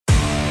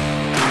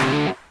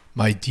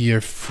My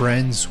dear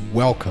friends,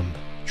 welcome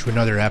to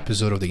another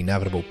episode of the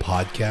Inevitable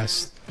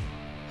Podcast.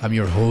 I'm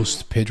your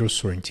host, Pedro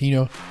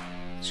Sorrentino.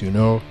 As you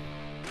know,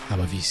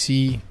 I'm a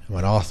VC, I'm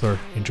an author,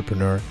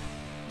 entrepreneur.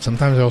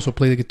 Sometimes I also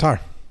play the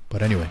guitar.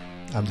 But anyway,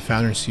 I'm the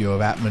founder and CEO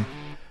of Atman,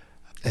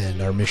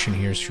 and our mission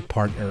here is to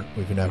partner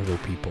with inevitable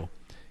people.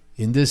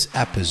 In this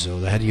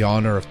episode, I had the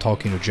honor of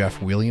talking to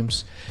Jeff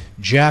Williams.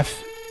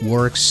 Jeff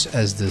works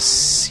as the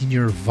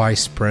Senior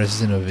Vice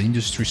President of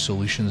Industry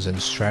Solutions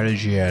and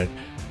Strategy at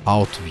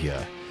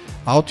Altvia.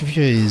 Altvia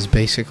is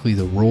basically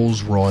the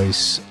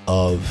Rolls-Royce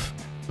of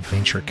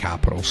venture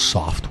capital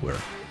software.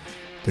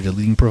 They're the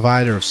leading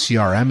provider of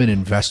CRM and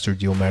investor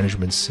deal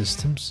management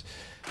systems,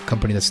 a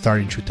company that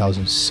started in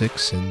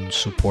 2006 and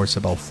supports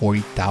about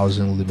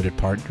 40,000 limited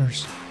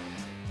partners.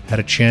 Had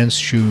a chance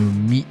to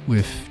meet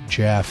with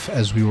Jeff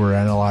as we were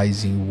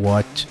analyzing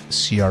what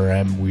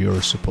CRM we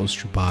were supposed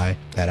to buy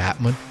at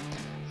Atman.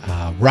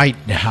 Right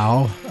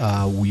now,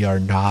 we are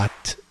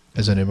not,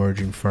 as an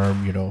emerging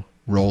firm,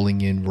 rolling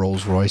in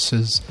Rolls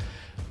Royces,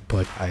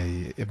 but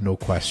I have no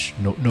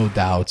question, no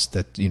doubts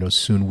that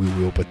soon we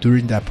will. But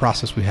during that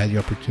process, we had the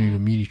opportunity to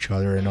meet each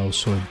other, and I was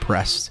so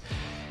impressed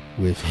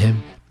with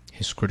him,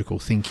 his critical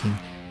thinking,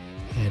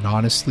 and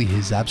honestly,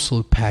 his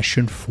absolute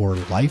passion for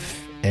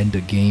life and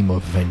the game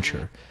of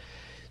venture.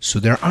 So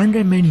there aren't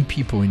that many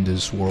people in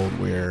this world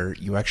where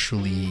you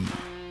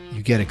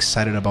get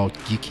excited about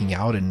geeking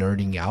out and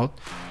nerding out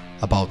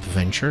about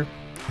venture.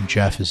 And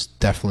Jeff is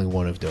definitely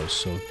one of those.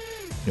 So,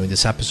 in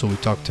this episode, we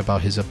talked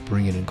about his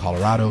upbringing in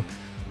Colorado,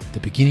 the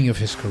beginning of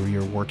his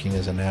career working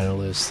as an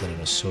analyst and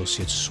an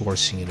associate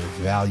sourcing and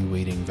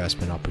evaluating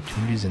investment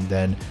opportunities, and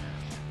then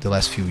the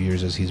last few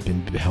years as he's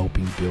been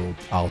helping build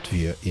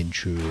Altvia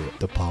into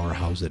the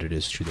powerhouse that it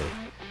is today.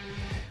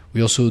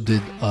 We also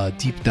did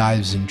deep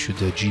dives into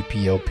the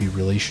GP-LP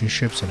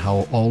relationships and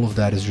how all of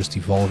that is just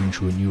evolving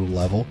to a new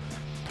level.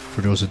 For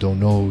those that don't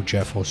know,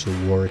 Jeff also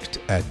worked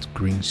at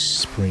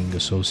Greenspring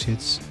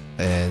Associates,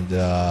 and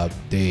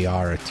they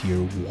are a tier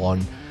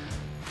 1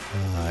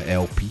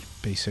 LP,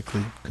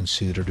 basically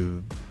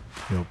considered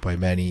by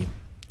many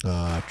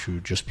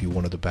to just be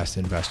one of the best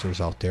investors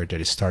out there that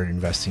has started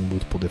investing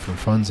multiple different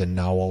funds and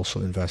now also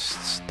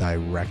invests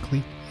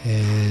directly.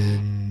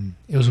 And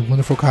it was a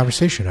wonderful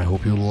conversation. I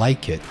hope you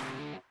like it.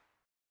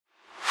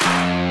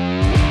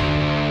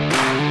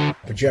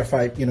 But Jeff,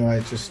 I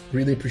just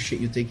really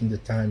appreciate you taking the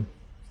time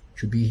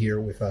to be here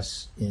with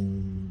us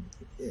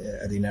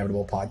at the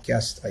Inevitable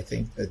Podcast. I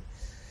think that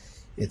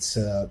it's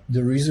the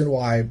reason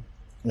why,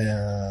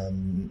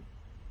 aside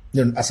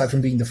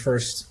from being the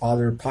first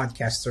other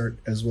podcaster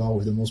as well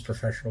with the most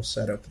professional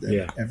setup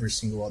than every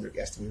single other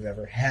guest we've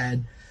ever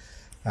had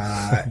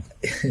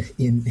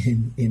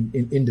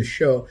in the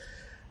show,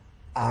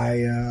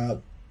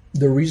 the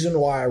reason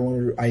why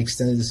I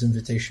extended this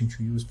invitation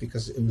to you is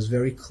because it was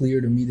very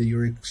clear to me that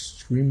you're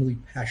extremely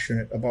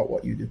passionate about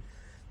what you do.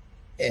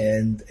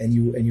 And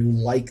you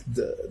like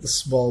the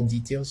small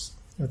details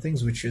of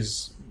things, which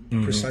is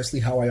precisely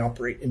how I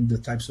operate in the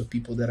types of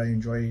people that I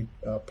enjoy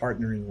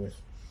partnering with.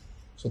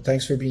 So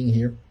thanks for being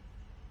here,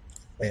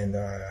 and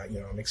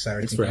I'm excited.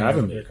 Thanks for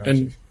having me.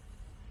 And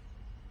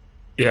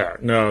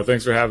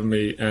thanks for having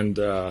me. And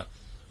we're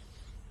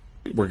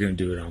going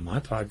to do it on my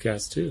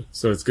podcast too,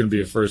 so it's going to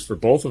be a first for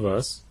both of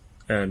us.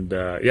 And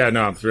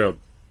I'm thrilled,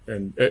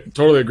 and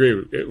totally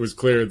agree. It was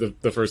clear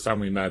the first time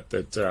we met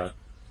that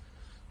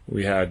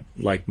we had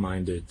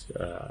like-minded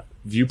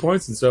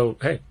viewpoints, and so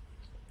hey,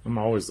 I'm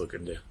always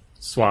looking to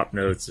swap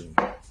notes and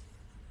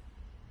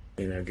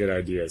get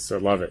ideas. So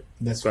love it.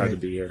 That's glad great to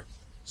be here.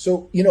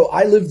 So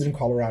I lived in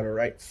Colorado,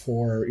 right?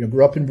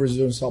 Grew up in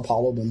Brazil and Sao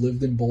Paulo, but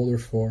lived in Boulder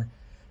for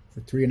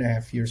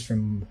 3.5 years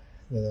from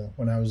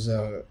when I was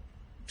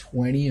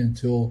 20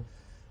 until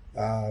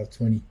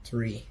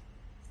 23.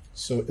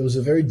 So it was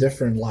a very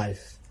different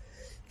life.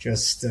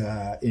 Just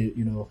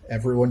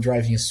everyone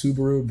driving a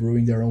Subaru,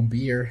 brewing their own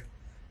beer.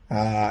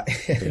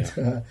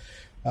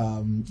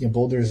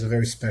 Boulder is a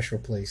very special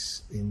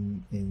place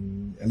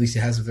in at least it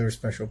has a very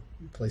special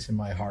place in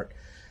my heart.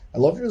 I'd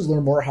love to just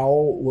learn more. How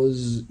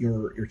was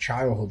your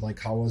childhood?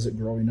 Like, how was it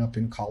growing up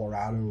in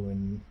Colorado?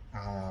 And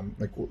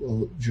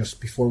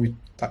just before we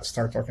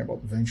start talking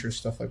about venture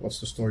stuff, like, what's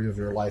the story of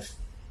your life?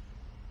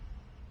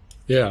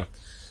 Yeah.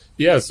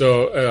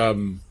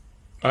 So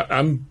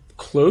I'm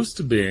close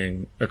to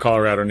being a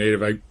Colorado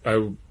native. I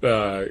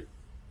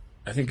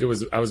think I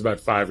was about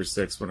 5 or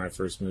 6 when I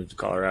first moved to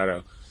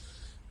Colorado,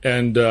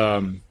 and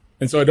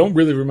so I don't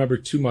really remember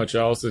too much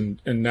else. And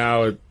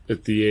now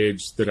at the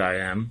age that I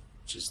am,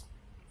 just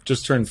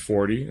turned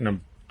 40,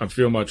 and I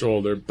feel much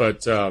older.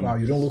 But wow,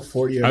 you don't look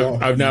 40 at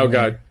all. I've now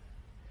got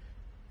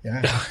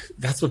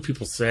that's what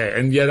people say,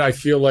 and yet I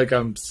feel like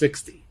I'm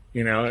 60.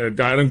 I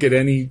don't get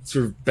any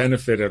sort of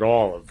benefit at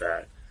all of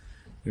that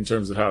in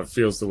terms of how it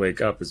feels to wake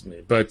up as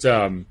me. But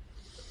so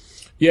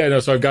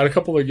I've got a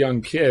couple of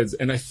young kids,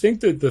 and I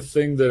think that the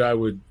thing that I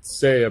would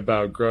say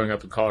about growing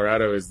up in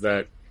Colorado is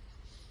that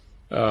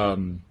I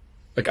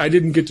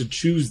didn't get to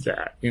choose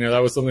that. That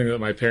was something that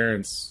my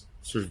parents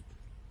sort of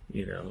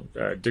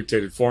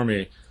dictated for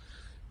me.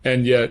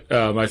 And yet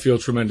I feel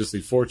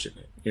tremendously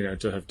fortunate,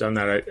 to have done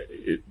that.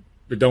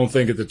 I don't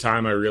think at the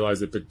time I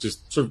realized it, but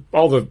just sort of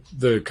all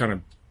the kind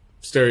of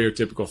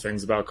stereotypical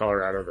things about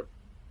Colorado,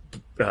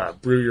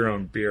 brew your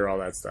own beer, all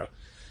that stuff.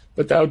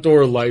 But the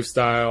outdoor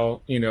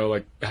lifestyle,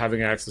 like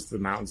having access to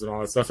the mountains and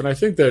all that stuff. And I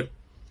think that,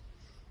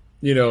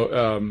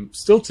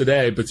 still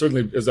today, but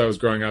certainly as I was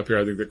growing up here,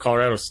 I think that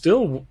Colorado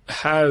still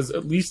has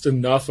at least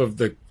enough of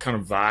the kind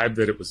of vibe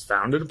that it was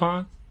founded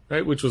upon,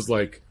 right? Which was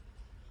like,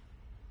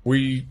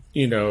 we,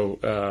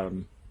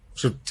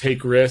 sort of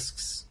take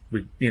risks.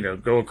 We,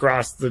 go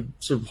across the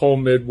sort of whole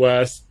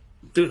Midwest,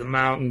 through the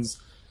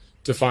mountains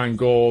to find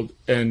gold.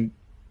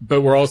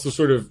 But we're also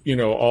sort of,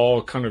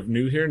 all kind of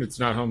new here, and it's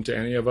not home to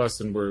any of us.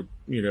 And we're,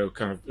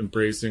 kind of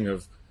embracing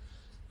of,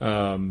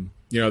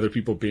 other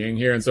people being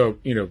here. And so,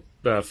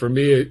 for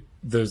me,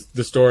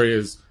 the story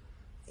is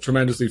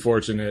tremendously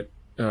fortunate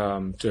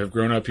to have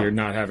grown up here,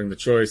 not having the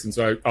choice. And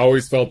so I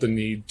always felt the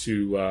need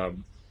to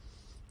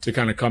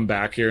kind of come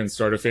back here and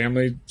start a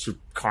family, sort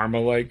of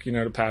karma-like,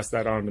 to pass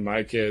that on to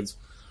my kids.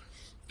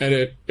 And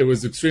it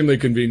was extremely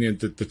convenient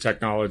that the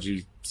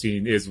technology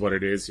scene is what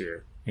it is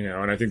here,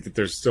 and I think that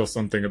there's still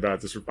something about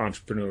this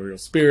entrepreneurial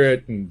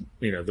spirit and,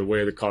 the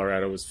way that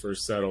Colorado was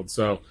first settled.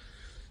 So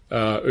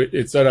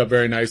it set up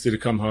very nicely to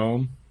come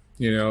home,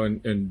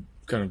 and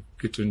kind of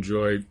get to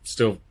enjoy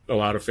still a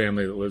lot of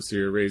family that lives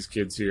here, raise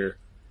kids here,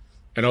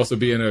 and also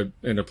be in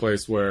a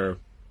place where,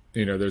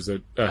 there's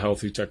a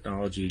healthy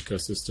technology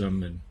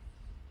ecosystem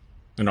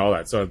and all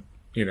that. So,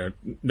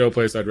 no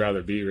place I'd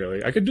rather be,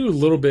 really. I could do a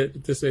little bit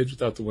at this age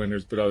without the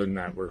winters, but other than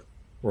that,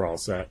 we're all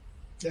set.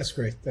 That's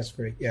great. That's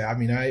great. Yeah, I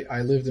mean,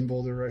 I lived in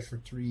Boulder, right, for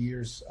 3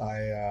 years.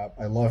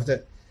 I loved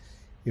it.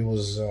 It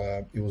was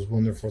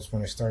wonderful. It's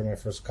when I started my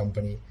first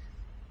company,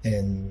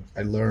 and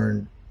I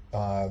learned.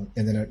 And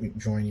then I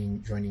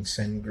joining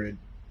SendGrid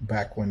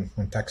back when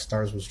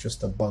Techstars was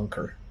just a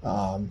bunker.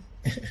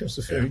 It was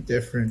a very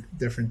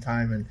different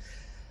time, and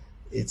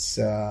it's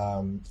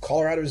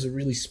Colorado is a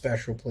really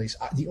special place.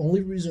 The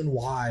only reason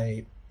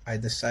why I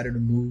decided to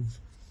move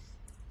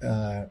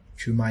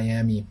to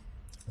Miami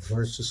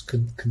versus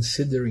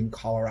considering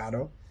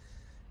Colorado,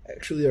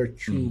 actually there are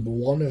two, but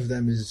one of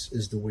them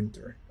is the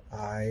winter.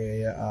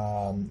 I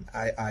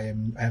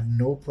have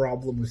no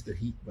problem with the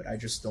heat, but I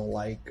just don't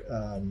like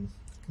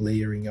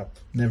layering up.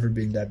 Never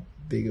been that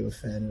big of a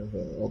fan of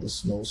all the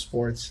snow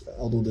sports,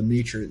 although the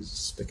nature is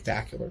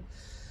spectacular.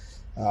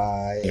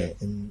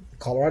 And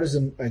Colorado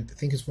I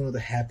think it's one of the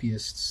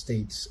happiest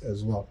states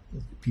as well.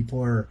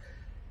 People are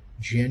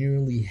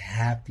genuinely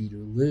happy to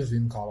live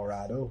in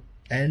Colorado,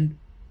 and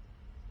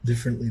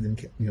differently than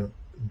in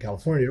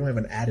California, they don't have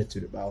an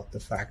attitude about the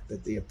fact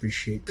that they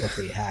appreciate what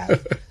they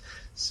have.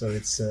 So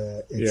it's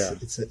a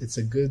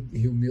good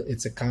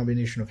it's a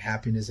combination of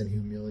happiness and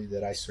humility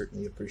that I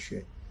certainly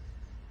appreciate.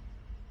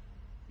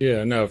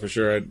 Yeah, no, for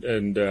sure.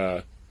 And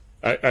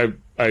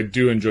I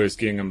do enjoy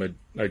skiing.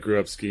 I grew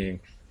up skiing.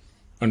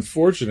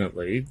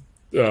 Unfortunately,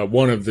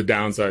 one of the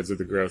downsides of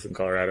the growth in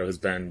Colorado has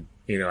been,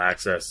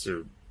 access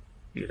to,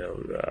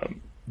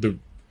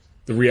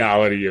 the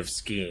reality of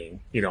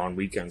skiing, on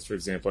weekends, for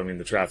example. I mean,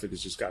 the traffic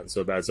has just gotten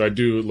so bad. So I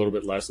do a little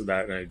bit less of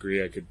that, and I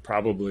agree. I could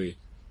probably,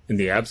 in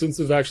the absence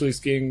of actually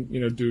skiing,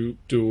 do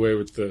away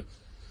with the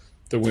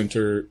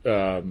winter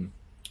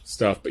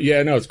stuff. But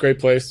yeah, no, it's a great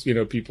place.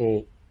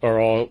 People are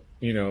all,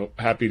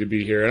 happy to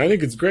be here. And I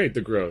think it's great,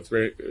 the growth,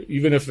 right?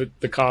 Even if at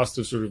the cost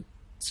of sort of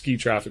ski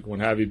traffic and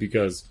what have you,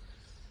 because,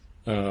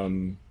 for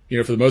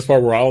the most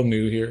part, we're all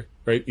new here,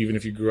 right? Even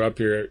if you grew up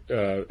here,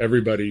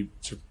 everybody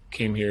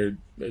came here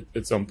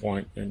at some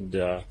point, and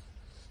the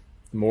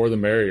more the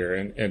merrier.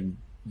 And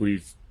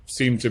we've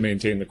seemed to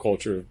maintain the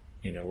culture of,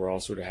 we're all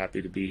sort of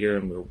happy to be here,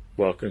 and we're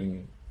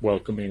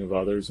welcoming of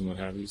others and what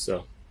have you.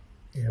 So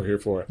we're here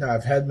for it. No,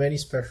 I've had many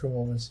special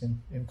moments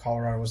in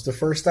Colorado. It was the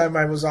first time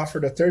I was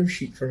offered a term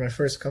sheet for my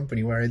first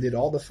company, where I did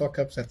all the fuck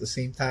ups at the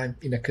same time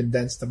in a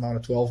condensed amount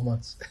of 12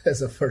 months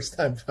as a first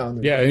time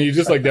founder. Yeah, and you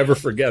just never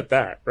forget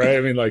that, right?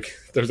 I mean,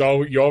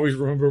 you always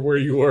remember where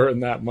you were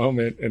in that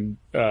moment, and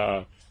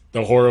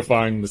the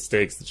horrifying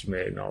mistakes that you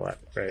made and all that,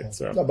 right?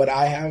 So, no, but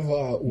I have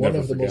one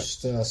of the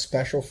most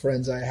special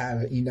friends I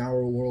have in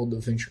our world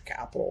of venture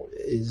capital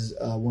is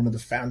one of the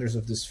founders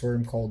of this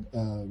firm called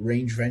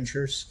Range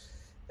Ventures.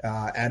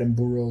 Adam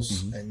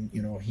Burrows, and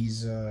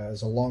he's a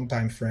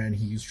longtime friend.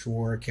 He used to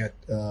work at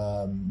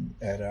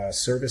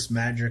Service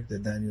Magic,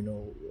 that then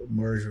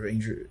merged with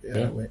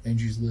when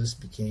Angie's List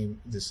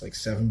became this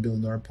 $7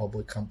 billion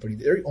public company.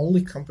 They're the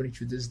only company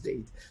to this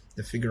date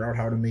to figure out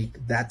how to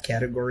make that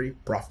category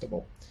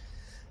profitable.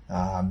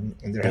 And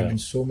there have been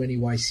so many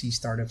YC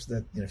startups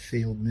that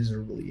failed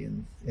miserably,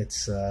 and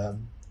it's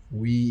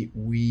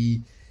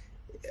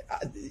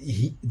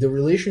the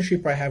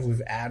relationship I have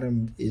with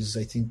Adam is,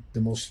 I think,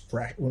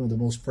 one of the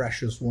most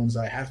precious ones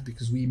I have,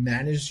 because we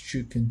managed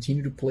to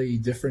continue to play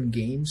different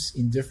games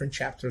in different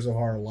chapters of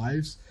our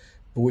lives,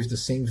 but with the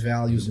same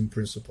values and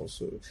principles.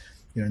 So,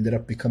 ended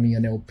up becoming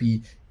an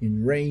LP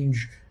in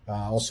Range,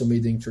 Also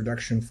made the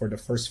introduction for the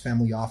first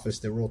family office.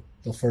 They wrote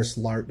the first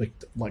large,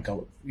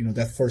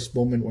 that first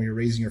moment when you're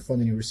raising your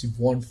fund and you receive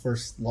one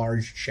first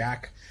large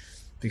check,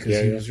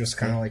 because he was just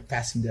kind of like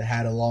passing the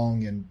hat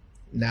along. And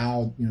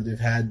now, they've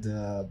had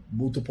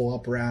multiple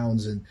up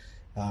rounds, and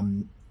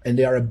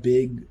they are a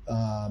big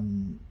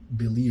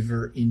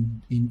believer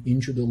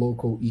into the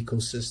local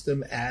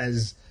ecosystem,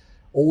 as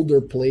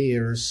older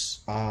players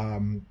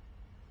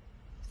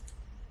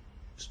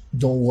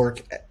don't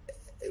work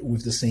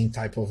with the same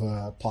type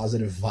of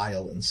positive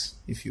violence,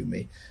 if you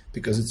may,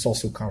 because it's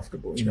also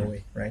comfortable in a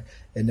way, right?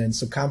 And then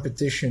so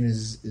competition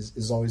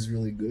is always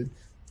really good,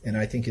 and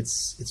I think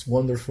it's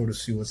wonderful to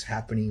see what's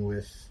happening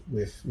with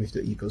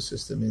the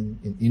ecosystem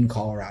in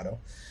Colorado.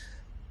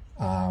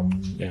 Have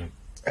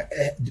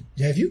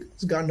you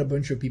guys gotten a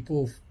bunch of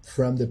people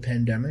from the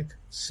pandemic,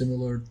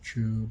 similar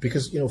to,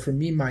 because for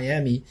me,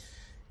 Miami,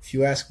 if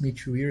you asked me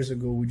 2 years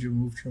ago, would you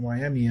move to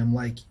Miami? I'm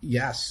like,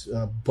 yes,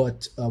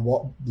 but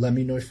let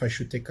me know if I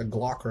should take a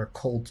Glock or a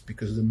Colt,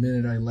 because the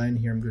minute I land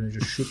here, I'm going to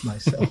just shoot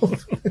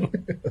myself.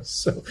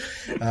 So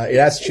it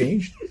has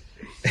changed.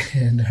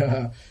 And,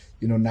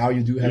 now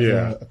you do have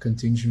a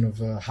contingent of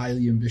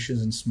highly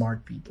ambitious and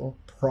smart people,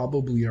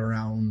 probably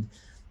around,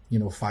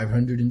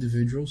 500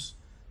 individuals.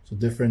 So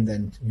different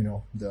than,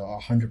 the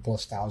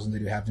 100,000+ that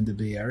you have in the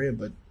Bay Area.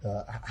 But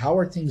how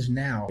are things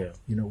now,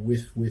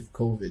 with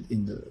COVID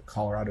in the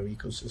Colorado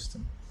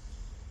ecosystem?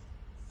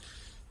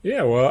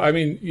 Yeah, well, I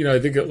mean, I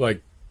think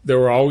there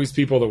were always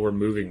people that were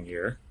moving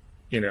here,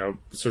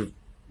 sort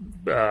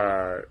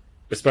of,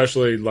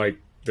 especially like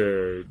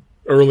the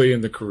early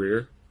in the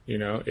career,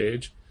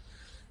 age.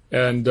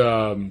 And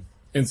so,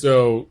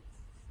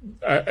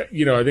 I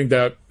think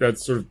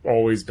that's sort of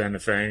always been a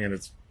thing, and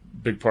it's a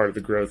big part of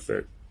the growth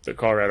that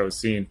Colorado has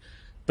seen.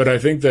 But I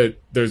think that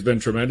there's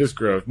been tremendous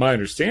growth, my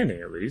understanding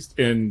at least,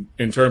 in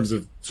terms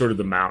of sort of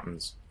the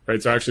mountains,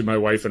 right? So actually my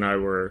wife and I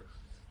were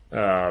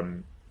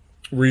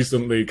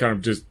recently kind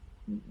of just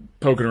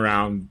poking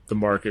around the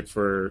market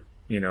for,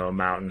 a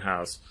mountain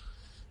house.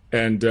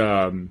 And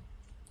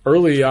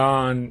early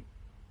on,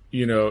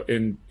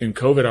 in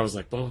COVID, I was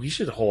like, well, we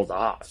should hold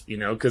off,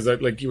 because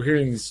you were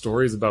hearing these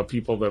stories about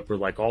people that were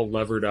like all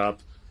levered up,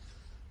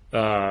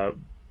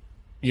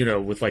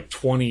 with like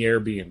 20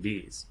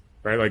 Airbnbs,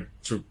 right? Like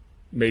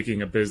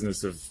making a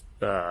business of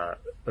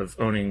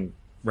owning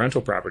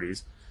rental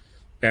properties.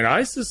 And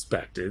I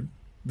suspected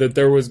that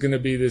there was going to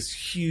be this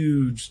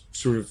huge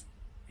sort of,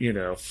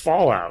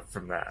 fallout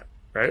from that,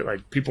 right?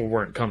 Like people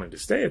weren't coming to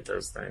stay at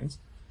those things.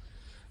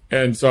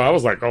 And so I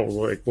was like,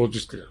 we'll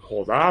just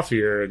hold off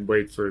here and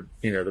wait for,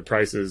 the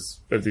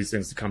prices of these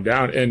things to come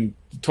down. And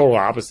total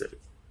opposite,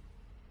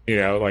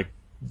 the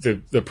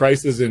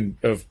prices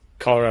of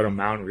Colorado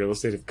mountain real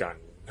estate have gone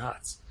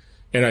nuts.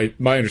 And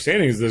my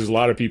understanding is there's a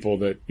lot of people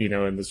that,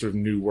 in the sort of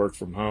new work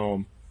from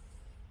home,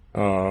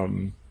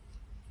 sort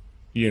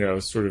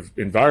of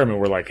environment,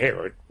 we're like, hey,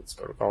 let's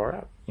go to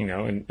Colorado,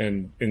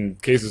 and in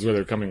cases where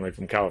they're coming like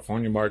from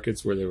California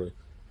markets where they were,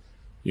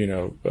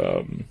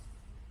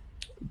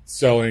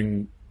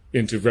 selling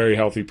into very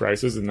healthy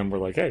prices. And then we're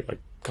like, hey,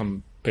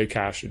 come pay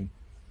cash in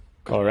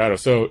Colorado.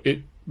 So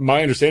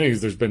my understanding is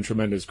there's been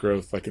tremendous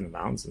growth like in the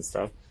mountains and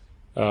stuff.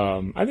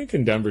 I think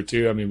in Denver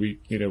too. I mean,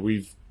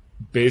 we've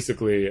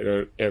basically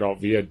at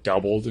Alvia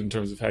doubled in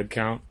terms of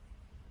headcount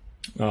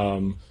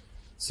even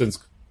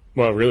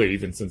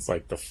since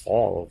like the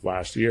fall of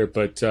last year.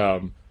 But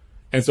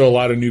and so a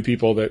lot of new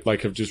people that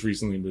like have just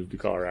recently moved to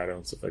Colorado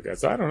and stuff like that.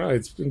 So I don't know.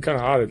 It's been kind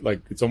of odd.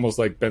 It's almost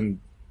like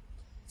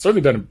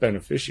certainly been a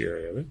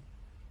beneficiary of it.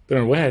 But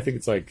in a way, I think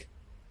it's like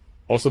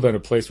also been a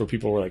place where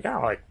people were like,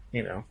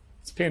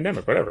 it's a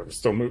pandemic, whatever. We're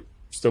still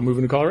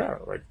moving to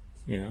Colorado,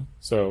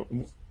 So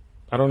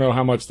I don't know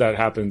how much that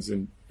happens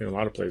in a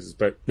lot of places,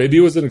 but maybe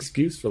it was an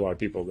excuse for a lot of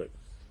people that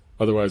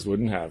otherwise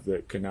wouldn't have,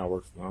 that can now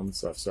work from home and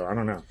stuff. So I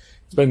don't know.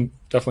 It's been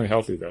definitely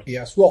healthy though.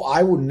 Yes. Well,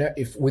 I wouldn't,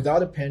 if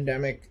without a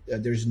pandemic,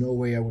 there's no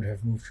way I would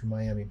have moved to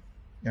Miami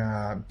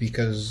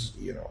because,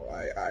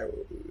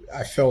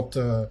 I felt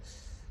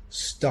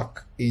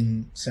stuck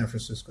in San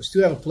Francisco.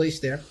 Still have a place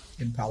there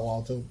in Palo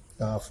Alto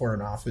for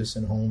an office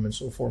and home and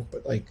so forth,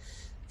 but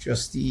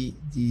just the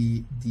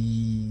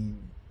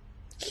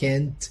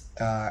Kent,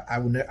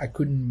 I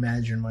couldn't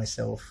imagine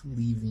myself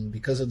leaving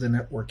because of the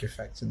network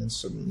effects. And then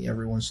suddenly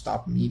everyone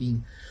stopped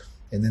meeting,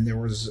 and then there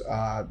was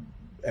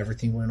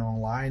everything went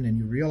online, and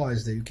you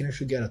realize that you can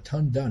actually get a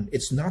ton done.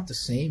 It's not the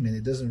same, and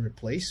it doesn't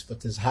replace,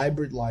 but this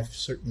hybrid life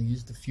certainly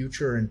is the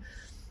future. And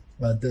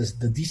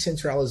the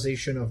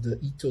decentralization of the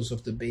ethos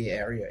of the Bay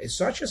Area,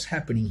 it's not just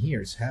happening here;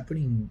 it's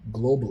happening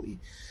globally.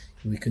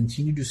 We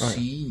continue to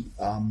see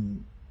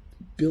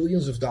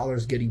billions of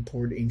dollars getting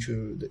poured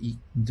into the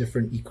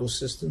different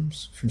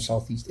ecosystems from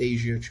Southeast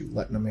Asia to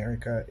Latin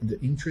America, and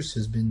the interest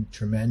has been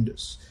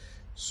tremendous.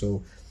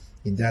 So,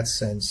 in that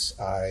sense,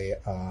 I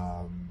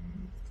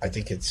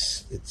think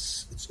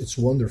it's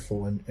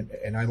wonderful,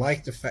 and I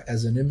like the fact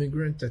as an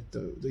immigrant that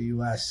the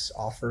U.S.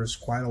 offers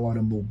quite a lot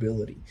of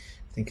mobility.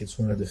 I think it's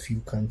one of the few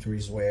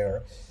countries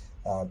where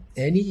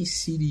Any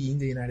city in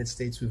the United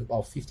States with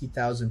about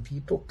 50,000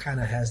 people kind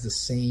of has the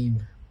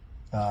same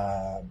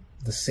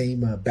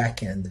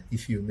back end,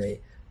 if you may.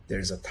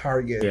 There's a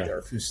Target, there are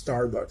a few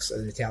Starbucks,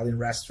 an Italian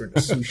restaurant,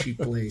 a sushi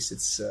place.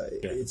 It's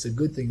a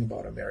good thing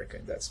about America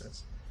in that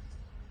sense.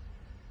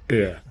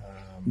 Yeah,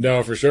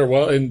 no, for sure.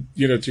 Well, and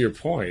to your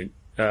point,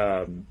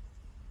 like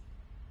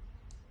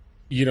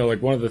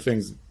one of the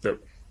things that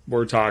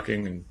we're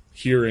talking and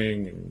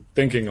hearing and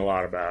thinking a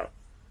lot about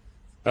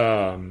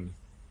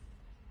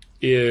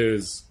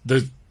is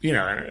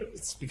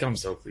it's become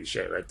so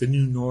cliche, right? The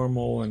new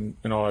normal and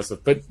all that stuff,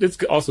 but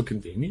it's also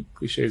convenient.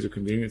 Cliches are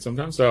convenient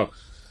sometimes. So,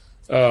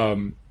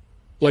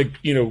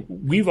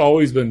 we've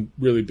always been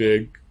really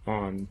big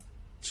on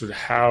sort of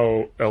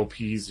how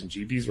LPs and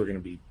GPs were going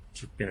to be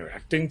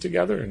interacting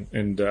together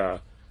and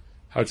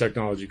how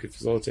technology could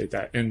facilitate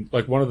that. And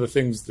like one of the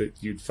things that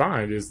you'd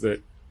find is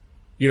that,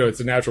 it's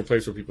a natural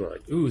place where people are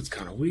like, ooh, it's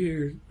kind of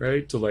weird,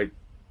 right? To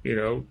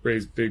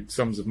raise big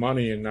sums of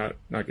money and not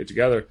get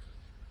together.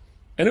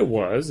 And it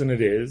was, and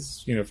it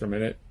is, for a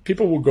minute.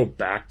 People will go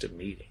back to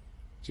meeting,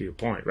 to your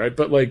point, right?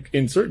 But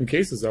in certain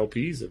cases,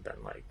 LPs have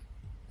been like,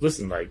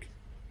 listen, way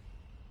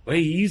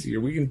easier.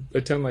 We can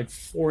attend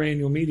 4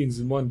 annual meetings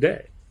in one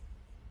day,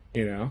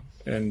 and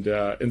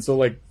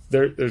so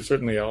there's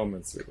certainly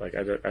elements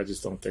that I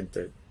just don't think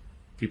that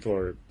people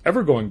are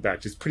ever going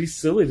back. It's pretty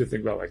silly to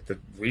think about the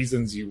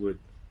reasons you would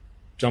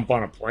jump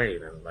on a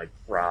plane and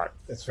rot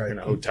that's right in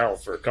a hotel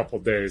for a couple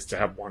of days to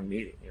have one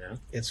meeting.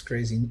 It's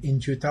crazy. In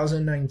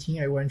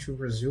 2019, I went to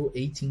Brazil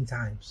 18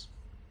 times.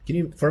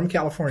 From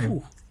California,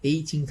 Ooh.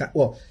 18 times.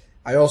 Well,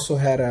 I also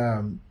had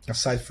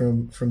aside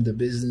from the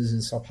business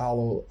in Sao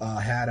Paulo,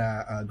 had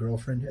a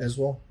girlfriend as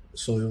well,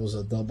 so it was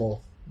a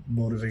double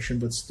motivation.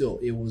 But still,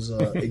 it was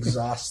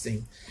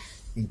exhausting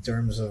in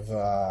terms of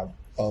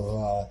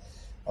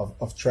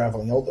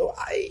traveling. Although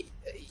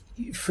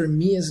for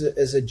me as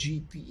a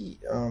GP,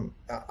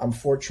 I'm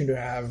fortunate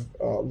to have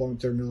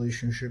long-term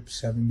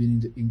relationships, having been in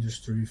the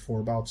industry for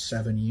about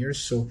 7 years.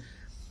 So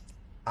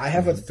I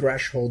have a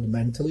threshold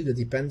mentally that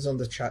depends on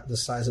the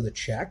size of the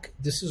check.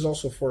 This is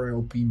also for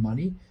LP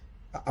money.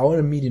 I want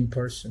to meet in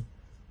person.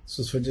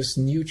 So for this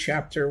new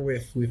chapter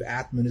with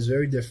Atman is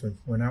very different.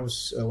 When I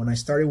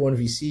started One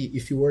VC,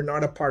 if you were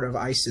not a part of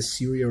ISIS,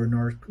 Syria, or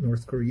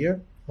North Korea,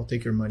 I'll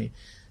take your money.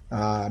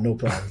 No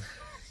problem.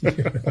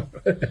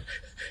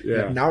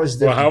 Yeah. Now it's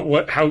different.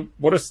 Well,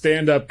 what a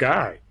stand-up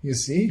guy. You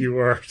see? You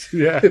were.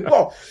 Yeah.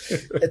 Well,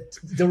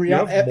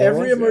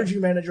 every emerging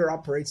manager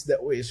operates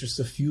that way. It's just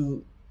a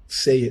few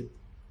say it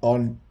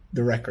on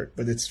the record,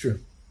 but it's true.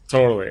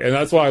 Totally. And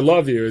that's why I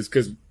love you, is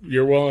because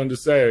you're willing to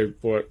say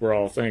what we're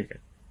all thinking.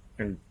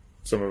 And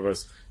some of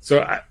us.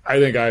 So I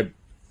think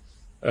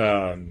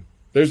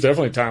there's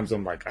definitely times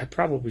I'm like, I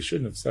probably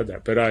shouldn't have said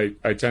that, but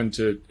I tend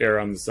to err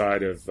on the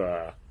side of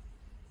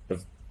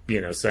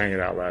saying it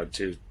out loud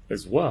too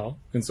as well.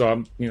 And so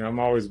I'm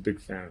always a big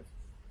fan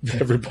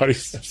of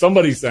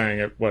somebody saying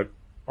it, what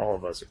all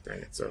of us are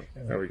thinking. So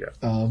there we go.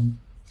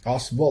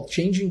 Awesome. Well,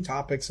 changing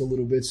topics a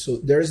little bit. So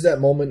there's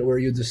that moment where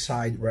you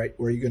decide, right,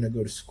 where you're going to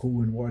go to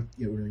school and what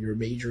your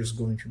major is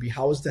going to be.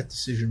 How is that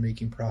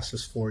decision-making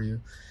process for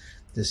you?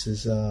 This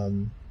is,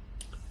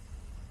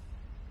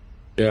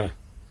 Yeah.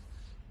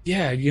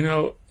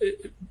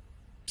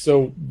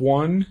 So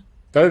one,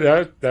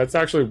 that's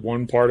actually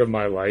one part of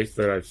my life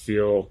that I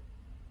feel,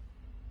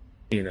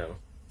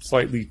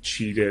 slightly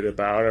cheated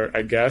about, or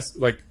I guess,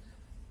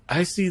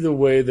 I see the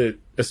way that,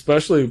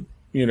 especially,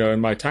 in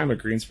my time at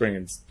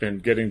Greenspring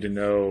and getting to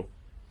know,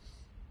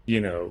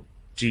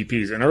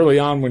 GPs, and early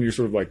on when you're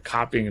sort of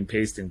copying and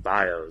pasting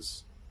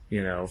bios,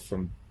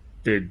 from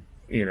big,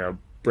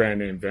 brand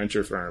name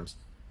venture firms,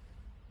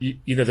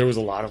 there was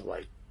a lot of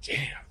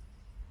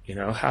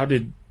damn, how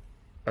did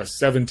a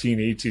 17,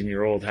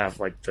 18-year-old have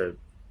the,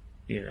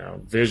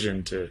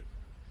 vision to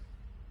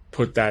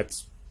put that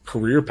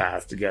career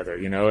path together,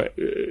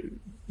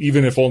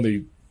 even if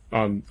only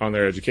on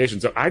their education.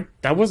 So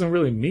that wasn't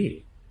really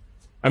me.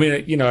 I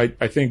mean,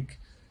 I think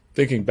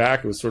thinking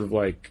back, it was sort of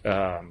well,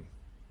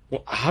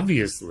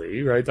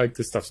 obviously, right?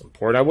 This stuff's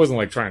important. I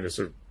wasn't trying to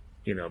sort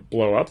of,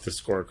 blow up the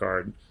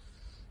scorecard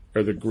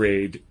or the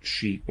grade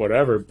sheet,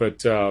 whatever.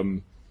 But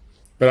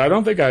I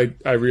don't think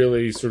I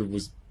really sort of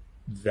was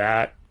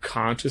that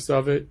conscious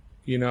of it,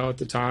 at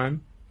the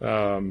time.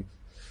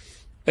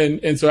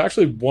 And so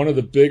actually one of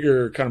the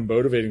bigger kind of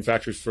motivating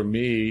factors for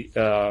me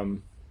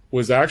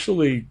was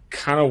actually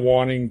kind of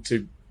wanting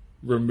to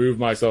remove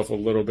myself a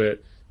little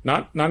bit,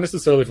 not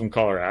necessarily from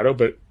Colorado,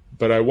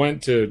 but I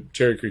went to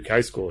Cherry Creek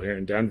High School here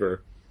in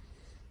Denver,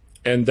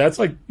 and that's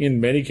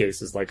in many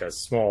cases a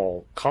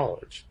small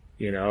college,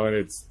 and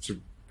it's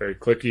very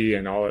cliquey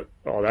and all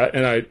that,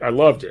 and I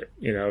loved it,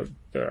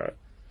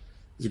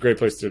 it's a great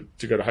place to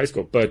go to high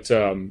school, but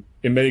in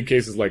many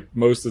cases,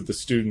 most of the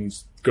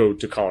students go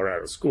to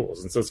Colorado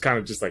schools, and so it's kind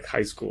of just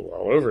high school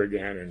all over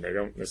again, and they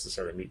don't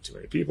necessarily meet too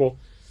many people.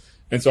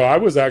 And so I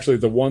was actually,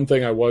 the one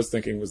thing I was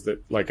thinking was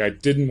that I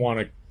didn't want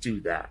to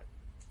do that,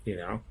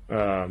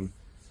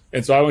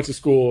 and so I went to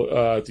school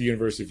at the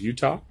University of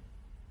Utah,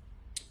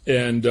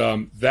 And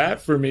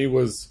that for me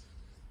was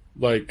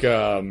like,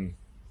 I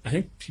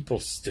think people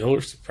still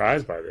are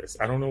surprised by this.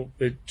 I don't know,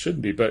 it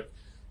shouldn't be, but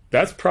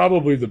that's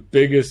probably the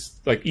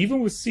biggest, like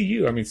even with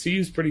CU, I mean, CU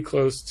is pretty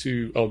close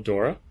to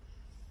Eldora,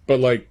 but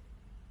like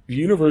the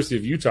University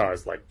of Utah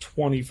is like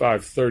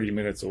 25, 30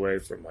 minutes away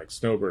from like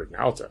Snowbird and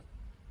Alta.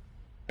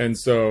 And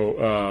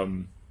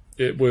so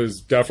it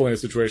was definitely a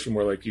situation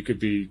where like you could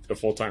be a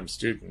full-time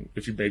student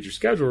if you made your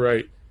schedule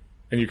right,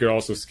 and you could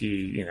also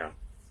ski,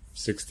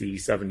 60,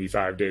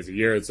 75 days a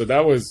year. And so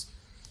that was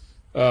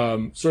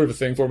sort of a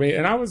thing for me.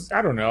 And I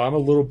don't know, I'm a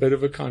little bit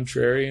of a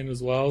contrarian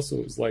as well. So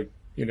it was like,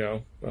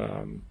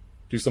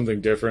 do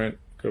something different,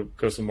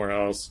 go somewhere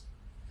else.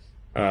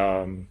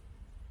 And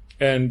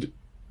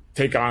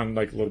take on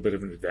like a little bit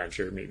of an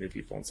adventure, meet new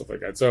people and stuff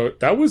like that. So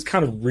that was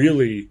kind of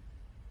really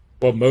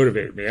what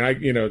motivated me.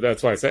 And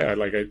that's why I say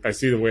I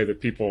see the way that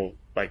people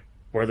like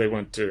where they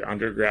went to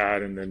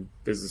undergrad and then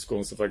business school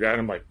and stuff like that.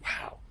 And I'm like,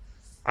 wow,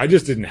 I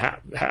just didn't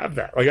have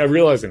that. Like I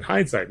realize in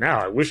hindsight now,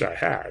 I wish I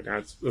had.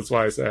 That's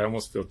why I say I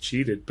almost feel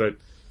cheated, but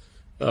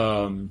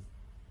but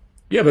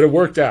it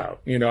worked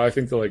out. I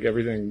think that like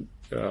everything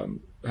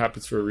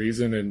happens for a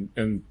reason,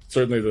 and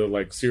certainly the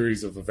like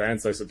series of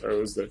events, I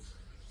suppose, that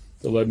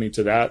led me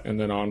to that, and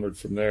then onward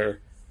from there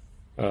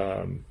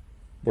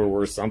were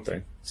worth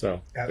something.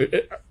 So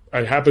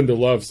I happen to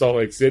love Salt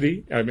Lake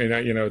City. I mean,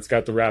 it's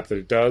got the rap that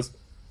it does,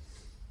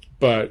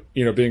 but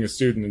being a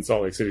student in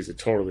Salt Lake City is a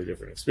totally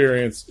different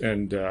experience,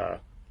 and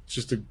it's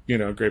just a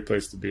great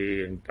place to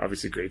be, and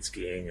obviously great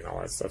skiing and all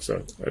that stuff.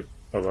 So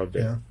I loved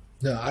it. Yeah.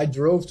 No, I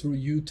drove through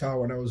Utah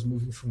when I was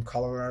moving from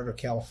Colorado to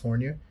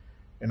California,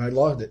 and I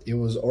loved it. It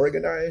was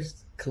organized,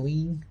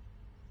 clean,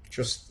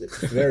 just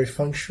very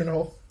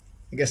functional.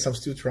 I guess I'm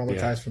still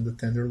traumatized from the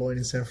Tenderloin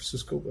in San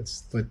Francisco,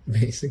 but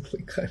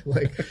basically kind of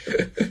like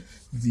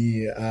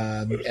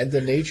and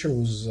the nature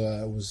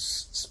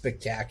was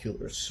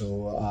spectacular.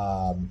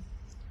 So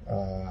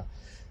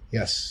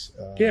yes.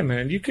 Yeah,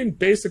 man, you can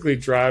basically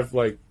drive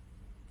like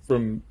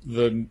from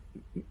the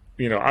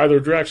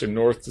either direction,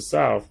 north to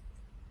south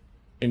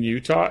in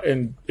Utah,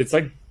 and it's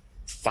like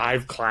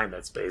 5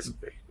 climates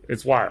basically.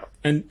 It's wild,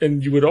 and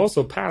you would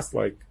also pass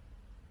like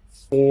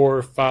 4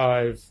 or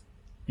 5.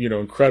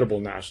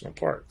 Incredible national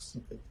parks.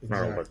 Exactly.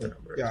 I don't know what the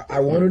number is. Yeah, I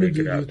wanted to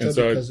do Utah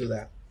because of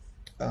that.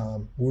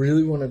 We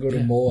really want to go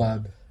to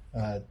Moab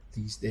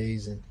these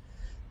days and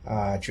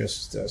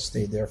just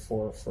stay there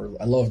for.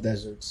 I love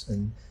deserts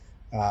and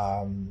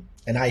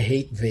I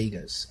hate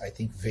Vegas. I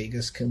think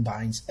Vegas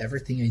combines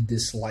everything I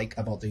dislike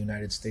about the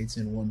United States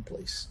in one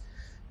place,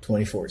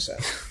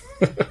 24/7.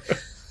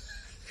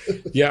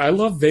 Yeah, I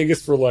love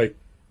Vegas for like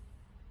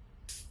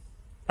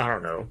I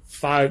don't know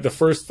the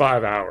first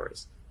 5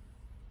 hours.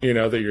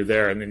 That you're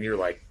there, and then you're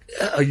like,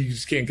 oh, you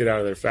just can't get out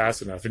of there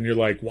fast enough. And you're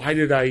like, why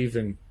did I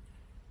even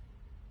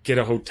get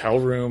a hotel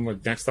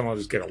room? Next time I'll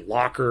just get a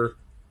locker.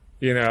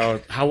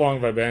 How long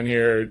have I been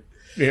here?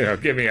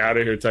 Get me out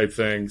of here type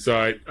thing.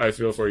 So I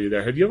feel for you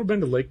there. Have you ever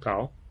been to Lake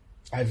Powell?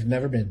 I've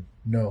never been.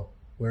 No.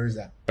 Where is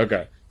that?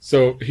 Okay.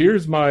 So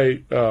here's my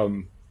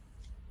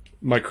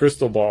my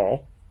crystal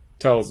ball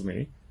tells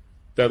me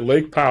that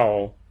Lake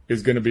Powell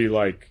is going to be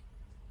like,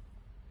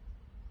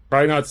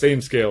 probably not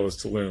same scale as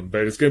Tulum,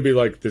 but it's going to be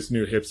like this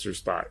new hipster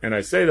spot. And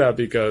I say that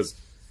because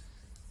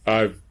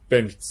I've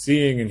been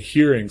seeing and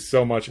hearing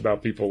so much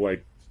about people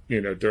like,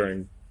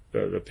 during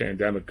the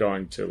pandemic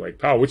going to Lake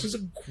Powell, which is a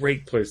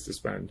great place to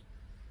spend,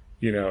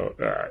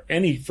 for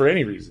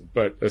any reason,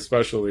 but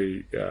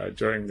especially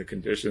during the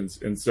conditions.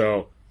 And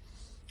so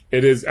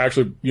it is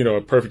actually,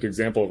 a perfect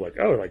example of like,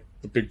 like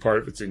the big part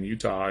of it's in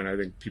Utah. And I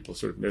think people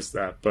sort of miss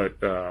that, but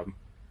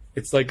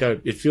it's like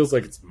it feels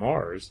like it's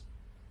Mars.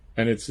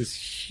 And it's this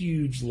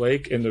huge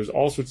lake, and there's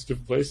all sorts of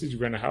different places. You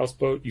rent a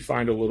houseboat, you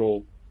find a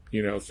little,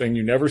 thing.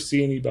 You never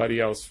see anybody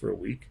else for a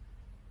week,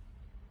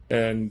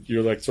 and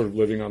you're like sort of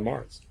living on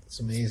Mars. It's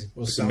amazing.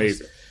 It's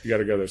amazing. You got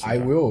to go there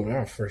sometime. I will,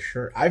 yeah, for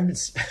sure.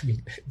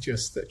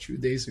 Just 2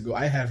 days ago,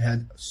 I have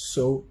had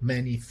so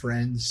many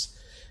friends.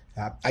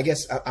 I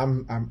guess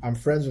I'm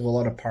friends with a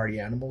lot of party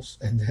animals,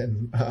 and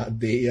then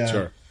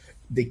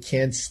they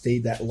can't stay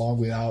that long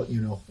without,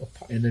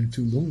 and then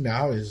Tulum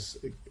now it's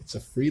a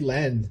free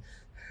land.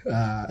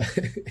 I've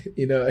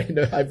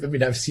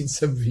seen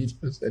some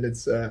videos, and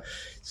it's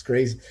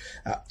crazy.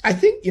 I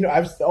think I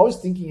was always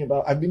thinking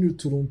about. I've been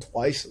to Tulum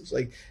twice. I was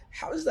like,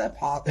 how is that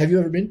possible? Have you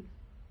ever been?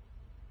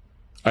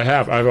 I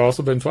have. I've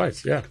also been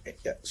twice. Yeah.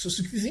 So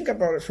if you think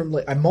about it from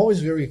I'm always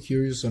very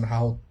curious on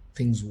how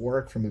things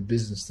work from a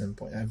business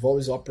standpoint. I've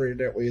always operated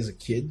that way as a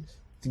kid.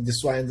 I think this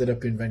is why I ended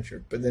up in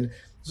venture. But then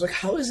it's like,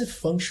 how is it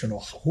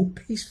functional? Who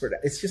pays for that?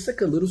 It's just like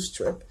a little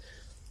strip.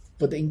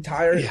 But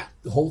the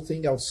whole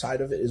thing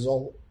outside of it is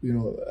all,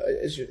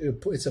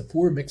 it's a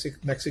poor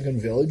Mexican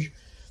village.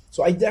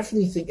 So I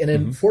definitely think, and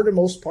then for the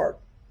most part,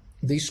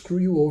 they screw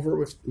you over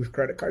with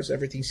credit cards.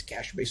 Everything's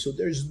cash based. So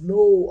there's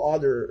no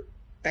other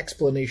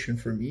explanation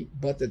for me,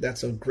 but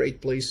that's a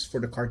great place for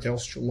the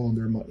cartels to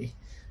launder money.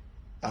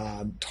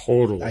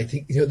 Totally. I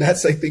think,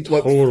 that's,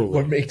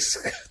 what makes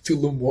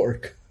Tulum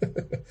work.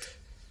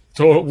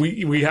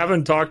 we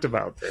haven't talked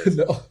about this.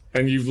 No.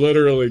 And you've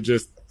literally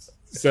just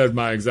said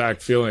my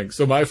exact feeling.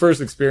 So my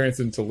first experience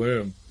in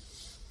Tulum,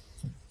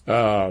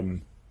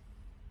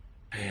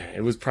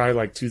 it was probably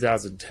like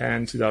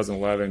 2010,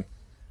 2011.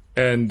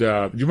 And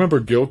do you remember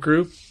Guilt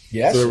Group?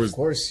 Yes, So there was, of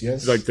course.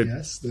 Yes, like the-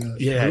 yes. The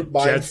yeah, group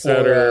buying Jet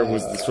Setter for,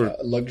 was the sort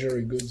of-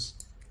 luxury goods.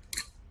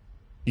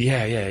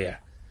 Yeah.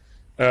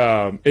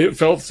 It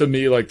felt to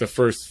me like the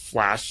first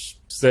flash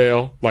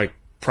sale, like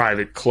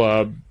private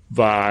club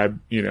vibe.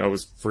 You know, it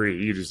was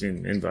free. You just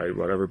didn't invite,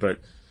 whatever. But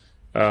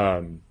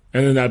and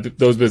then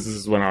those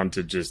businesses went on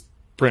to just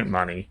print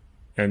money,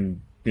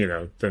 and you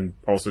know, then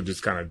also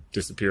just kind of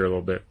disappear a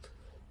little bit,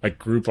 like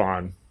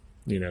Groupon.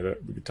 You know,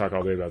 that we could talk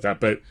all day about that.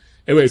 But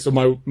anyway, so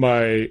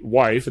my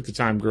wife at the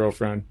time,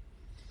 girlfriend,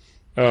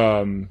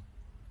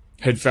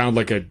 had found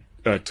like a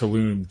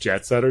Tulum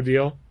Jet Setter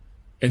deal.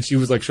 And she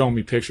was like showing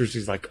me pictures.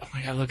 She's like, "Oh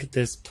my God, look at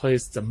this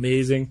place. It's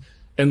amazing."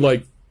 And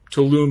like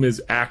Tulum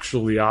is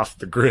actually off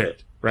the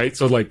grid, right?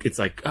 So like, it's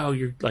like, oh,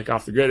 you're like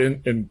off the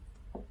grid. And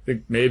I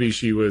think maybe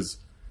she was,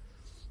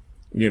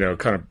 you know,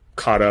 kind of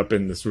caught up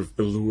in the sort of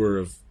allure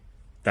of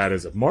that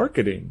as a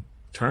marketing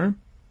term,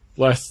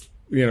 less,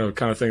 you know,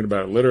 kind of thinking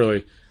about it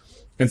literally.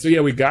 And so,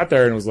 yeah, we got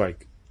there and it was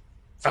like,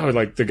 oh,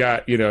 like the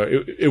guy, you know,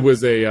 it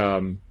was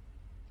a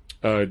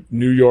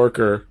New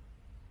Yorker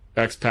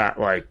expat,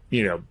 like,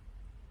 you know,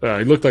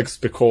 he looked like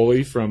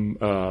Spicoli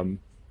from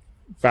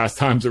Fast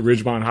Times at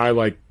Ridgemont High,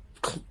 like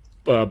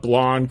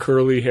blonde,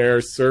 curly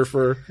hair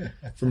surfer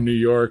from New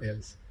York.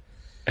 Yes.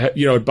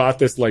 You know, bought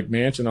this like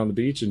mansion on the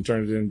beach and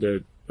turned it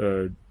into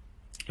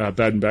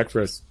bed and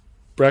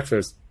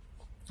breakfast.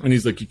 And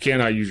he's like, "You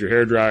cannot use your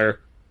hairdryer,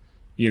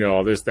 you know,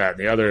 all this, that, and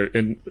the other."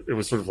 And it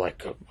was sort of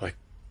like,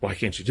 why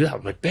can't you do that?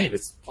 I'm like, babe,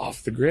 it's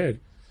off the grid.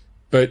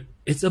 But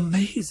it's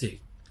amazing.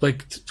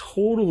 Like,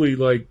 totally,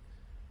 like,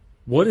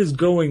 what is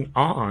going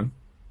on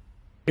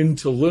in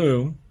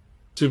Tulum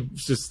to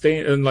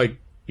sustain, and like,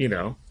 you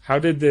know, how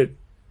did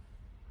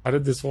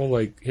this whole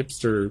like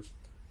hipster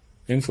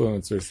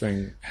influencer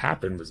thing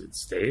happen? Was it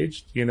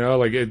staged? You know,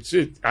 like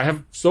I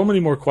have so many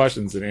more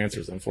questions than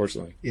answers,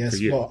 unfortunately. Yes,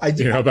 for you, well, I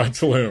do, you know, about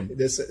Tulum.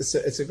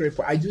 It's a great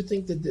point. I do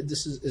think that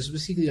this is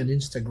basically an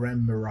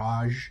Instagram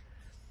mirage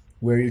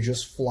where you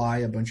just fly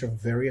a bunch of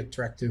very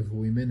attractive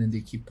women and they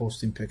keep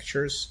posting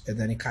pictures, and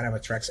then it kind of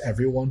attracts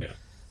everyone. Yeah.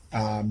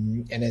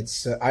 And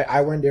it's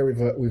I went there with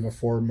a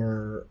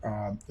former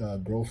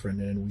girlfriend,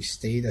 and we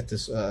stayed at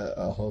this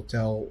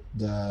hotel,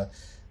 the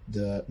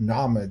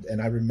Nomad,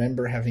 and I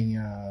remember having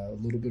a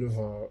little bit of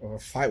a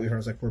fight with her. I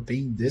was like, "We're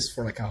paying this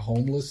for like a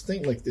homeless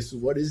thing? Like this?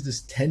 What is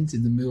this tent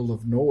in the middle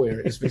of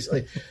nowhere?" It's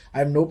basically, I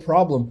have no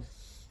problem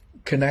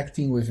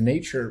connecting with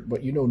nature,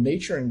 but you know,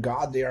 nature and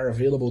God, they are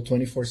available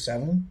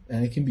 24/7,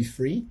 and it can be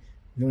free.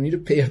 You don't need to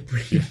pay a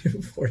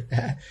premium for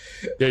that.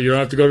 Yeah, you don't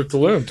have to go to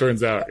Tulum,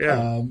 turns out.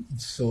 Yeah.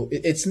 So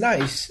it's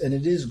nice and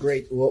it is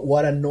great.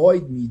 What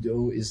annoyed me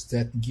though is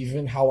that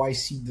given how I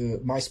see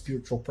my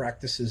spiritual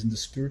practices in the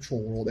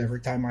spiritual world, every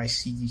time I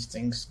see these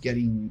things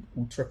getting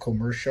ultra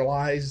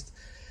commercialized,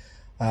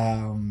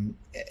 you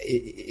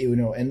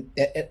know, and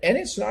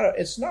it's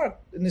not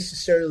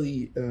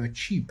necessarily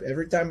cheap.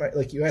 Every time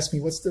like you ask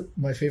me what's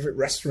my favorite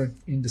restaurant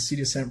in the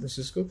city of San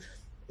Francisco,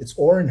 it's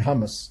Oren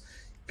Hummus.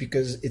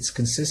 Because it's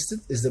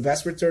consistent, it's the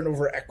best return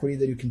over equity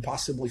that you can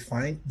possibly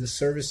find. The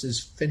service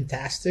is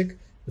fantastic,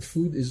 the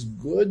food is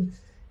good,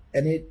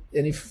 and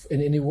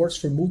it works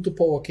for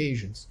multiple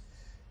occasions.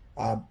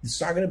 It's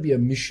not going to be a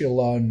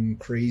Michelin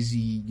crazy,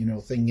 you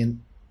know, thing.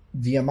 And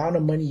the amount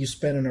of money you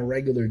spend on a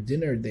regular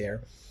dinner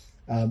there,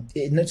 and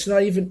it's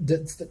not even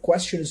the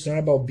question is not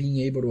about being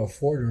able to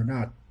afford it or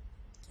not.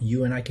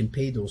 You and I can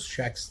pay those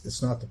checks.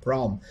 That's not the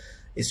problem.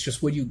 It's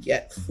just what you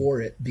get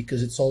for it,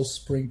 because it's all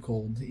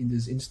sprinkled in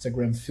this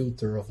Instagram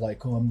filter of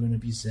like, oh, I'm going to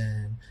be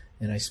Zen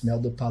and I smell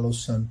the Palo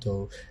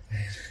Santo.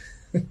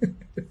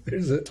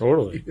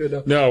 Totally. You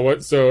know? No,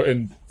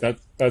 and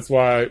that's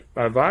why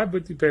I vibe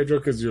with you, Pedro,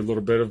 because you're a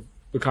little bit of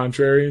the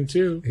contrarian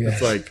too. Yeah.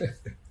 It's like,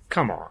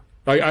 come on.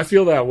 Like, I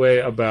feel that way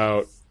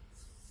about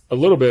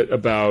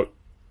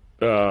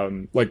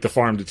like the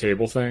farm to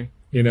table thing.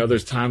 You know,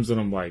 there's times when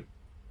I'm like,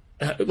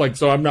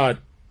 so I'm not,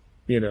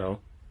 you know,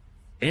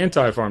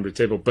 anti-farm to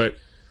table, but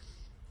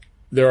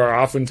there are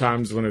often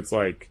times when it's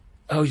like,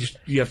 oh,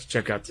 you have to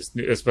check out this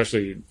new,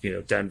 especially, you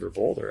know, Denver,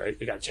 Boulder, right?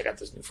 You got to check out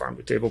this new farm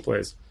to table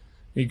place.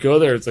 You go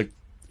there, it's like,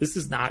 this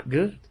is not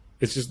good.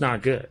 It's just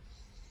not good.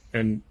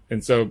 And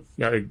so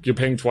you're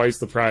paying twice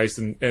the price,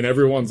 and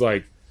everyone's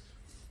like,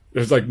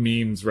 there's like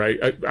memes, right?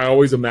 I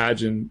always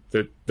imagine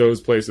that those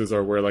places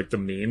are where like the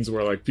memes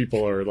where like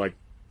people are like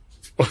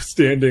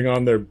standing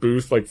on their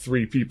booth, like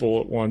 3 people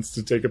at once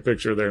to take a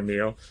picture of their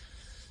meal.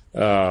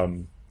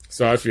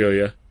 So I feel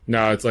you.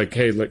 No, it's like,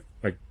 hey, like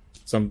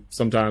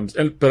sometimes,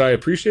 but I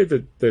appreciate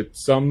that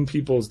some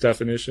people's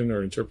definition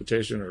or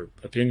interpretation or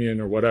opinion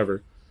or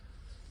whatever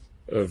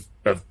of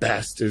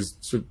best is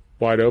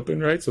wide open,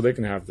 right? So they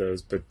can have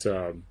those, but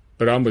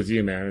I'm with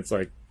you, man. It's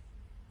like,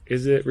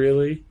 is it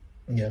really?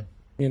 Yeah.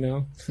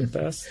 the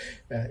best.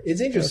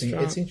 It's interesting.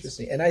 Restaurants. It's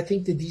interesting, and I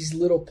think that these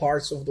little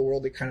parts of the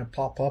world, they kind of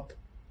pop up,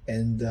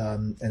 and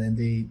then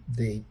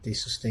they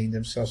sustain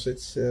themselves.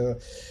 It's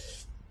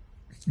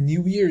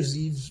New Year's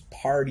Eve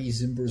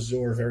parties in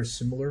Brazil are very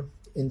similar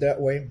in that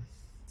way.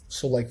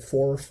 So like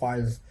 4 or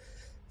 5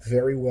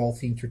 very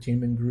wealthy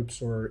entertainment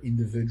groups or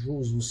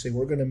individuals will say,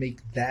 we're going to make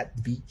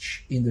that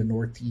beach in the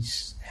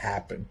Northeast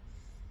happen.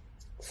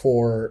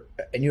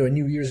 And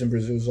New Year's in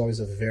Brazil is always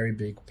a very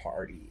big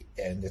party,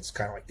 and it's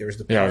kind of like there's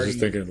the party. Yeah, I was just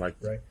thinking right.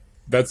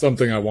 That's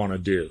something I want to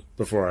do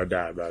before I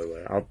die. By the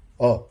way,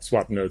 I'll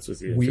swap notes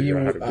with you. And figure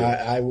out how to do it.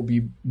 I will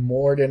be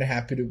more than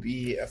happy to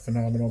be a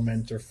phenomenal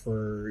mentor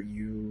for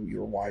you,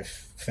 your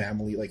wife,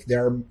 family. Like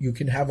you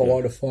can have a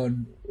lot of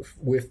fun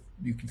with.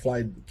 You can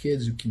fly the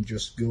kids. You can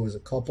just go as a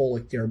couple.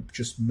 Like there are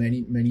just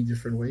many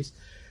different ways.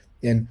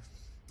 And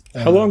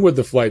how long would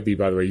the flight be?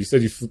 By the way, you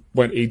said you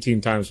went 18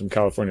 times from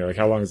California. Like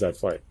how long is that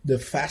flight? The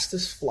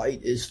fastest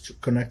flight is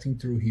connecting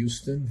through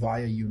Houston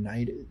via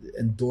United,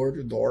 and door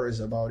to door is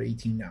about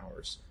 18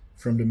 hours.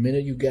 From the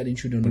minute you get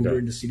into the Uber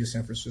in the city of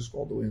San Francisco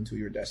all the way into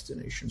your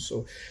destination.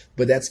 So,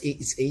 but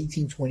it's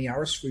 18, 20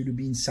 hours for you to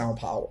be in Sao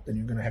Paulo. Then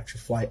you're going to have to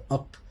fly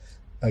up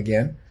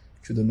again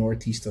to the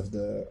northeast of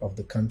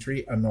the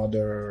country,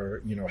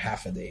 another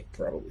half a day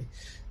probably,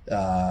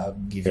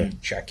 given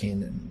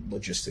check-in and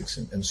logistics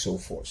and so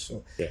forth.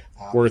 So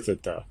worth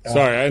it though.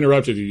 Sorry, I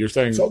interrupted you. You're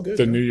saying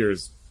the New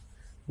Year's.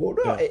 Well,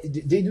 no,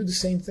 they do the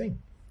same thing.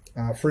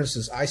 For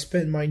instance, I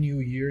spent my New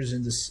Year's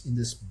in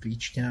this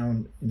beach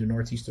town in the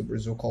northeast of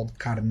Brazil called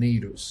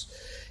Carneiros,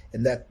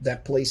 and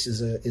that place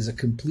is a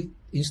complete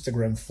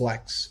Instagram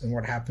flex. And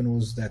what happened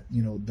was that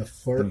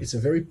it's a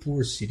very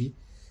poor city,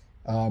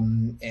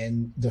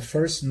 and the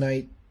first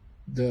night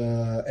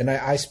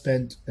I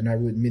spent, and I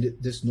will admit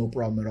it, this no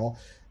problem at all.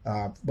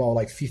 About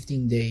like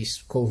 15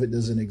 days, COVID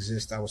doesn't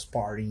exist. I was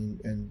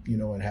partying and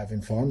and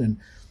having fun,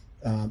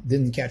 and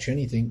didn't catch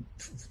anything,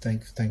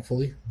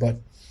 thankfully, but.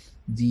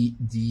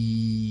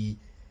 The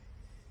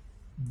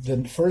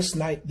first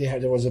night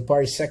there was a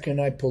party. Second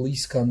night,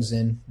 police comes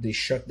in. They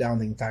shut down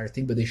the entire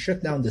thing, but they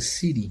shut down the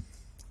city.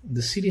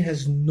 The city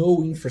has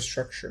no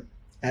infrastructure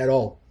at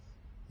all,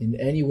 in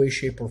any way,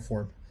 shape, or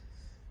form.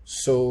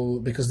 So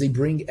because they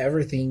bring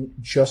everything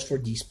just for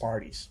these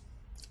parties,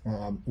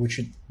 which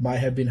it might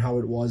have been how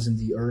it was in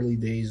the early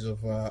days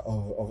of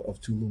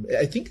Tulum.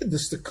 I think that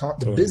this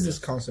the business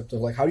concept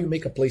of like how do you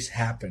make a place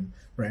happen,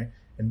 right,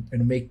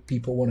 and make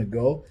people want to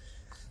go.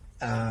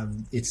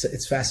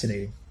 It's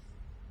fascinating.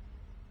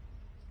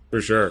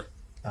 For sure.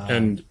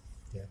 And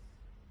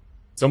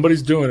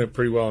somebody's doing it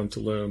pretty well in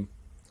Tulum.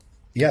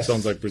 Yes.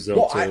 Sounds like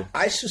Brazil too.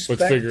 I suspect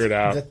Let's figure it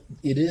out. That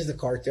it is the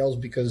cartels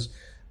because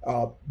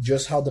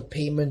just how the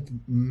payment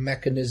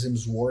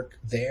mechanisms work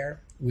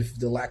there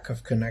with the lack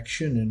of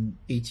connection and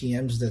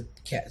ATMs that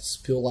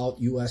spill out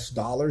US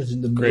dollars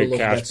in the middle of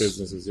cash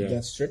businesses,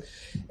 that strip.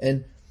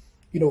 And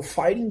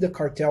fighting the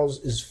cartels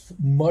is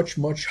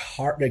much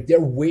hard. Like they're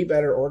way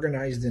better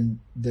organized than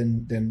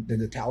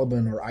the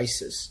Taliban or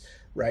ISIS,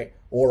 right?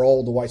 Or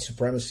all the white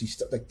supremacy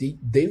stuff. Like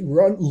they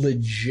run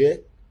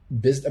legit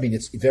business. I mean,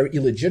 it's very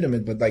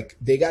illegitimate, but like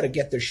they got to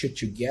get their shit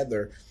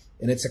together,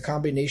 and it's a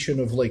combination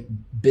of like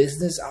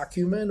business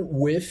acumen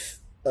with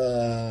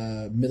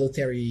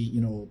military,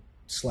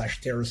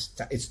 /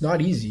 terrorist. It's not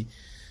easy.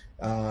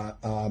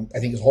 I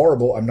think it's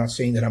horrible. I'm not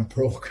saying that I'm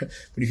pro, but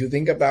if you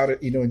think about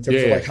it, in terms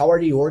of like how are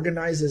they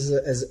organized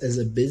as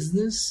a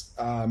business,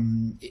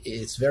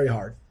 it's very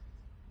hard,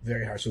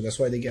 very hard. So that's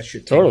why they get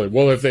shit. Totally.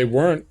 Well, if they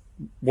weren't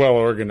well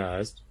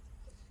organized,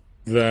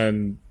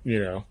 then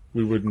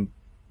we wouldn't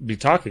be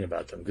talking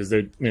about them because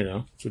they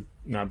should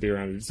not be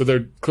around. So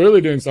they're clearly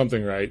doing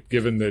something right,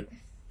 given that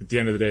at the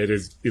end of the day it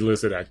is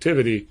illicit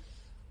activity,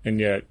 and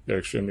yet they're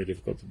extremely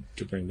difficult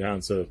to bring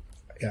down. So.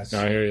 Yes.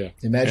 No, I hear you.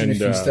 Imagine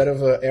if instead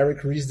of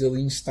Eric Ries, the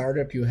lean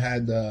startup, you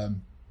had the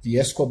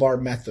Escobar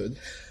method.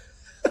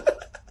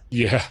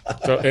 Yeah.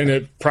 So, and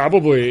it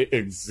probably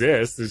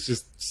exists. It's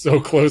just so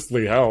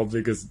closely held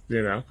because,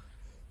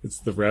 it's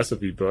the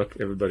recipe book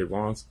everybody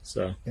wants.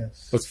 So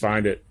Let's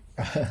find it.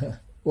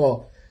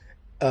 Well,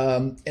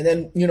 and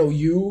then,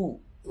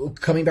 you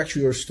coming back to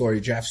your story,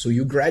 Jeff. So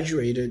you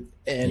graduated,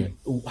 and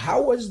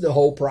how was the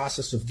whole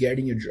process of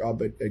getting a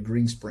job at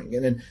Greenspring?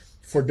 And then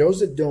for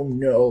those that don't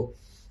know,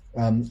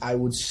 I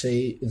would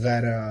say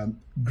that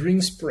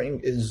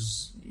Greenspring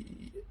is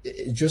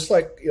just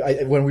like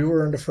when we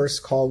were on the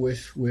first call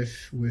with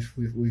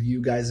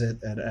you guys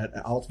at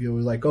Altvio, we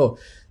were like, oh,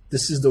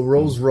 this is the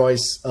Rolls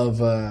Royce of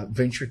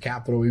venture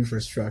capital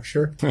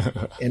infrastructure,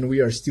 and we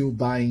are still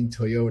buying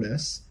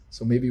Toyotas.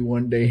 So maybe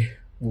one day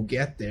we'll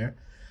get there.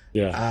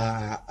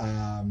 Yeah.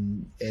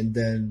 And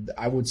then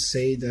I would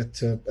say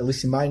that at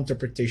least in my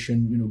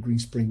interpretation,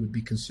 Greenspring would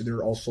be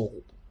considered also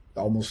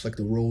almost like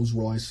the Rolls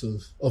Royce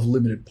of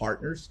limited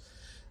partners.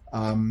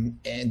 And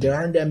there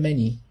aren't that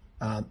many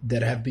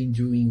that have been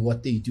doing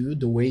what they do,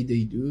 the way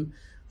they do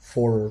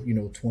for,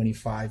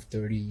 25,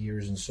 30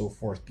 years and so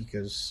forth,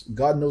 because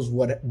God knows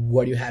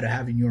what you had to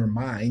have in your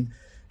mind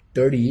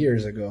 30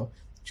 years ago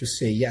to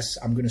say, yes,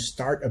 I'm going to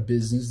start a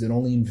business that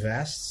only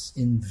invests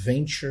in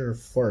venture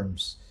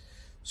firms.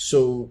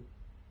 So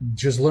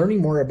just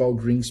learning more about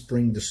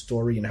Greenspring, the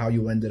story, and how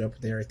you ended up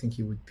there, I think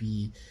it would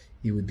be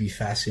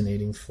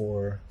fascinating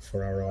for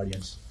our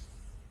audience.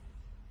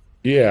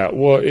 Yeah,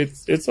 well,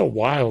 it's a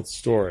wild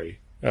story,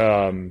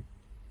 and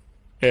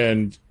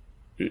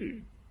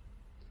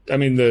I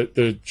mean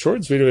the short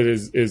and sweet of it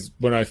is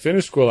when I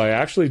finished school, I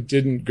actually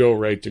didn't go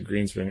right to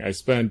Greenspring. I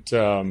spent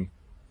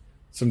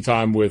some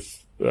time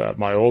with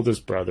my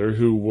oldest brother,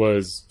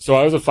 so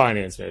I was a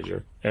finance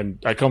major, and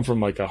I come from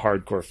like a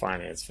hardcore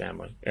finance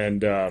family.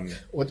 And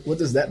what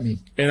does that mean?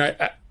 And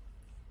I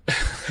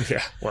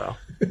yeah, well,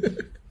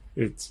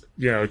 it's,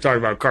 talking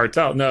about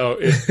cartel. No,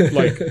 it's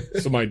like,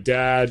 so my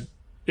dad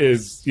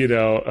is,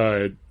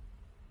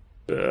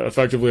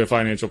 effectively a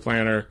financial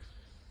planner.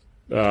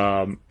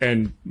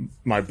 And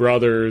my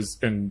brothers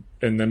and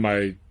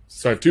then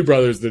so I have two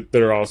brothers that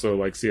are also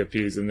like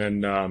CFPs. And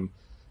then,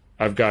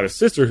 I've got a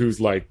sister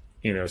who's like,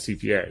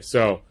 CPA.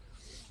 So,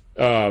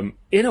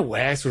 in a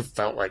way I sort of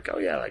felt like, oh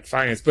yeah, like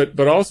finance,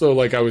 but also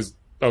like I was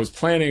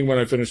planning when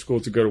I finished school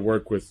to go to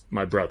work with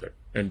my brother.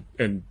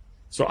 And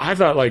so I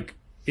thought like,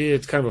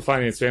 it's kind of a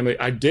finance family.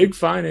 I dig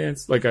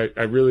finance. Like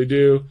I really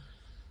do.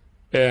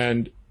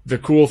 And the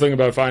cool thing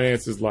about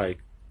finance is like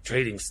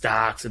trading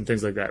stocks and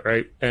things like that.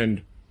 Right.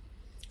 And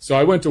so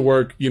I went to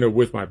work,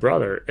 with my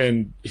brother,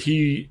 and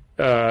he,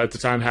 at the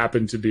time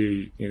happened to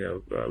be,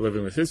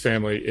 living with his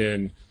family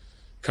in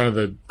kind of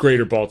the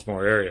greater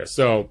Baltimore area.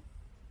 So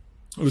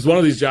it was one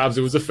of these jobs.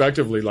 It was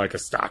effectively like a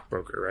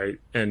stockbroker. Right.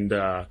 And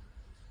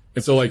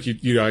so like,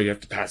 you have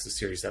to pass the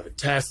Series 7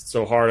 test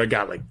so hard. I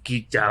got like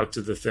geeked out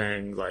to the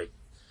thing, like,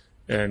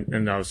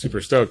 and I was super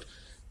stoked.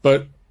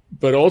 But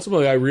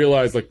ultimately I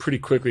realized like pretty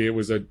quickly it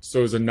was a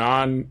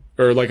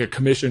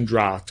commission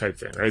draw type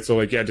thing, right? So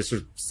like you had to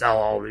sort of sell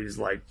all these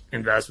like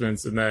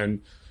investments, and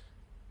then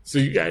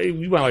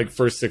we went like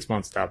first 6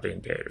 months without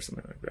being paid or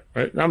something like that,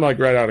 right? And I'm like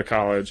right out of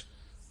college.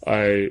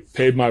 I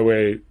paid my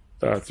way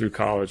through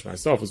college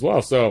myself as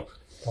well. So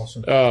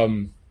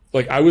awesome.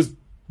 Like I was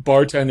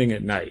bartending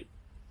at night,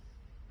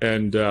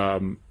 and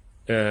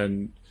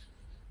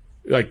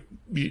like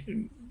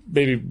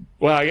maybe,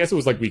 well, I guess it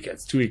was like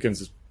weekends, 2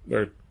 weekends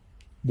or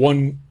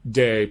 1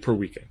 day per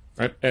weekend,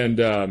 right?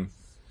 And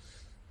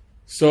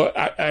so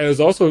I was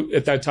also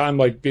at that time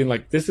like being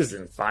like, this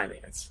isn't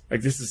finance,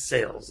 like this is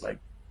sales, like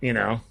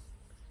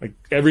like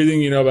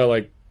everything about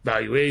like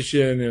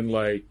valuation and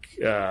like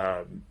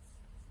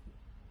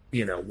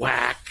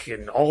whack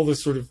and all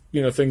this sort of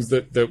things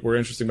that were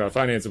interesting about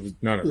finance. It was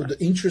none of that.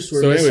 The interests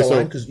were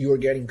misaligned because you were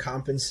getting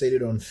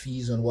compensated on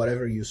fees on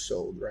whatever you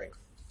sold, right?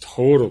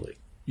 Totally.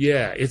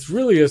 Yeah, it's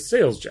really a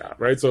sales job,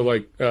 right? So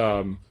like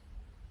and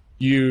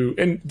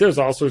there's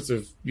all sorts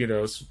of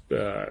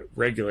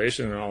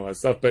regulation and all that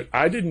stuff, but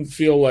I didn't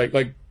feel like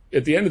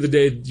at the end of the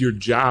day your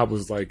job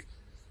was like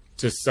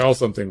to sell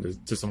something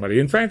to somebody.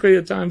 And frankly,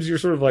 at times you're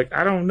sort of like,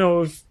 I don't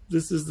know if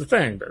this is the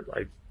thing, but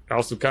like I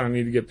also kind of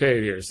need to get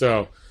paid here.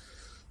 So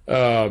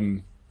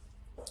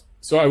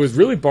so I was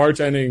really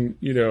bartending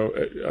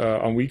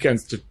on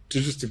weekends to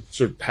just to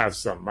sort of have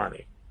some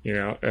money,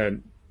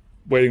 and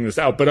waiting this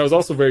out. But I was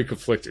also very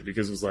conflicted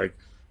because it was like,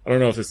 I don't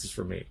know if this is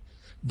for me,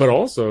 but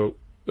also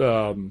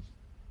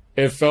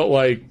it felt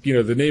like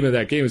the name of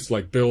that game is to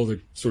like build a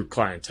sort of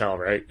clientele,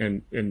 right?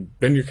 And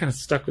then you're kind of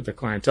stuck with the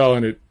clientele,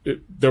 and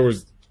there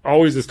was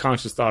always this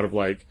conscious thought of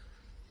like,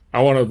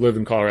 I want to live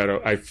in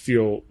Colorado. I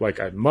feel like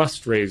I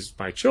must raise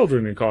my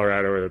children in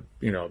Colorado, or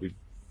be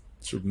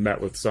sort of met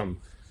with some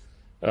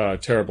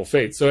terrible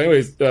fate. So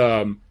anyways,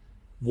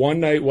 one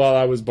night while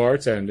I was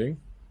bartending,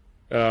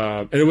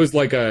 and it was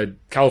like a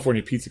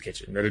California pizza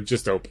kitchen that had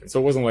just opened, so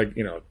it wasn't like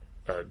a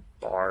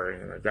bar or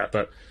anything like that,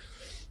 but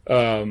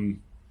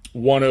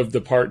one of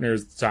the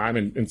partners at the time,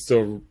 and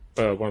still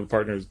one of the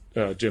partners,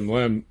 Jim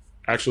Lim,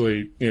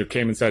 actually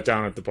came and sat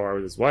down at the bar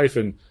with his wife,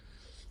 and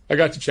I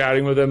got to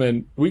chatting with him,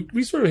 and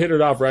we sort of hit it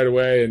off right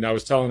away. And I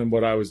was telling him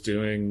what I was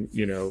doing,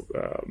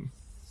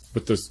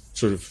 with this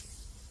sort of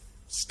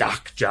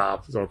stock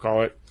job, as I'll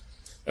call it.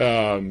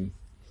 And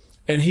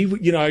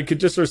he, I could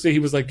just sort of see, he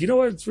was like,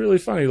 what, it's really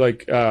funny.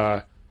 Like,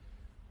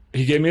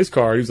 he gave me his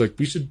card. He was like,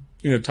 we should,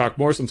 talk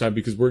more sometime,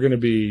 because we're going to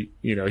be,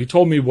 he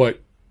told me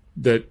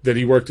that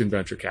he worked in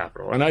venture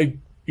capital. And I,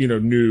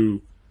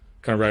 knew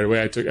kind of right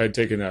away. I'd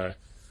taken a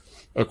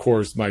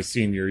course my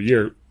senior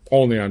year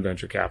only on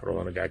venture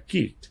capital, and I got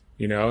geeked,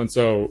 and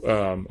so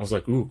I was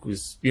like, ooh,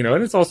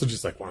 and it's also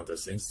just like one of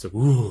those things. It's like,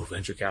 ooh,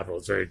 venture capital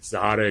is very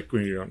exotic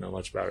when you don't know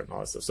much about it and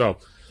all that stuff. So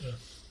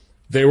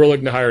they were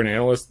looking to hire an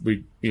analyst.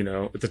 We,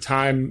 at the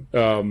time,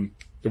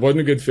 it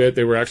wasn't a good fit.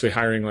 They were actually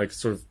hiring like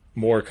sort of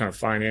more kind of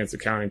finance,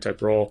 accounting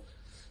type role,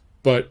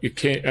 but it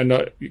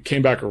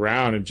came back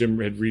around, and Jim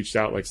had reached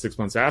out like 6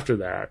 months after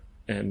that,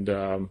 and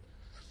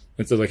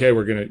said like, hey,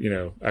 we're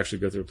gonna, actually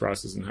go through a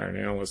process and hire an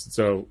analyst. And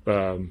so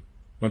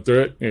went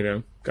through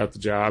it, got the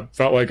job.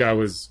 Felt like I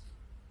was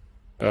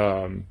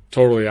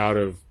totally out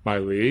of my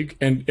league,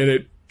 and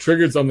it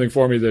triggered something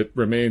for me that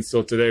remains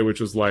still today, which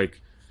was like,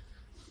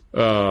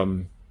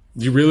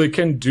 you really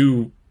can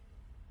do,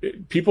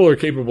 people are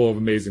capable of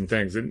amazing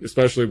things, and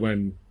especially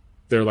when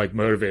they're like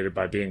motivated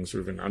by being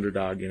sort of an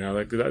underdog, you know,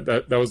 like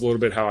that was a little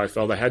bit how I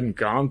felt. I hadn't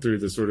gone through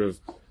the sort of,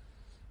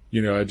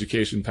 you know,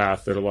 education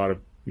path that a lot of,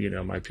 you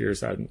know, my peers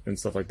had and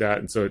stuff like that.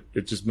 And so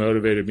it just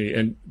motivated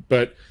me.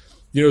 But,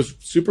 you know, it was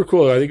super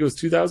cool. I think it was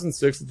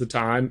 2006 at the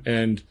time.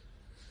 And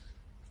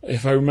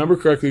if I remember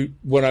correctly,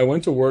 when I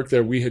went to work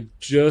there, we had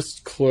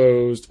just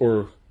closed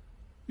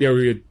we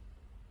were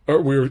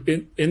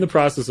in the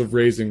process of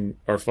raising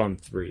our fund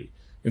 3.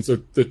 And so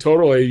the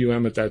total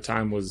AUM at that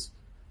time was,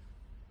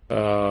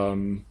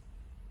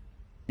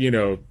 you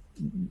know,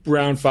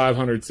 around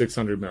 500,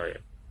 600 million,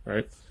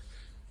 right?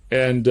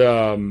 And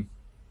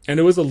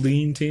it was a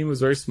lean team. It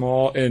was very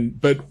small.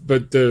 But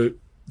the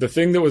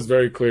thing that was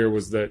very clear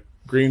was that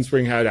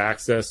Greenspring had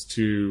access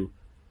to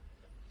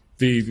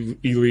the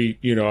elite,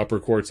 you know, upper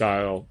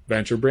quartile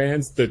venture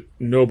brands that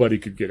nobody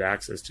could get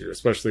access to,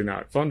 especially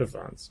not fund of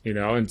funds, you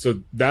know? And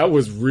so that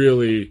was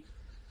really,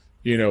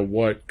 you know,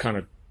 what kind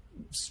of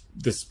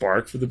the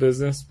spark for the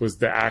business was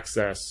the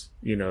access,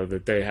 you know,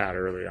 that they had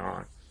early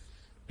on.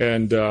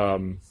 And,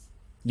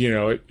 you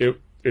know,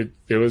 it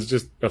was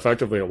just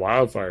effectively a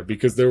wildfire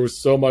because there was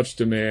so much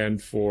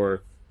demand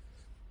for,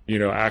 you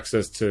know,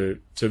 access to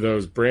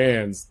those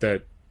brands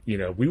that, you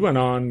know, we went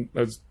on,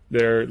 I was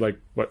there like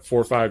 4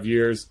 or 5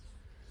 years.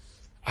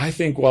 I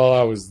think while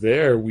I was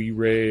there, we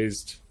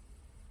raised,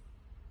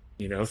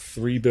 you know,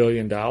 $3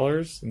 billion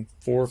in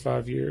 4 or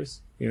 5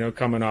 years, you know,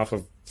 coming off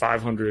of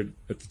 500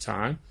 at the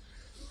time.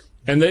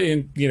 And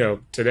then, you know,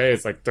 today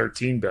it's like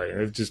 13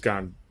 billion. It's just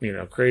gone, you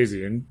know,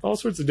 crazy, and all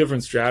sorts of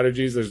different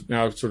strategies. There's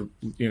now sort of,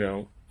 you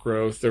know,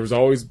 growth. There was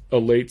always a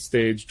late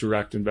stage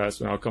direct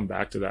investment. I'll come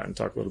back to that and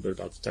talk a little bit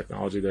about the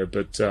technology there.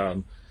 But,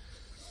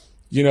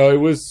 you know, it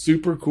was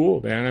super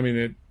cool, man. I mean,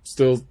 it's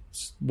still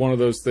one of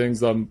those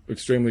things I'm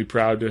extremely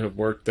proud to have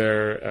worked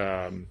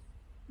there.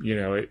 You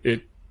know,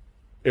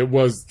 it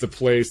was the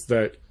place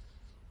that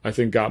I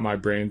think got my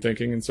brain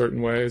thinking in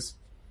certain ways.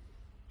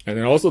 And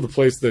then also the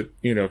place that,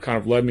 you know, kind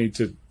of led me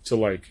to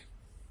like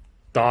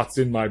thoughts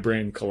in my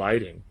brain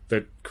colliding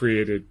that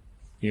created,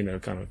 you know,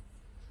 kind of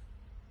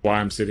why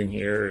I'm sitting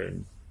here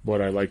and what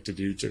I like to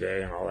do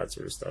today and all that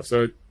sort of stuff.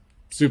 So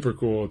super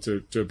cool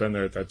to have been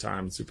there at that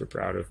time. Super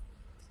proud of.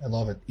 I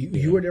love it.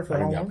 You were there for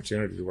how long? The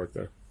opportunity to work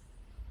there.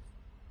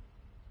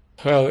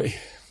 Well,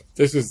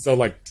 this is so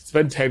like, it's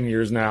been 10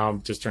 years now.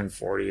 I'm just turned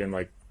 40, and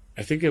like,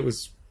 I think it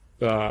was,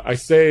 I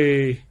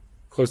say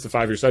close to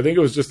 5 years. So I think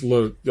it was just a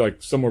little,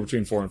 like somewhere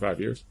between 4 and 5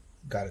 years.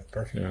 Got it.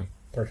 Perfect. Yeah.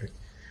 Perfect.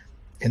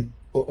 And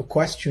a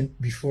question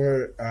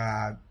before,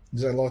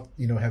 there's a lot,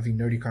 you know, having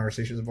nerdy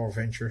conversations about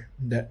venture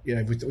that, you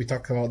know, we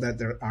talk about that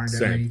there aren't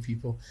that many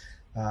people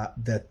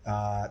that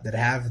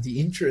have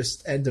the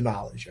interest and the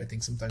knowledge. I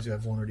think sometimes you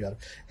have one or the other.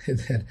 And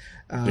then,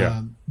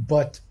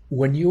 but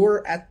when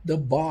you're at the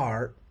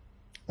bar,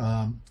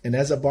 and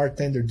as a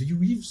bartender, do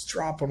you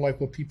eavesdrop on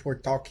like what people are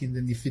talking?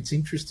 And if it's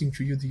interesting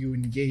to you, do you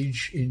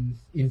engage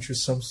into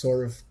some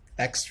sort of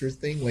extra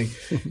thing? Like,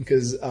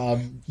 because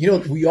you know,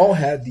 we all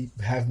have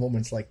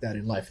moments like that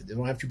in life. They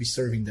don't have to be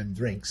serving them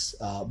drinks,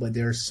 but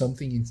there's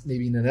something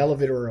maybe in an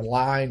elevator or a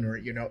line, or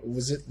you know,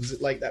 was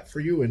it like that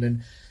for you? And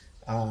then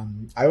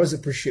I always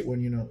appreciate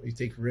when, you know, you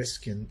take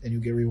risk and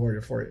you get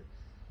rewarded for it.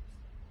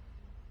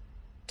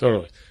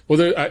 Totally. Well,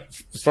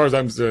 as far as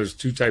I'm concerned, there's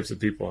 2 types of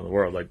people in the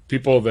world: like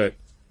people that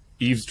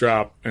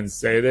eavesdrop and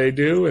say they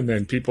do, and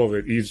then people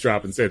that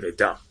eavesdrop and say they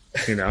don't,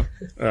 you know?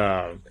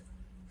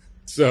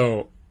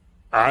 So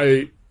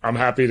I'm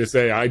happy to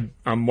say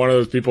I'm one of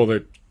those people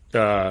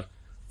that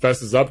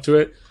fesses up to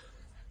it.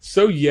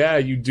 So yeah,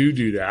 you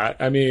do that.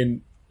 I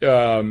mean,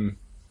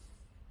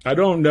 I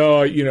don't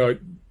know, you know,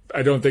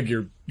 I don't think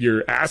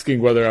you're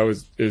asking whether I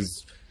was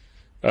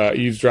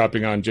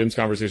eavesdropping on Jim's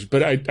conversation,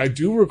 but I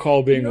do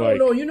recall being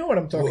no, you know what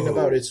I'm talking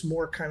about. It's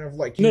more kind of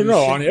like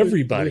on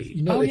everybody.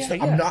 You know,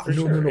 I'm not.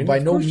 No. By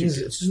no means.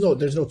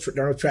 There's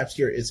no traps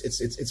here.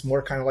 It's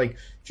more kind of like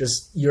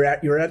just you're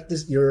at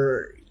this.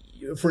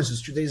 For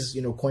instance, today's,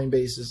 you know,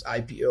 Coinbase's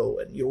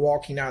IPO, and you're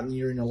walking out and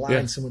you're in a line.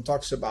 Yeah. Someone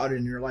talks about it,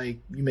 and you're like,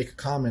 you make a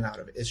comment out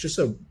of it. It's just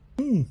a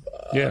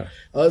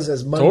us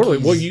as monkeys. Totally.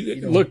 Well,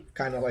 you know, look,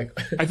 kind of like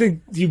I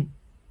think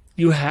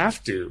you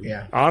have to.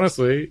 Yeah.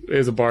 Honestly,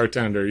 as a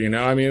bartender, you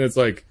know, I mean, it's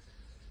like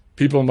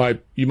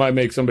you might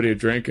make somebody a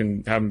drink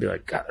and have them be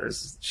like, God,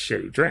 this is a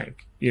shitty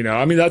drink. You know,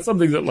 I mean, that's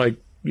something that, like,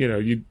 you know,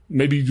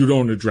 maybe you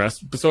don't address.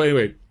 But so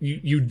anyway,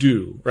 you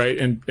do, right?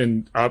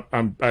 And I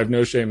have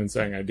no shame in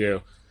saying I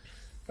do.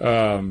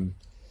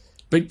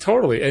 But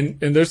totally. And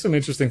there's some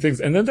interesting things.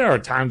 And then there are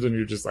times when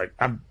you're just like,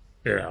 I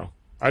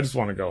just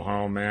want to go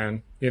home,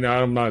 man. You know,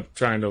 I'm not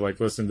trying to like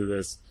listen to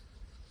this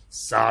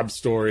sob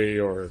story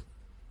or,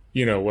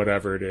 you know,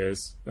 whatever it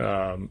is.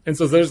 And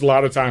so there's a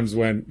lot of times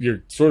when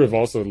you're sort of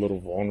also a little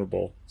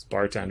vulnerable as a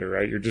bartender,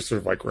 right? You're just sort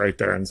of like right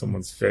there in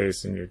someone's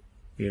face, and you're,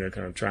 you know,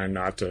 kind of trying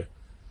not to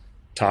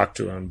talk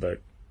to them,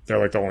 but they're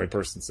like the only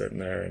person sitting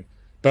there.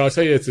 But I'll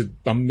tell you, it's an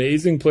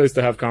amazing place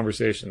to have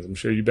conversations. I'm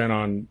sure you've been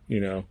on,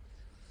 you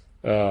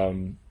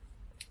know,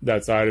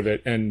 that side of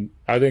it. And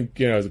I think,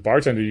 as a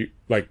bartender,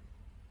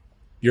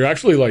 you're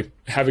actually like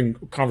having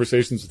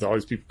conversations with all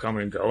these people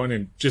coming and going,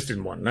 and just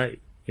in one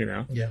night,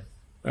 Yeah.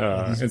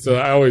 And so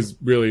I always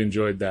really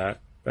enjoyed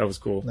that. That was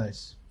cool.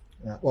 Nice.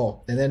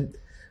 Well, and then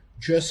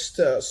just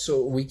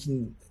so we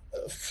can,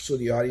 so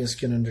the audience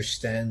can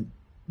understand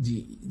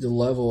the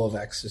level of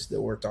access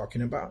that we're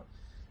talking about.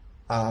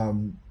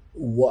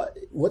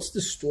 What's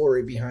the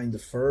story behind the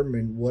firm,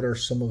 and what are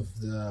some of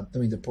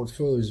the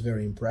portfolio is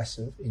very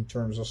impressive in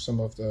terms of some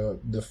of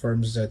the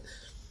firms that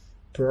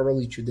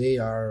probably today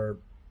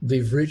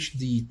they've reached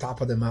the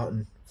top of the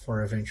mountain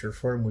for a venture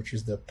firm, which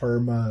is the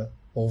PERMA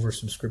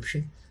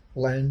oversubscription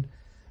land.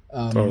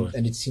 Totally.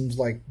 And it seems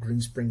like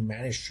Greenspring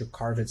managed to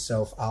carve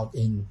itself out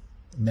in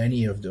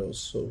many of those.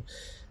 So,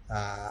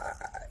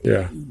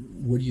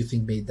 what do you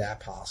think made that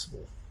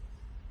possible?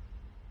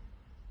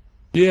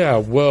 Yeah,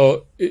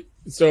 well,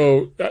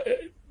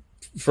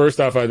 first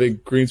off, I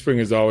think Greenspring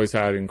has always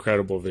had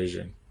incredible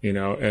vision,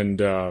 and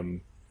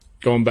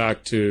going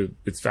back to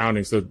its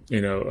founding. So,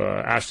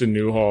 Ashton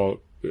Newhall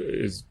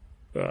is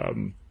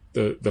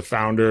the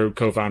founder,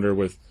 co-founder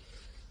with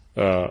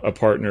a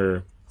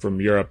partner from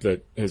Europe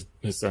that has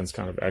since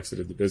kind of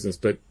exited the business.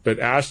 But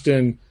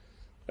Ashton,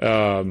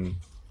 started,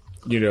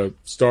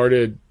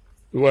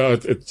 well,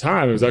 at the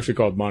time it was actually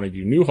called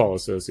Montague Newhall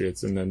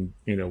Associates, and then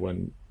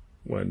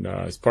when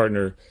his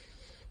partner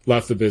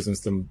left the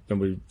business, then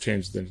we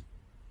changed the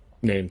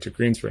name to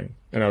Greenspring,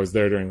 and I was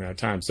there during that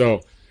time.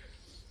 So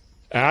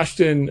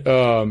Ashton,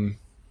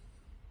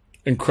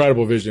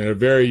 incredible vision at a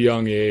very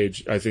young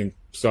age, I think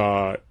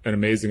saw an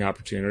amazing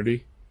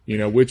opportunity,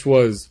 which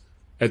was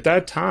at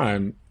that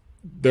time,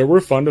 there were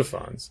fund of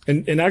funds,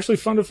 and actually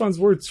fund of funds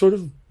were sort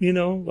of,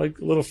 like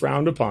a little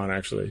frowned upon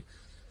actually.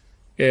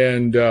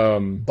 And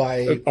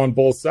on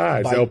both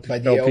sides, by the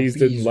LPs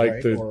didn't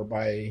like,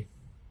 right?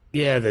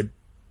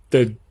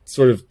 the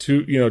sort of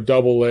two,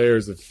 double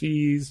layers of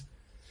fees,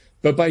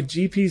 but by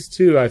GPs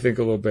too, I think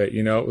a little bit,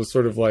 it was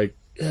sort of like,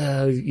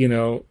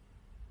 we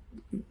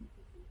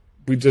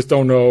just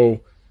don't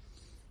know,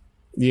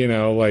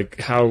 like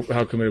how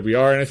committed we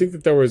are. And I think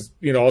that there was,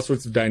 all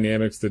sorts of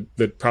dynamics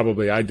that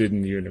probably I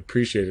didn't even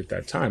appreciate at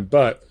that time.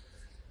 But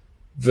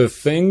the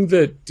thing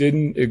that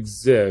didn't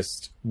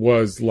exist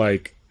was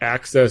like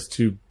access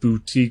to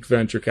boutique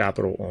venture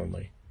capital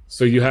only.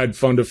 So you had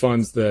fund of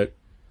funds that,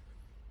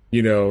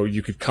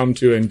 you could come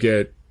to and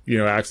get,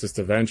 access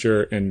to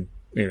venture and,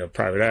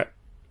 private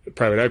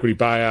equity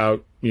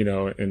buyout,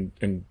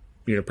 and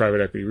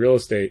private equity real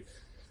estate.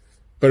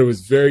 But it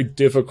was very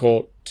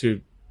difficult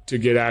to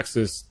get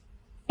access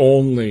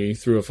only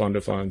through a fund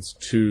of funds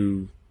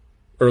to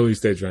early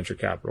stage venture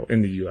capital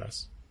in the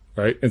US.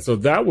 Right. And so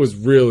that was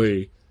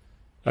really,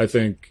 I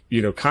think,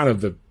 kind of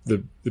the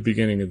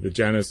beginning of the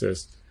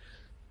genesis,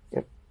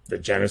 or the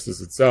genesis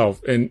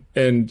itself.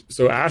 And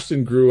so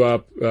Ashton grew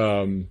up,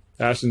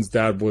 Ashton's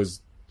dad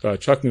was,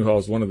 Chuck Newhall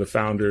is one of the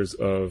founders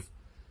of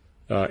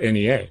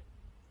NEA.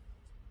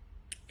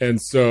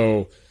 And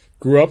so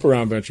grew up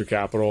around venture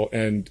capital,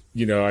 and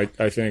I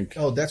think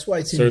that's why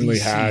it's certainly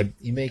in DC. had.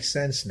 It makes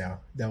sense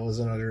now. That was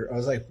another. I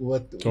was like,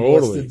 what's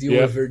Totally. the deal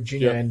Yep. with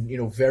Virginia? Yep.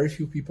 And very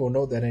few people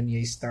know that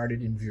NEA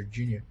started in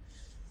Virginia.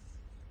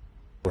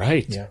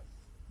 Right. Yeah.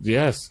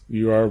 Yes,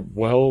 you are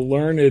well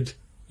learned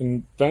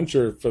in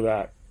venture for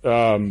that.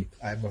 I'm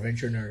a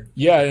venture nerd.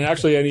 Yeah, and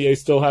actually NEA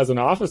still has an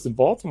office in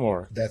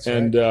Baltimore. That's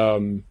and,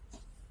 right.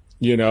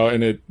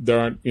 and there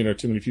aren't,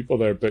 too many people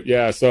there. But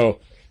yeah, so,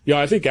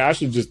 I think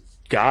Ashton just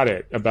got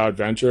it about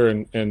venture,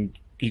 and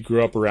he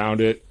grew up around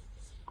it.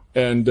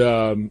 And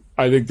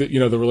I think that,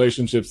 the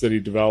relationships that he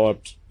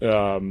developed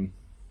in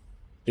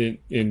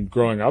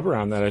growing up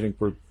around that, I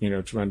think were,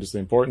 tremendously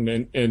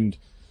important. And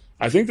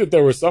I think that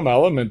there was some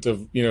element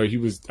of, he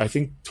was, I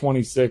think,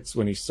 26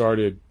 when he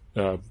started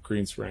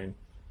Greenspring.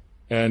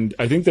 And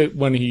I think that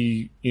when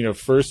he,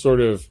 first sort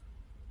of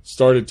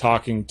started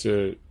talking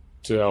to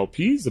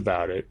LPs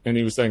about it, and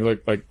he was saying,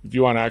 like if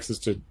you want access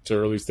to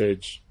early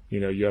stage,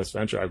 US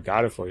venture, I've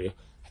got it for you.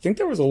 I think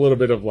there was a little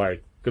bit of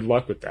like, good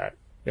luck with that.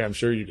 Yeah, I'm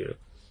sure you do.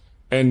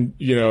 And,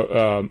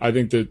 I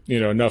think that,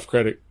 enough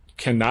credit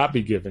cannot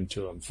be given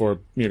to him for,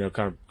 kind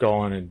of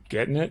going and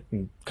getting it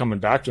and coming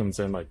back to him and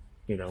saying like,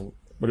 what do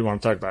you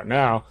want to talk about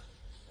now?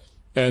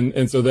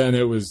 And so then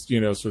it was,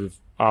 sort of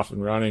off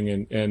and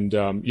running. And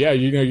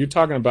you're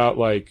talking about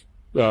like,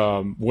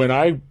 when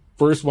I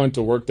first went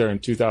to work there in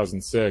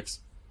 2006,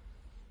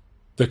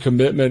 the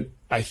commitment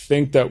I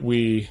think that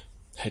we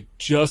had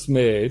just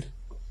made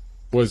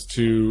was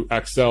to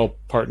Accel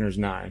Partners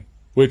 9,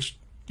 which,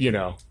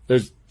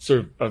 there's sort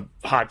of a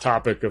hot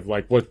topic of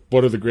like, what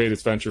are the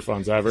greatest venture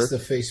funds ever? It's the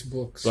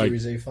Facebook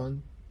Series A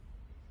fund.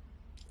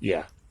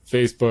 Yeah.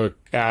 Facebook,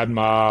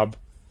 AdMob.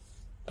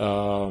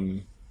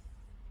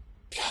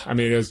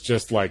 It's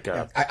just like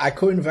I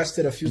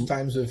co-invested a few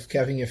times with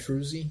Kevin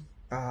Efruzi.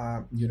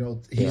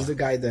 He's the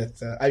guy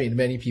that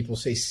many people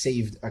say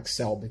saved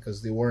Accel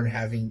because they weren't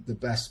having the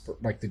best,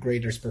 like the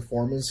greatest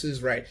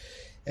performances, right?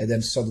 And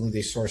then suddenly they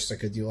sourced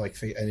like a deal and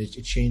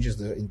it changes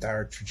the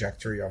entire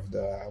trajectory of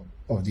the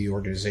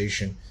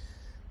organization.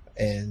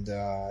 and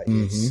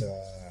it's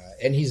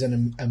and he's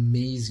an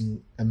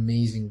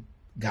amazing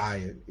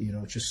guy. You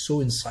know, just so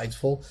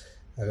insightful.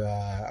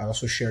 I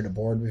also shared a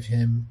board with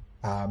him,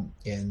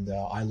 and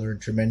I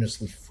learned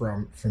tremendously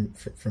from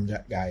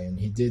that guy. And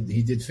he did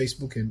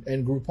Facebook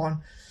and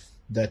Groupon.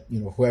 That, you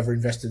know, whoever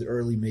invested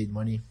early made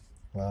money.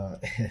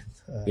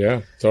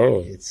 Yeah,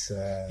 totally. It's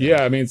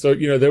yeah. I mean, so,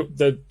 you know,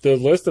 the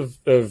list of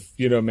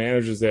you know,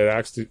 managers they had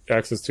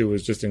access to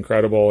was just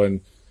incredible. And,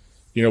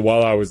 you know,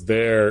 while I was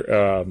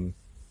there,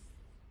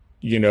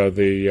 you know,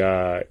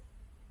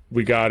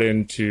 we got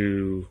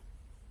into,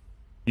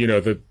 you know,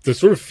 the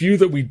sort of few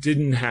that we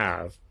didn't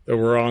have that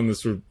were on the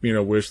sort of, you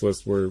know, wish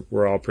list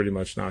were all pretty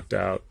much knocked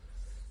out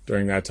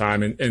during that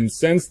time. And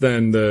since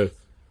then,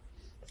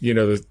 you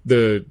know,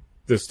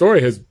 the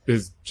story has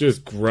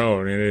just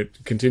grown, and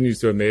it continues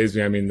to amaze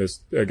me. I mean,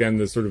 this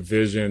sort of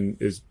vision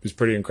is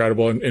pretty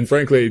incredible. And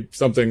frankly,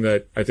 something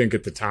that I think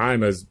at the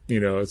time, as, you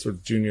know, a sort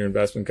of junior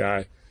investment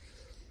guy,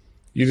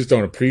 you just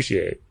don't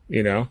appreciate,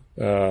 you know?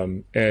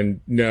 And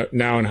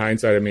now in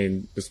hindsight, I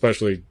mean,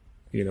 especially,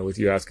 you know, with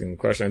you asking the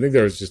question, I think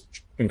there was just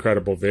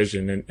incredible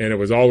vision, and it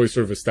was always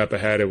sort of a step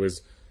ahead. It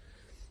was,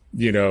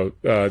 you know,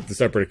 the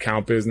separate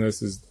account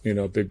business is, you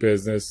know, big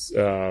business,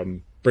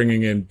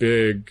 bringing in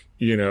big,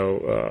 you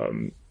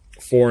know,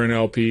 foreign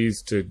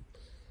LPs to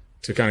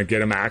kind of get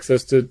them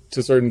access to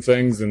certain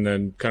things, and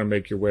then kind of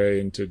make your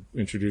way into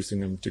introducing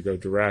them to go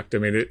direct. I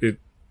mean,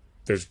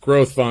 there's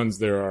growth funds.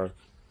 There are,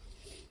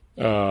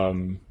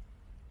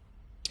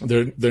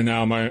 they're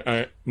now,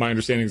 my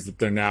understanding is that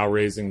they're now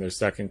raising their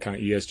second kind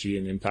of ESG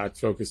and impact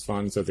focused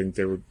funds. I think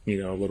they were, you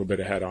know, a little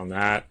bit ahead on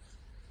that.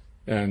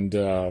 And,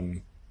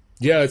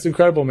 yeah, it's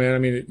incredible, man. I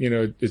mean, you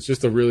know, it's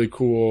just a really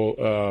cool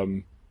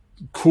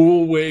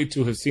way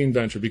to have seen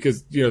venture,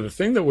 because, you know, the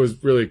thing that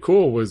was really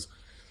cool was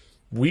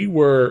we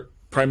were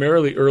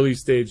primarily early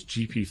stage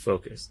GP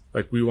focused.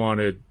 Like, we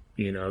wanted,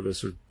 you know, the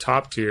sort of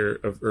top tier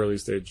of early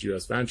stage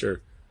US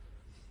venture.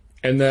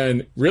 And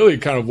then really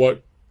kind of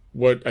what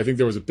I think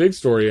there was a big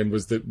story in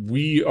was that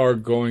we are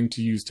going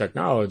to use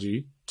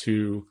technology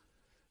to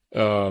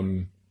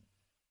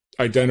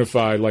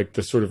identify like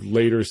the sort of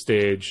later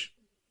stage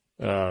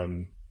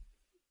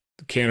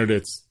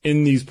candidates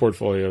in these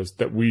portfolios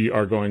that we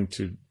are going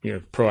to, you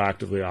know,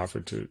 proactively offer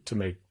to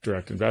make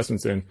direct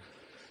investments in.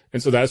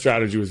 And so that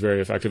strategy was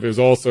very effective. It was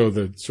also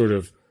the sort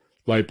of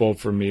light bulb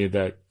for me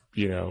that,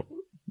 you know,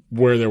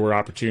 where there were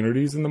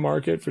opportunities in the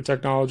market for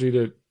technology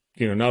to,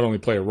 you know, not only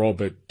play a role,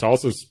 but to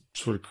also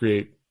sort of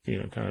create, you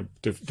know, kind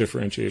of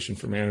differentiation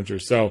for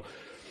managers. So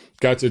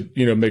got to,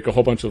 you know, make a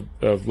whole bunch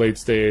of late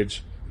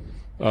stage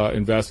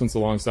investments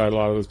alongside a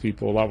lot of those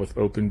people, a lot with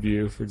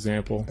OpenView, for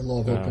example. I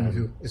love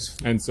OpenView.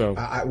 And so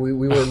we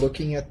were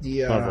looking at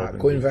the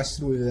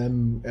co-invested with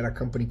them at a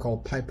company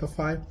called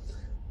Pipefy.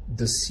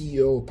 The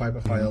CEO of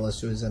Pipefy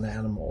LSU is an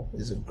animal.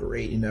 Is a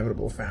great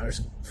Inevitable founder. He's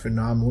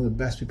phenomenal. One of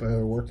the best people I've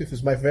ever worked with.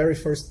 It's my very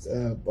first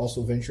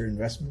also venture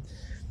investment.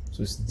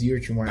 So it's dear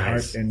to my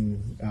heart,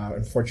 and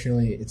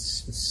unfortunately,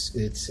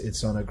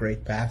 it's on a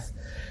great path.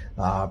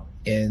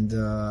 And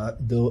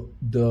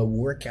the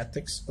work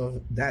ethics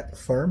of that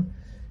firm,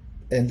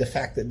 and the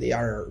fact that they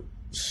are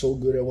so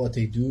good at what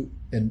they do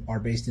and are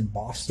based in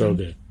Boston, so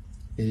good.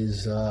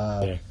 Is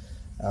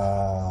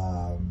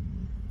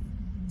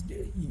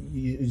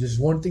there's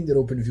one thing that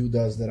OpenView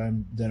does that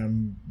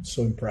I'm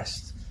so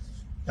impressed.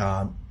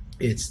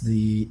 It's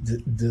the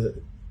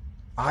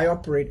I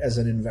operate as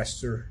an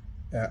investor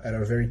at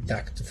a very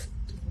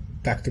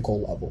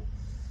tactical level.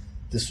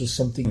 This was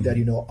something that,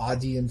 you know,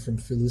 Adian from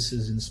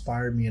Felices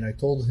inspired me, and I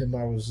told him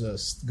I was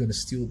going to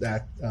steal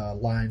that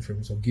line from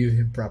him. So give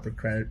him proper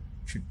credit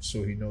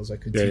so he knows I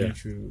continue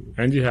to.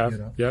 And you have, you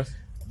know, yes.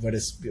 But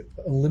it's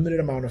a limited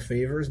amount of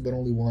favors, but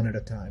only one at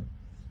a time.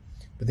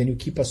 But then you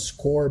keep a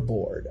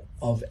scoreboard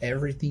of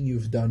everything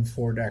you've done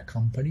for that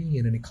company,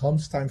 and then it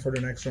comes time for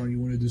the next round, you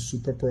want to do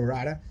super pro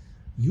rata.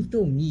 You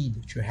don't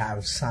need to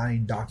have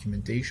signed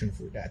documentation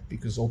for that,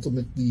 because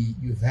ultimately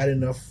you've had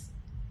enough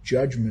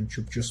judgment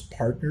to just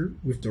partner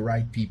with the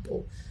right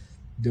people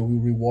that will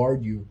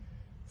reward you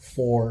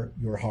for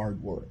your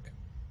hard work.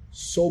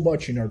 So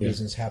much in our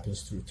business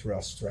happens through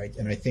trust, right?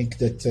 And I think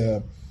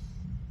that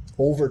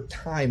over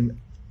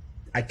time,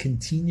 I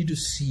continue to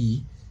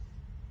see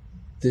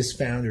this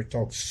founder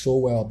talk so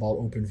well about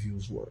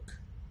OpenView's work,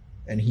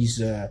 and he's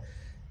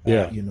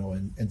you know,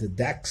 and the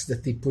decks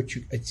that they put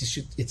you,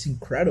 it's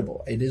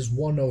incredible. It is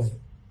one of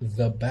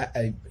the best,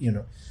 you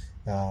know.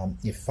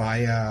 If I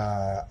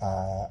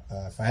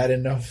had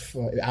enough,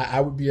 I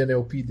would be an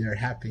LP there,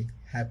 happy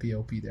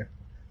LP there.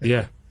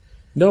 Yeah,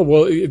 no,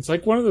 well, it's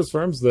like one of those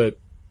firms that,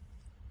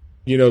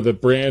 you know, the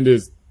brand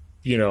is,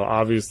 you know,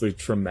 obviously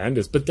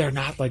tremendous, but they're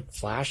not like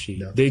flashy.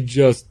 No. They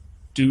just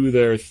do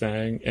their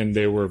thing, and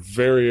they were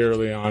very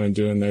early on in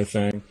doing their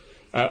thing.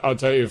 I'll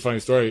tell you a funny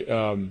story.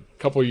 A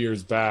couple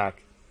years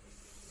back,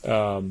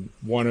 one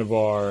of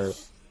our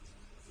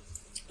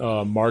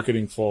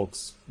marketing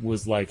folks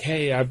was like,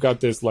 "Hey, I've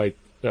got this like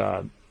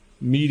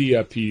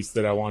media piece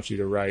that I want you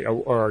to write.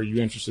 Or are you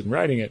interested in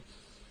writing it?"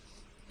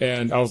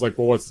 And I was like,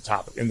 "Well, what's the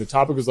topic?" And the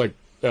topic was like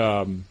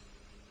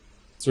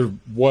sort of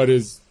what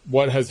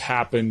has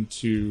happened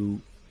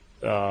to,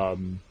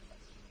 the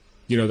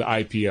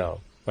IPO,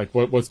 like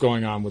what's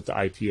going on with the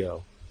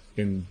IPO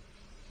in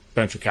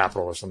venture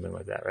capital or something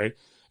like that, right?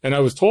 And I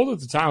was told at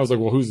the time, I was like,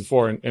 well, who's it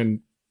for?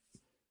 And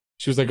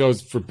she was like, oh,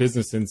 it's for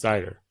Business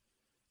Insider.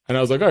 And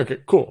I was like, okay,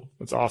 cool.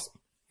 That's awesome.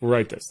 We'll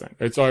write this thing.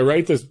 And so I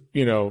write this,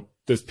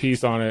 this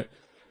piece on it.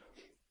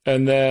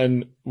 And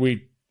then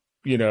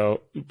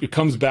it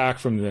comes back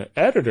from the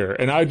editor,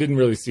 and I didn't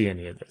really see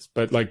any of this,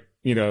 but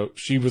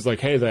she was like,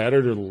 hey, the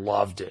editor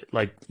loved it.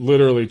 Like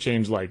literally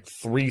changed like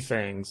 3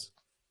 things.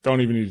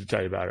 Don't even need to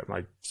tell you about it. I'm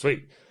like,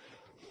 sweet.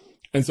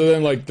 And so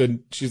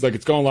then she's like,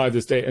 it's going live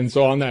this day. And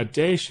so on that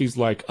day, she's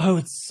like, oh,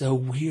 it's so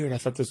weird. I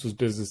thought this was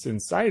Business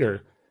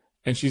Insider.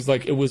 And she's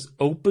like, it was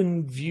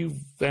OpenView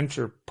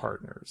Venture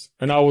Partners.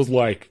 And I was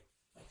like,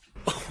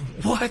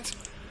 what?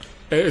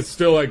 It's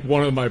still like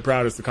one of my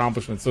proudest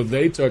accomplishments. So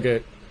they took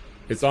it.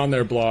 It's on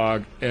their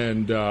blog.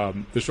 And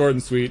the short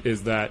and sweet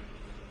is that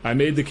I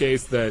made the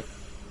case that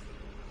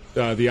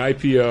the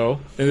IPO,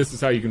 and this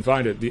is how you can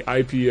find it, the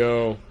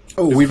IPO.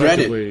 Oh, we read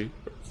it. It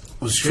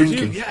was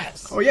shrinking.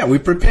 Yes. Oh, yeah, we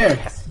prepared.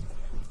 Yes.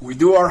 We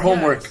do our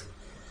homework.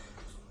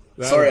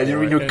 Yes. Sorry, I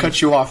didn't mean to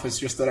cut you off. It's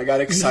just that I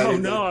got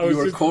excited. No, you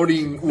were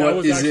quoting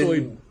what is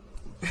in.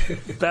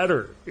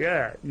 Better.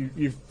 Yeah,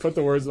 you've put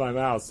the words in my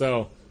mouth.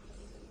 So,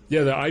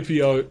 yeah, the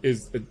IPO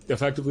is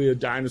effectively a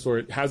dinosaur.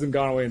 It hasn't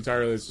gone away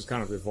entirely. It's just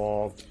kind of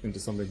evolved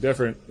into something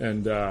different.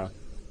 And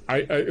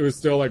it was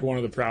still like one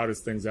of the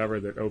proudest things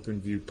ever that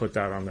OpenView put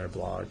that on their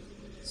blog.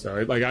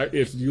 So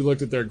if you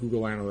looked at their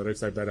Google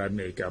Analytics, I bet I'd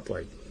make up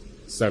like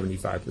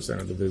 75%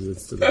 of the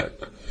visits to that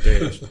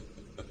page.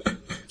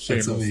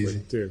 That's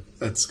amazing too.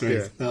 That's great.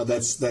 Yeah. No,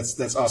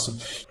 that's awesome.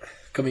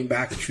 Coming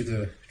back to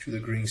the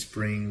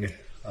Greenspring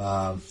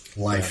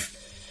life,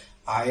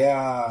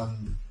 yeah.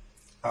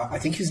 I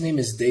think his name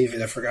is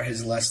David. I forgot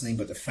his last name,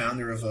 but the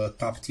founder of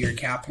Top Tier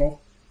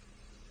Capital.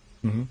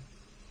 Mm-hmm.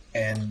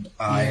 And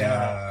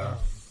let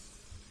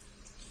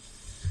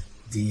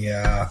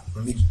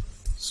me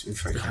see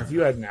if I can. If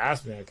you hadn't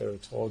asked me, I could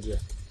have told you.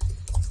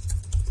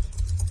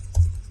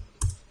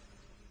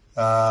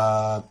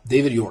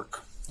 David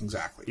York,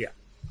 exactly. Yeah.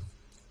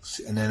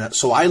 And then,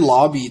 so I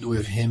lobbied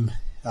with him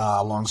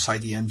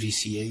alongside the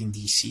NVCA in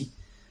DC. It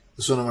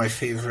was one of my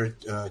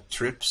favorite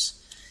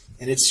trips,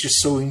 and it's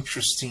just so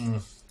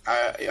interesting.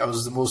 I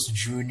was the most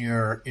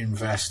junior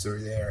investor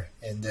there,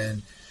 and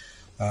then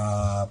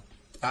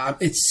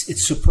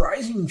it's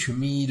surprising to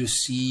me to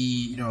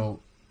see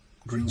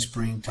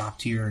Greenspring, Top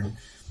Tier, and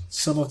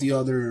some of the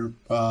other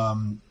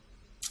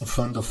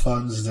fund of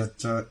funds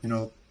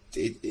that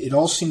it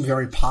all seemed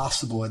very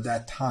possible at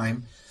that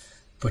time,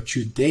 but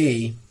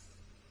today,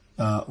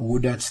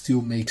 would that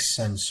still make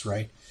sense,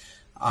 right?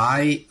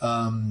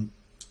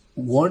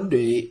 One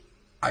day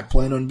I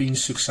plan on being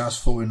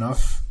successful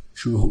enough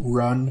to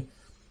run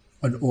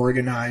an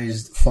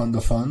organized fund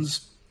of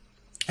funds.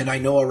 And I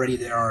know already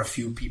there are a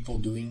few people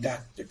doing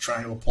that. They're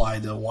trying to apply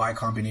the Y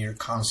Combinator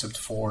concept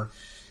for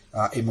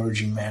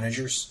emerging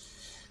managers.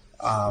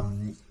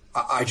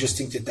 I just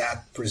think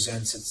that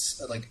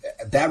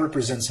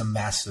represents a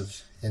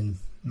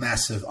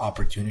massive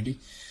opportunity.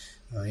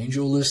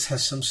 AngelList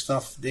has some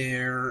stuff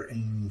there,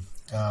 and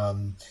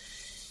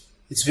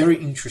it's very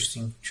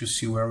interesting to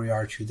see where we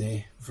are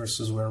today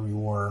versus where we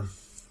were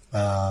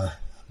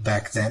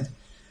back then.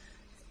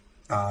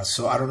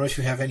 So I don't know if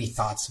you have any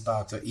thoughts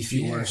about if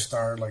you were to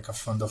start like a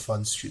fund of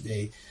funds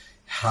today,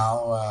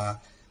 how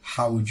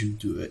would you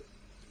do it?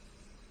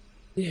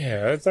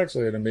 Yeah, that's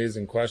actually an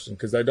amazing question,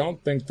 because I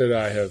don't think that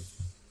I have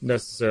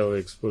necessarily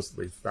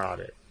explicitly thought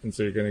it. And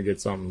so you're going to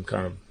get something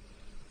kind of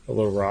a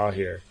little raw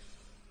here.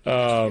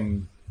 I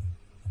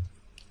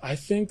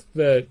think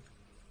that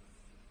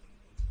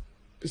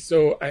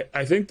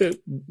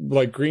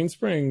like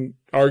Greenspring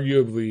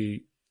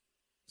arguably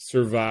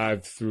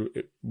survived through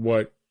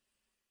what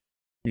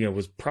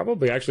was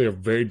probably actually a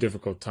very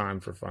difficult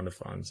time for fund of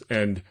funds,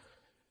 and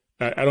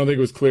I don't think it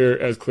was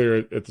as clear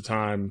at the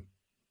time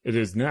it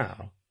is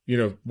now.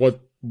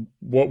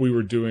 What we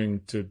were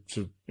doing to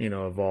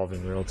evolve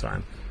in real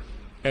time,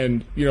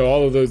 and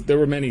all of those, there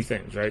were many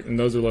things, right, and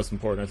those are less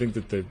important. I think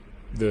that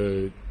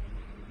the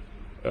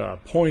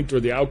point or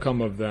the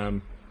outcome of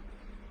them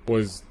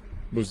was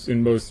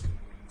in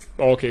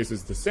all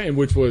cases the same,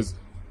 which was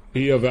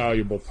be a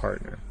valuable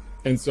partner.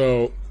 And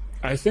so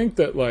I think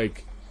that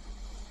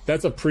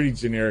that's a pretty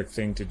generic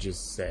thing to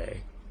just say,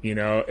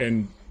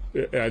 and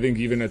I think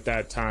even at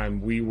that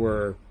time we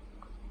were,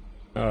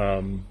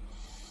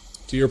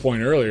 to your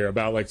point earlier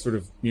about sort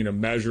of,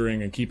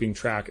 measuring and keeping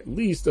track at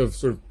least of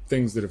sort of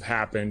things that have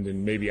happened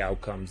and maybe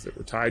outcomes that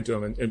were tied to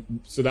them. And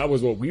so that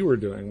was what we were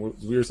doing.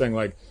 We were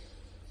saying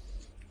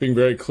being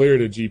very clear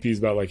to GPs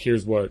about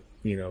here's what,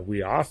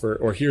 we offer,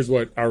 or here's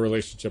what our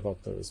relationship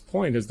up to this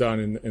point has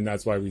done. And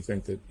that's why we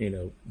think that,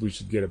 we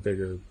should get a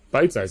bigger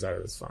bite size out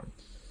of this fund.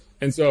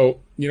 And so,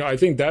 I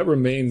think that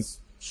remains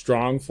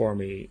strong for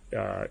me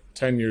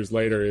 10 years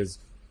later is,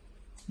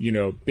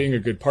 being a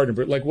good partner.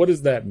 But what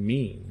does that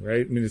mean,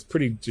 right? I mean, it's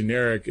pretty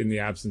generic in the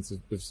absence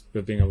of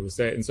being able to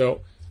say it. And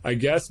so I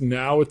guess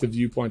now with the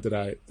viewpoint that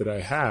I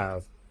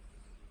have,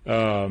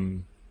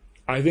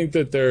 I think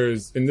that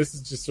there's, and this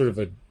is just sort of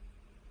a,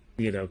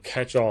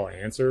 catch-all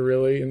answer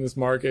really in this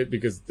market,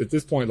 because at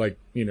this point, like,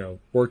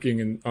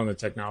 working on the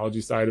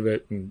technology side of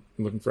it and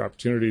looking for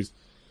opportunities,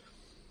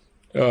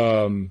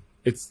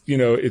 it's,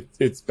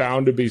 it's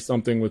bound to be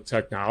something with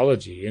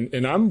technology.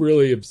 And I'm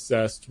really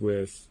obsessed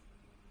with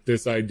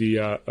this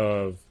idea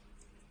of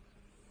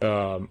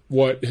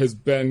what has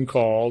been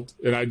called,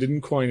 and I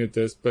didn't coin it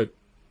this,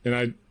 and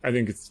I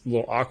think it's a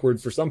little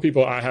awkward for some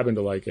people. I happen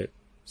to like it.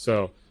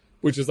 So,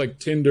 which is like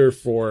Tinder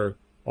for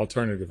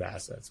alternative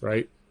assets,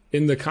 right?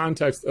 In the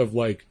context of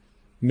like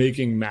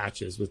making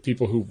matches with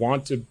people who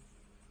want to,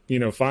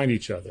 find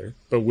each other,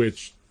 but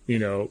which,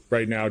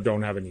 right now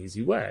don't have an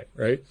easy way,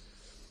 right?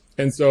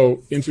 And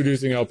so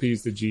introducing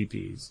LPs to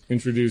GPs,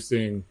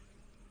 introducing,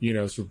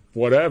 sort of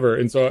whatever.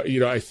 And so,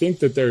 I think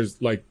that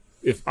there's like,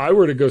 if I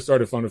were to go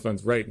start a fund of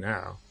funds right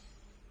now,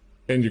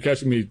 and you're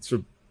catching me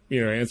sort of,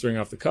 answering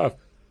off the cuff,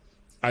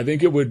 I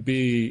think it would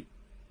be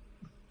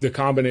the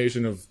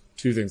combination of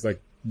two things, like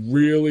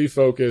really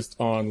focused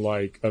on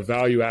like a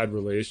value add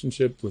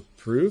relationship with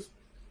proof,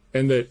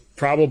 and that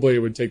probably it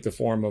would take the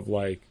form of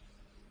like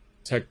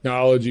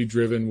technology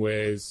driven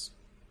ways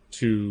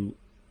to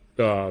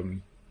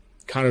kind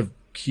of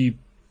keep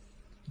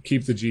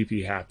the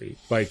GP happy.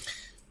 Like,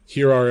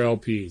 here are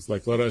LPs,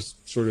 like let us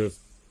sort of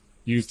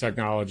use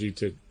technology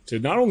to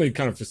not only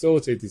kind of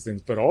facilitate these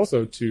things, but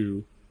also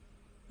to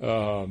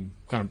kind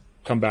of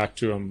come back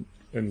to them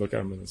and look at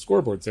them in the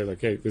scoreboard, say like,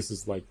 hey, this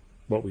is like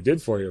what we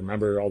did for you.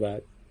 Remember all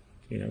that,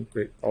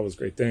 great, all those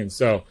great things.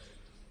 So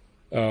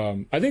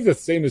I think the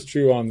same is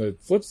true on the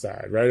flip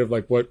side, right? Of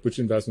like, which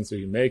investments are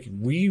you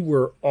making? We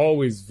were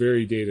always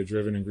very data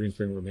driven, and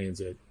Greenspring remains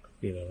it,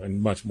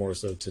 and much more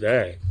so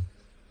today.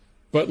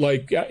 But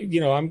like,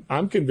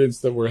 I'm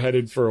convinced that we're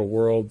headed for a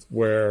world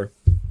where,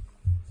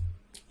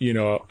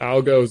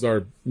 algos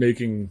are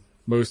making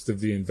most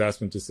of the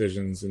investment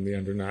decisions in the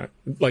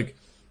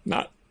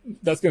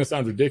that's going to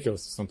sound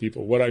ridiculous to some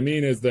people. What I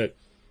mean is that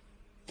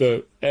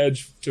the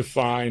edge to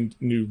find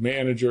new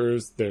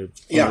managers, their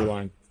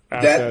underlying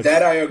assets.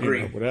 That I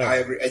agree. Whatever. I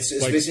agree. It's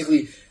like,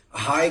 basically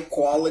high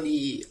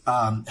quality,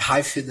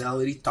 high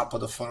fidelity, top of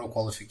the funnel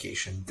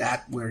qualification.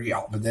 That where you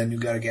are, but then you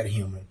got to get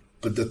human.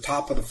 But the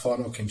top of the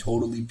funnel can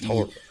totally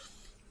be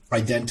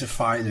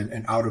identified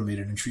and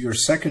automated. And to your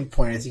second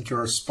point, I think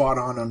you're spot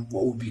on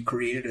what will be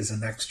created as a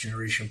next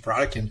generation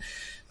product. And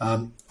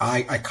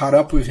I caught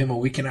up with him a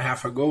week and a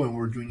half ago, and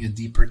we're doing a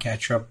deeper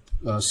catch up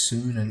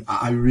soon. And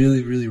I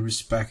really, really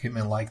respect him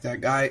and like that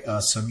guy,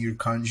 Samir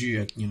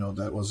Kanji.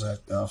 That was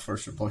at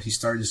First Report. He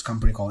started this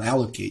company called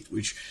Allocate,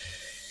 which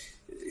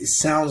it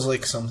sounds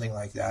like something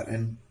like that.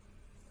 And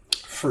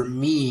for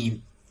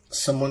me,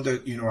 someone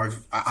that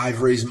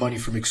I've raised money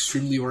from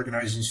extremely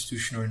organized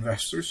institutional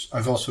investors.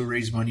 I've also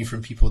raised money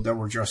from people that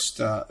were just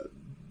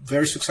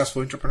very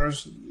successful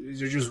entrepreneurs.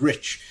 They're just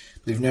rich.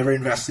 They've never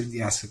invested in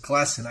the asset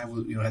class, and I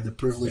had the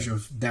privilege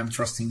of them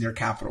trusting their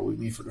capital with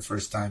me for the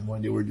first time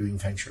when they were doing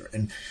venture.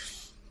 And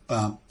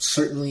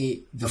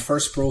certainly, the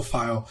first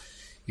profile,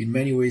 in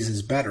many ways,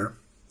 is better.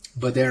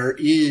 But there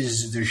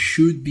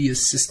should be a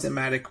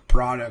systematic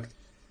product,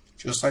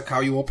 just like how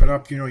you open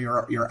up,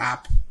 your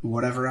app,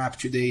 whatever app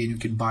today, and you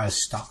can buy a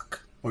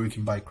stock or you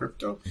can buy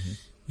crypto. Mm-hmm.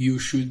 You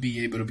should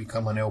be able to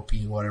become an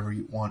LP in whatever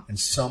you want, and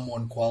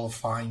someone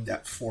qualifying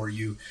that for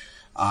you.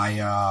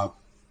 I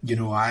did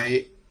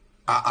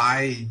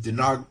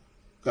not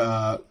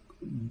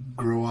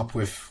grow up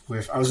with.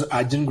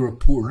 I didn't grow up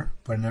poor,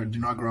 but I did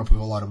not grow up with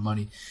a lot of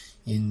money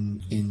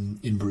in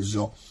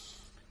Brazil,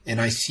 and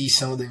I see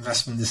some of the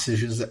investment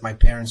decisions that my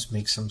parents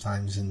make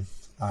sometimes, and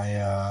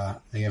I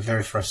get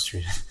very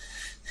frustrated.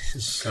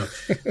 So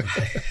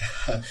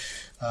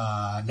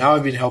now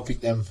I've been helping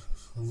them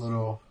a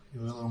little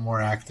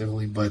more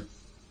actively, but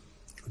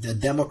the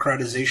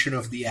democratization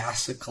of the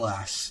asset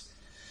class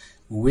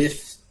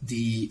with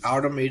the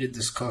automated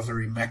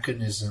discovery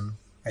mechanism,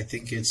 I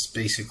think it's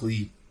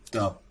basically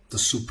the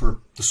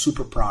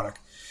super product,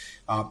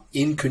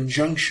 in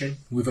conjunction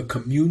with a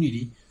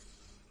community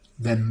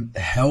that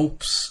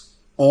helps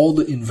all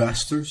the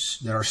investors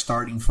that are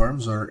starting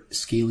firms or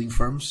scaling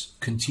firms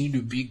continue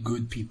to be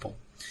good people.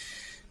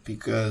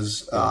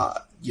 Because,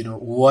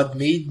 what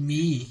made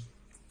me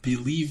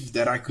believe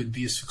that I could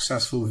be a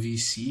successful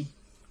VC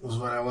was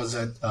when I was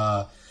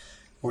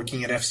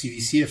working at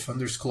FCVC, a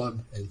Funders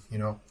Club,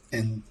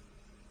 and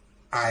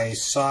I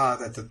saw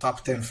that the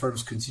top 10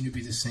 firms continue to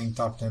be the same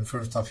top 10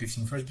 firms, top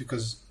 15 firms,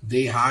 because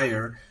they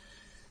hire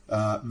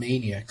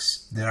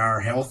maniacs that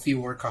are healthy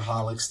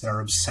workaholics that are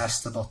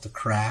obsessed about the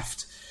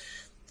craft.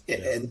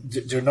 And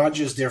they're not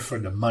just there for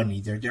the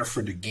money, they're there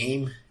for the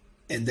game,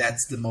 and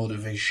that's the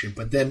motivation.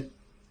 But then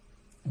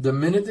the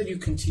minute that you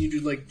continue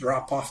to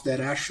drop off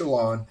that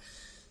echelon,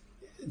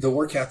 the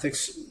work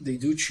ethics, they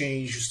do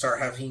change. You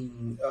start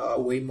having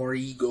way more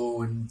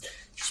ego and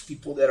just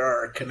people that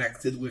are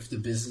connected with the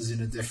business in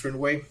a different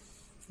way,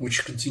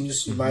 which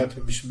continues, in my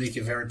opinion, to make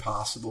it very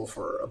possible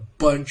for a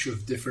bunch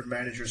of different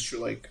managers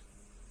to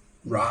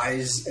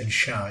rise and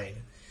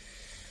shine.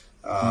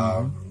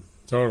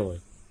 Totally.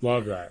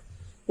 Love that.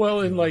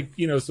 Well,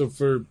 and so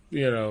for,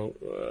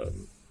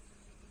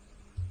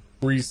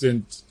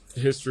 recent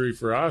history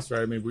for us,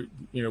 right? I mean,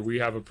 we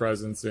have a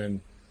presence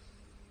in,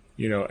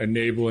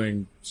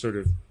 enabling sort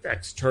of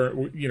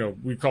external,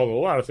 we call it a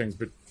lot of things,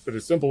 but at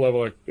a simple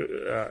level, like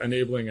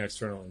enabling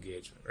external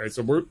engagement, right?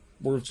 So we're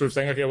sort of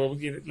saying, okay, well,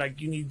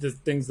 you need the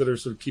things that are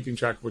sort of keeping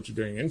track of what you're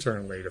doing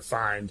internally to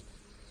find,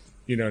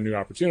 new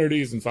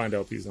opportunities and find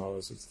LPs and all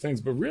those sorts of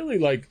things. But really,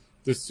 like,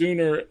 the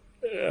sooner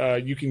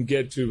you can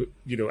get to,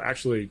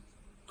 actually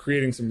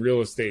creating some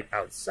real estate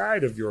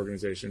outside of your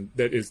organization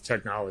that is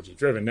technology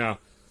driven. Now,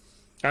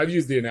 I've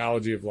used the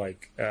analogy of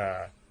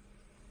the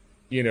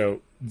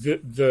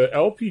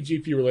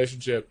LP-GP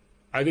relationship.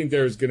 I think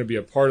there's going to be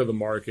a part of the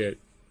market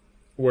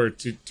where,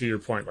 to your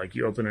point, like,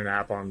 you open an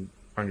app on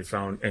your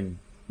phone and,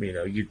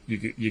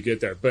 you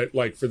get there. But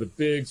like, for the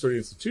big sort of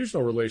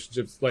institutional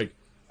relationships, like,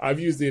 I've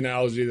used the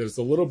analogy that it's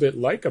a little bit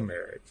like a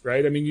marriage,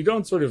 right? I mean, you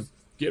don't sort of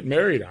get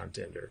married on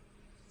Tinder.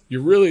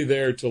 You're really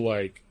there to,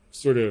 like,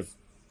 sort of,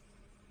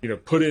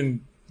 put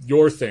in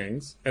your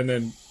things and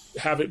then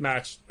have it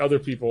match other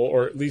people,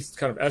 or at least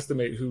kind of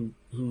estimate who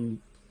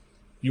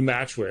you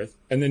match with.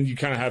 And then you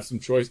kind of have some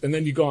choice, and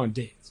then you go on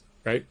dates,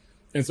 right?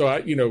 And so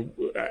I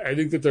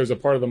think that there's a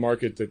part of the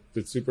market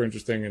that's super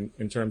interesting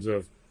in terms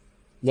of,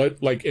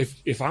 like,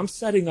 if I'm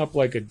setting up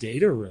like a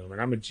data room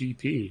and I'm a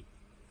GP,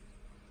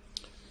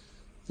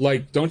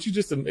 like, don't you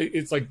just,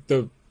 it's like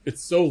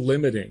it's so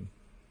limiting,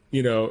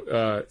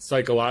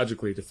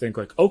 psychologically, to think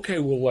like, okay,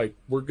 well, like,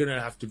 we're going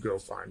to have to go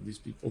find these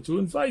people to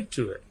invite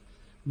to it.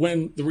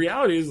 When the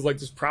reality is, like,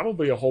 there's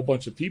probably a whole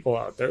bunch of people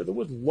out there that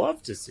would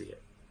love to see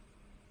it.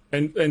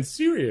 And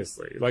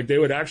seriously, like, they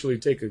would actually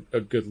take a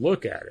good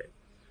look at it.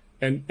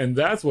 And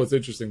that's what's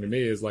interesting to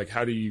me, is like,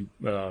 how do you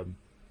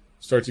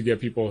start to get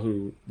people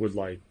who would,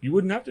 like, you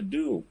wouldn't have to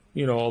do,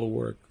 all the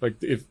work. Like,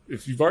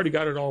 if you've already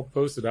got it all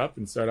posted up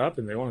and set up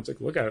and they want to take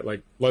a look at it,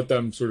 like, let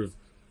them sort of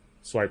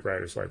swipe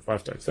right or swipe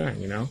left type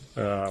thing,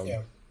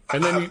 Yeah.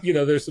 And then,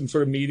 there's some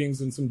sort of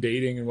meetings and some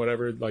dating and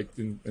whatever, like,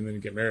 and then you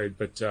get married.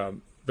 But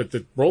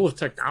the role of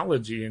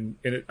technology and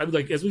it, I'm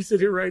like, as we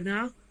sit here right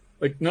now,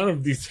 like, none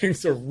of these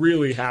things are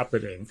really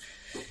happening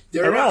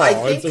at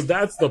all. And so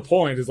that's the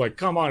point, is like,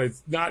 come on,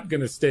 it's not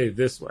going to stay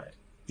this way.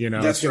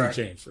 It's going to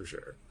change for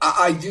sure.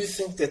 I do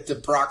think that the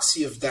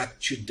proxy of that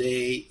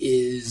today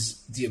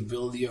is the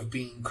ability of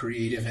being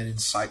creative and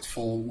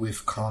insightful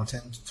with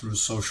content through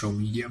social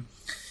media.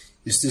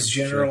 It's this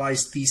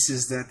generalized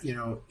thesis that,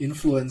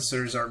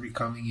 influencers are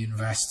becoming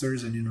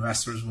investors and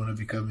investors want to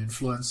become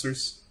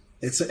influencers.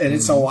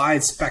 It's a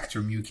wide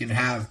spectrum. You can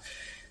have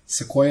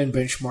Sequoia and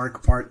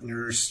Benchmark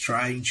partners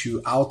trying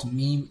to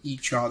out-meme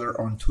each other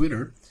on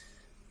Twitter,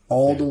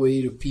 all the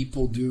way to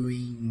people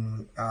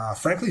doing,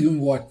 frankly,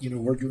 doing what,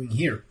 we're doing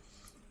here,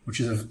 which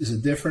is a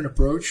different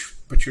approach,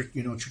 but you're,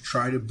 to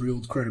try to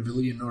build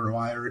credibility and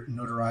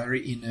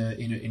notoriety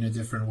in a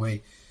different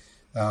way.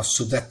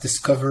 So that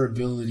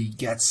discoverability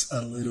gets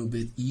a little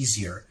bit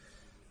easier.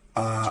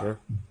 Sure.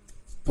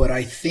 But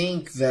I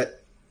think that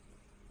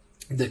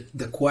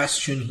the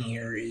question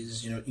here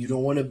is, you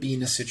don't want to be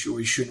in a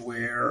situation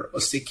where,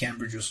 let's say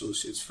Cambridge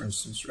Associates, for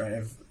instance, right?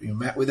 I've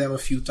met with them a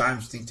few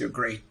times, think they're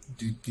great,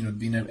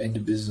 being in the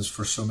business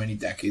for so many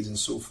decades and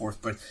so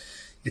forth. But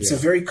it's a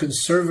very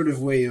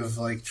conservative way of,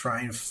 like,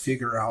 trying to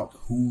figure out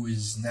who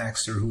is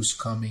next or who's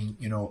coming,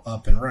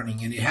 up and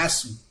running. And it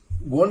has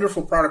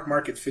wonderful product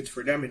market fit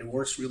for them, and it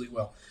works really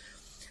well.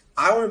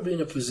 I want to be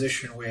in a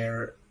position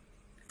where,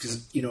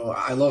 because,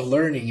 I love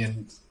learning,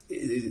 and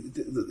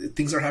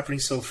things are happening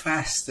so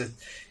fast that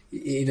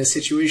in a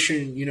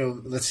situation,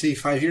 let's say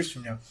 5 years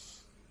from now,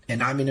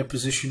 and I'm in a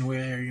position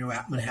where,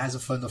 Atman has a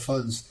fund of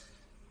funds,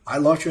 I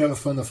love to have a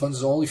fund of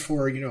funds only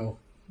for,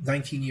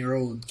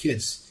 19-year-old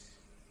kids,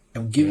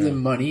 and give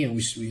them money, and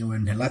we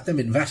and let them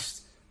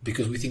invest,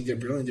 because we think they're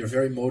brilliant, they're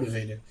very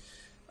motivated.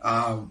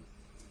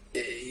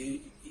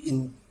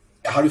 In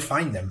how do you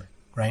find them,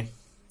 right?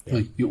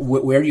 Yeah.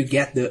 Where you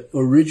get the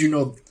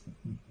original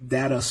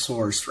data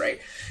source,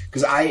 right?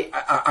 Because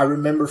I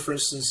remember, for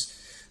instance,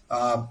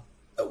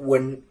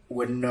 when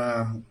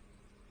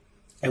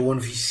at One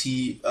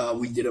VC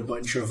we did a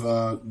bunch of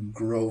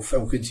growth,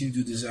 and we continue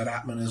to do this at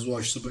Atman as well,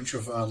 just a bunch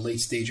of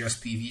late stage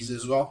SPVs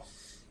as well,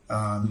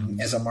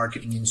 as a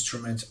marketing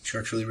instrument to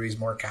actually raise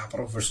more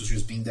capital versus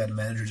just being that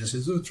manager that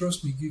says, "Oh,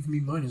 trust me, give me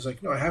money." It's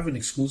like, no, I have an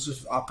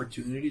exclusive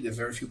opportunity that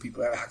very few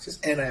people have access,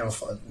 and I have a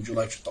fund. Would you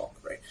like to talk,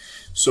 right?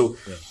 So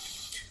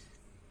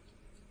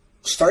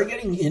start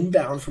getting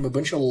inbound from a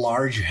bunch of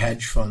large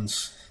hedge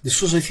funds.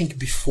 This was, I think,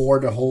 before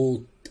the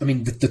whole,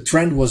 the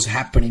trend was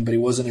happening, but it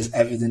wasn't as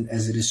evident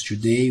as it is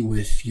today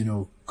with,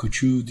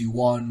 Kuchu,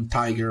 D1,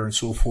 Tiger, and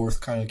so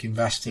forth, kind of like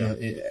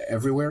investing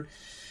everywhere.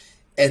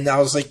 And I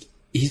was like,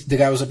 the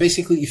guy was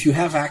basically, if you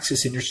have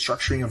access and you're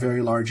structuring a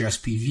very large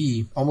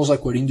SPV, almost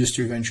like what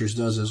Industry Ventures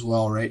does as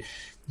well, right?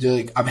 They're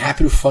like, I'm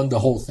happy to fund the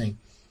whole thing.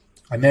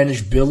 I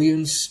manage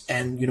billions,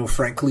 and,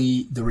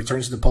 frankly, the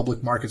returns in the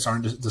public markets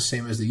aren't the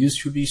same as they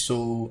used to be.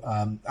 So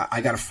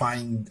I got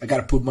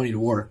to put money to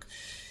work.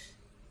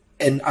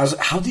 And I was,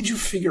 how did you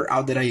figure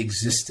out that I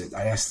existed?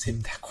 I asked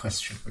him that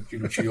question, but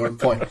to your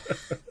point.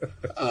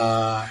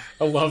 I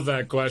love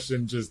that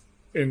question, just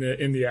in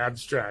the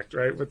abstract,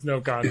 right, with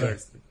no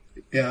context.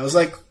 Yeah, I was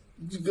like,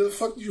 "Where the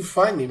fuck did you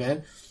find me,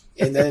 man?"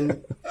 And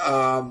then,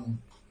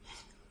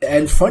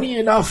 and funny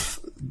enough,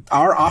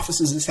 our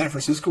offices in San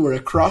Francisco were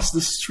across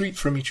the street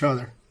from each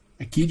other.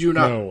 I kid you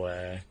not. No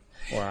way!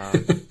 Wow,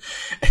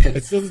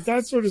 it's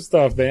that sort of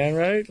stuff, man.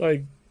 Right?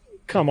 Like,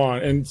 come on.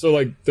 And so,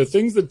 like, the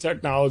things that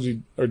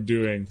technology are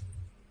doing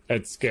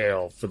at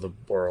scale for the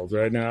world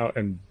right now,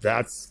 and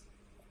that's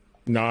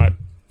not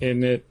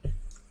in it.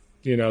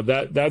 You know,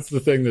 that's the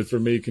thing that for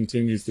me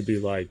continues to be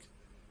like,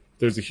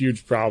 there's a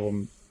huge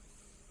problem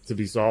to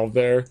be solved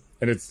there,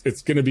 and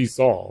it's going to be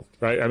solved,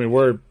 right? I mean,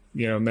 we're,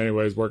 in many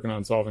ways working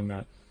on solving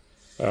that.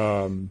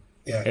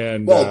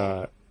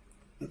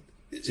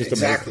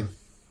 Exactly.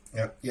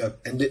 Yeah.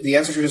 And the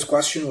answer to this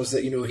question was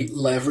that, he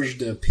leveraged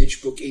the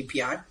PitchBook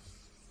API,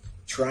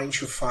 trying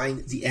to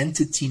find the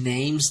entity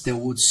names that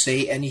would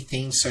say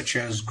anything such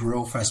as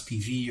growth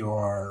SPV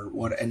or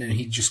what, and then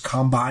he just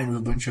combined with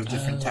a bunch of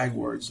different tag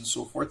words and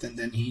so forth, and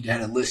then he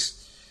had a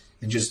list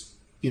and just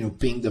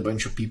pinged a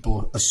bunch of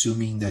people,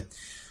 assuming that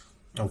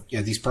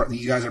these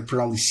guys are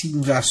probably seed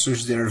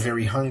investors that are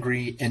very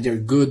hungry and they're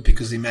good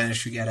because they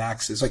managed to get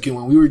access. Like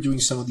when we were doing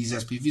some of these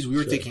SPVs, we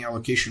were taking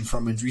allocation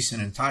from Andreessen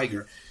and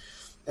Tiger.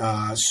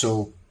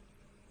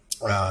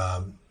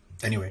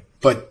 Anyway,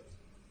 but.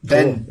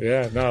 Then, cool.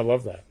 Yeah, no, I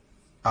love that.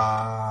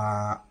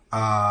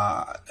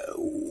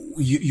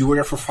 You were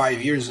there for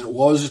 5 years. It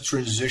was a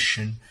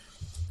transition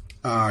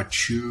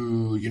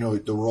to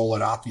the role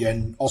at Atlia,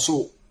 and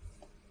also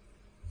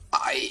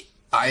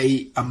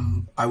I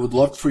would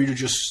love for you to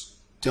just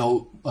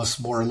tell us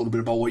more a little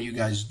bit about what you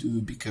guys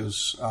do,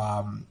 because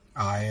I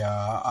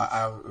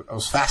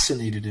was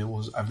fascinated.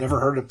 I've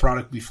never heard of the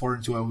product before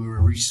until we were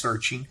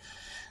researching.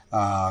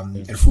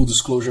 And full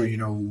disclosure, I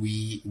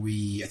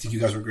think you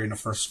guys were great in the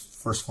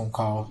first phone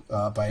call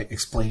by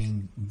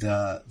explaining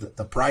the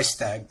price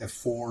tag, that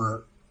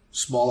for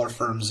smaller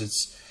firms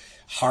it's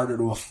harder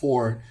to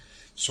afford.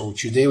 So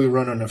today we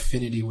run an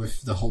affinity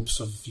with the hopes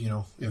of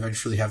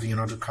eventually having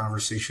another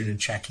conversation and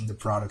checking the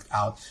product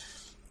out.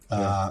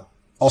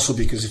 Also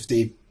because if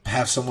they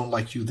have someone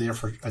like you there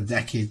for a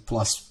decade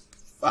plus,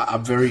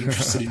 I'm very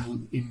interested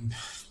in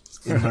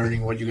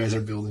learning what you guys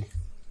are building.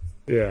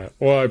 Yeah,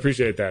 well, I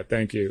appreciate that.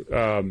 Thank you.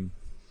 So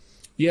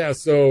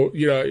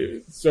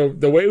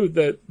the way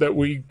that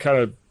we kind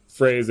of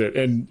phrase it,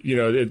 and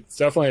it's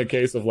definitely a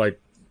case of like,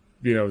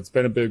 it's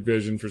been a big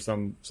vision for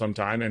some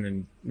time, and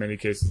in many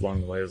cases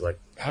along the way, is like,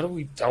 how do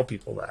we tell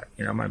people that?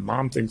 My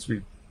mom thinks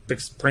we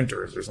fix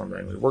printers or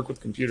something. We work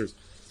with computers,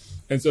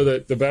 and so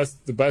the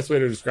best way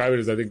to describe it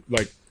is, I think,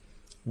 like,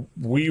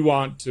 we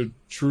want to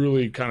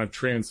truly kind of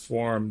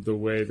transform the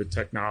way the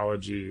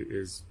technology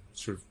is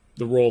sort of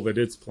the role that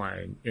it's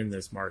playing in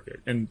this market,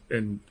 and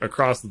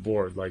across the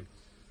board, like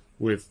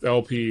with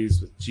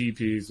LPs, with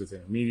GPs, with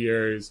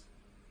intermediaries,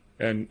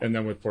 and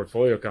then with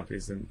portfolio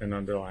companies and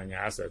underlying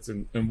assets.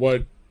 And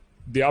what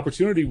the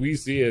opportunity we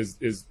see is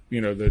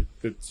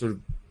that sort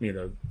of,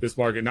 this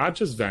market, not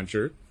just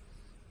venture,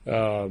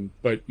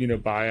 but,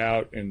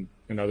 buyout and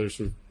other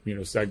sort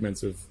of,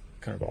 segments of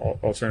kind of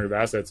alternative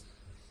assets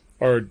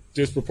are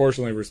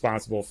disproportionately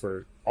responsible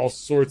for all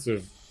sorts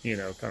of,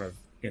 kind of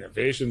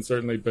innovation,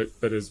 certainly,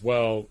 but as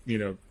well,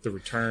 the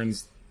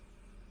returns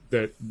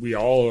that we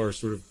all are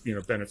sort of,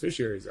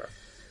 beneficiaries of.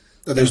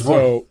 There's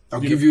more. I'll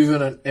give you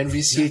even an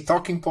NVCA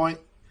talking point.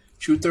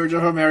 2/3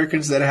 of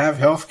Americans that have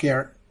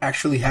healthcare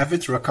actually have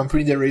it through a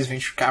company that raised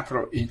venture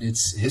capital in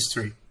its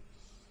history.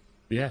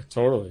 Yeah,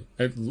 totally.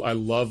 I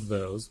love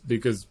those,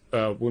 because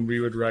when we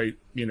would write,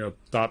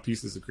 thought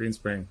pieces of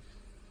Greenspring,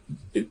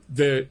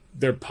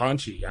 they're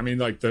punchy. I mean,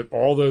 like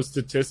all those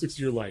statistics,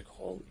 you're like,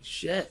 holy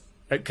shit.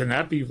 Can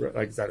that be,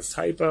 like, is that a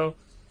typo?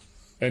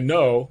 And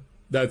no,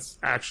 that's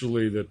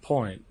actually the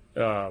point.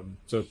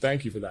 So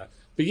thank you for that.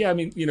 But yeah, I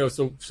mean,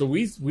 so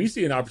we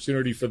see an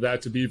opportunity for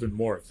that to be even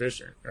more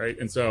efficient, right?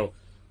 And so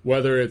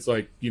whether it's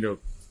like,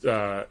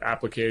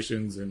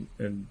 applications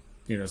and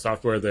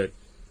software that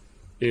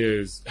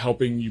is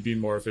helping you be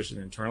more efficient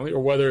internally,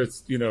 or whether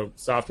it's,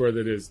 software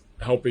that is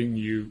helping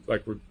you,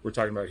 like we're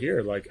talking about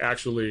here, like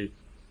actually,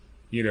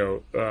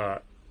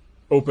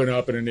 open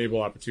up and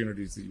enable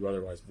opportunities that you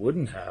otherwise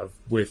wouldn't have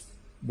with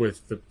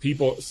the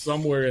people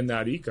somewhere in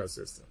that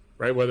ecosystem,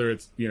 right? Whether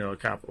it's, a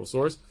capital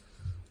source,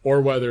 or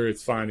whether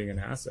it's finding an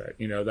asset,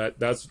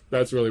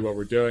 that's really what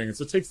we're doing. And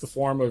so it takes the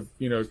form of,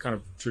 kind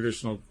of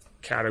traditional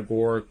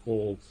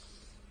categorical,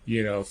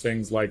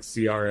 things like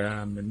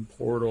CRM and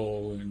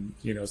portal and,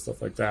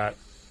 stuff like that.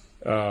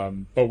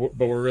 But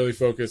we're really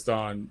focused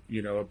on,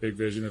 a big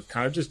vision of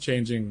kind of just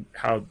changing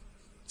how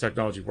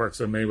technology works.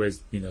 So in many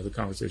ways, the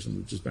conversation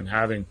we've just been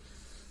having.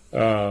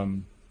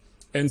 And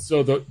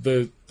so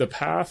the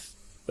path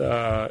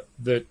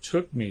that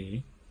took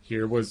me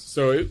here was,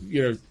 so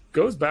it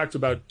goes back to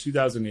about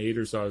 2008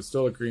 or so. I was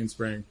still at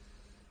Greenspring,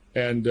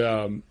 and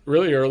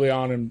really early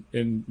on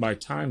in my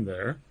time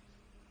there,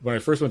 when I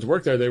first went to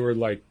work there, they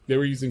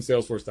were using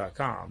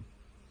Salesforce.com,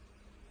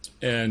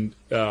 and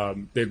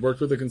they'd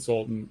worked with a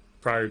consultant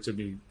prior to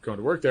me going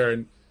to work there,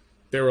 and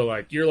they were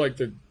like, "You're like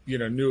the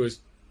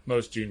newest,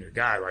 most junior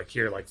guy. Like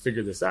here, like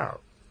figure this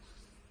out."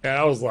 And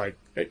I was like,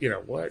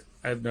 what?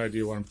 I have no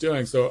idea what I'm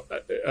doing. So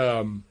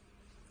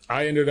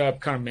I ended up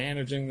kind of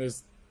managing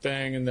this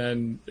thing, and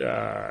then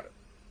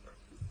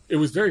it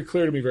was very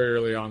clear to me very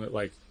early on that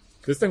like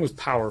this thing was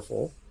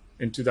powerful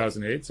in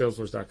 2008,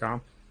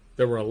 Salesforce.com.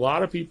 There were a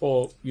lot of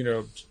people,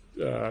 in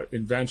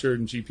venture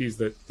and GPs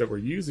that were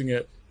using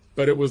it,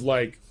 but it was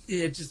like,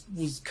 it just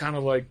was kind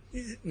of like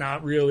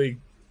not really,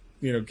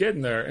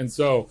 getting there. And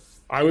so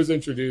I was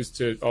introduced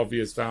to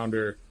Alvia's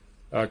founder,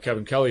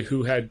 Kevin Kelly,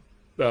 who had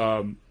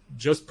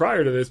just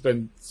prior to this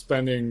been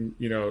spending,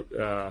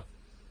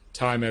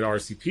 time at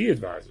RCP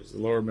Advisors, the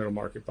lower middle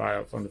market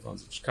buyout fund of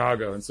funds in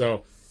Chicago. And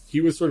so he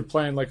was sort of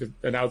playing like an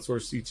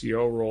outsourced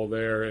CTO role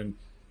there, and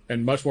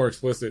much more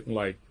explicit in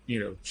like,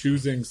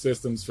 choosing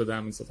systems for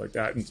them and stuff like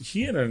that. And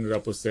he had ended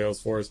up with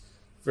Salesforce,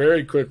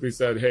 very quickly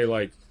said, hey,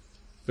 like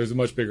there's a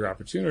much bigger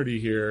opportunity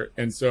here.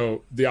 And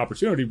so the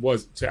opportunity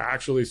was to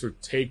actually sort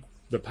of take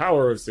the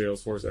power of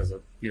Salesforce as a,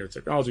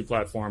 technology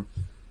platform,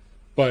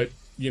 but,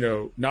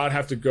 not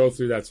have to go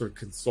through that sort of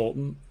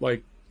consultant,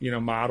 like,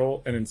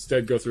 model, and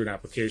instead go through an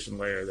application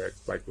layer that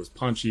like was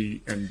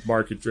punchy and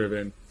market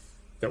driven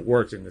that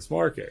worked in this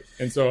market.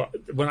 And so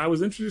when I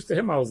was introduced to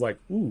him, I was like,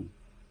 ooh,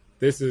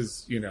 this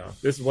is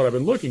what I've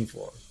been looking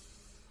for.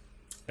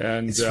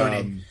 And it's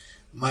funny.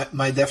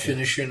 My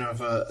definition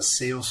of a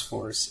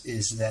Salesforce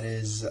is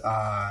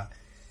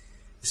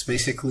it's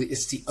basically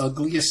it's the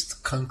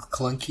ugliest,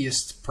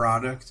 clunkiest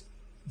product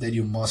that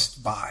you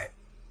must buy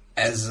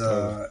as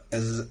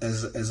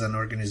an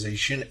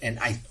organization. And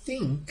I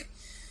think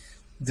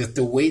that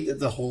the way that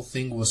the whole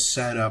thing was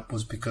set up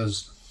was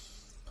because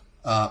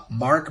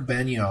Mark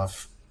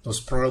Benioff was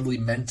probably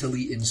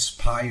mentally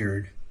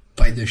inspired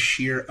by the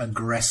sheer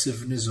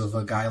aggressiveness of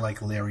a guy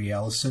like Larry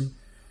Ellison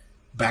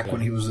back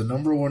when he was the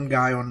number one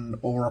guy on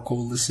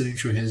Oracle, listening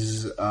to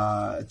his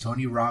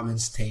Tony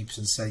Robbins tapes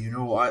and said,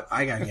 what,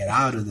 I got to get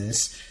out of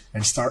this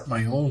and start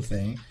my own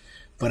thing.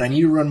 But I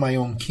need to run my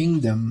own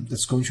kingdom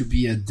that's going to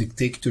be a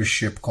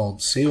dictatorship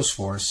called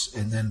Salesforce.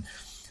 And then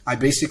I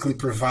basically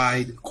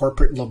provide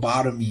corporate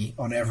lobotomy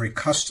on every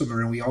customer,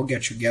 and we all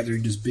get together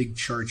in this big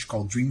church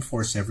called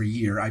Dreamforce every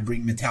year. I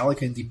bring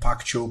Metallica and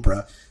Deepak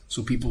Chopra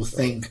so people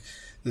think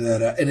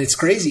that, and it's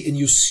crazy. And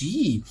you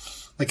see,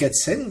 like at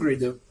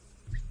SendGrid,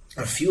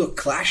 a few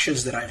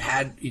clashes that I've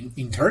had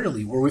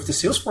internally were with the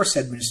Salesforce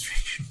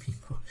administration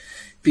people,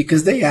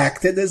 because they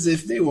acted as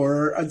if they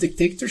were a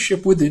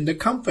dictatorship within the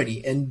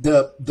company. And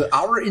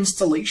our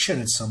installation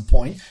at some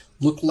point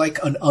looked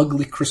like an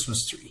ugly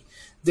Christmas tree.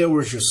 There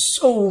were just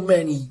so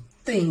many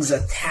things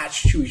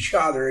attached to each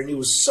other, and it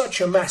was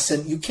such a mess,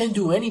 and you can't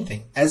do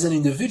anything. As an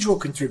individual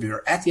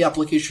contributor at the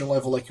application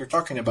level like you're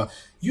talking about,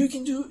 you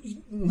can do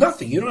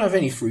nothing. You don't have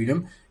any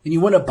freedom, and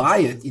you want to buy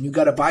it, and you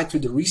got to buy it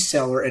through the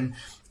reseller. And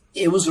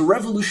it was a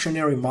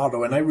revolutionary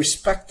model, and I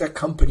respect that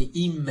company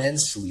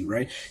immensely,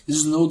 right? This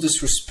is no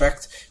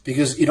disrespect,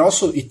 because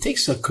it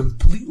takes a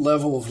complete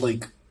level of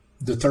like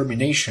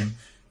determination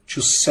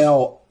to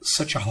sell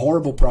such a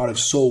horrible product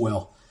so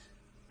well.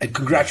 And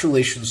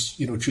congratulations,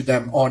 to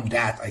them on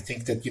that. I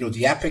think that,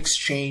 the App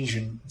Exchange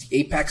and the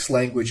Apex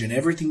language and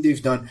everything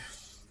they've done,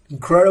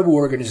 incredible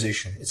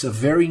organization. It's a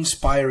very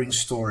inspiring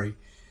story,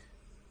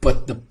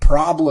 but the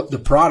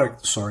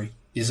product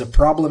is a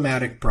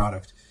problematic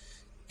product.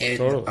 And,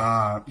 totally.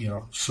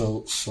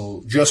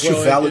 So just to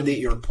validate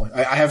your point,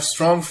 I have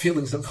strong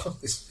feelings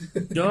about this.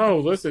 No,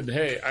 listen,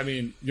 hey, I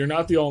mean, you're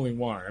not the only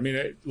one. I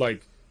mean,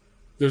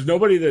 there's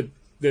nobody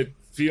that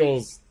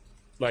feels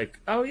like,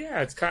 oh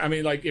yeah, it's kind of, I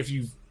mean, like if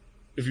you've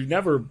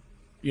never,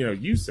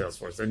 used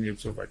Salesforce, then you're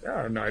sort of like, oh,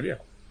 I have no idea.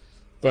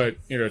 But,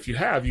 if you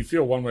have, you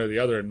feel one way or the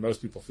other, and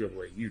most people feel the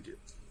way you do,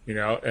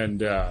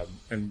 and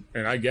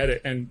I get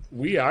it. And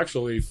we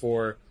actually,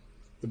 for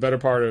the better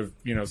part of,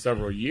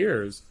 several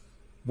years,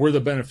 were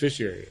the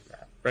beneficiary of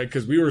that, right?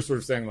 Because we were sort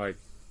of saying like,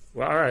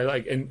 well, all right,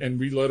 like, and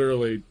we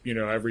literally,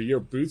 every year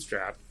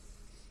bootstrapped,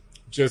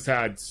 just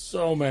had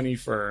so many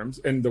firms,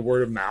 and the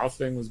word of mouth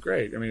thing was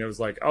great. I mean, it was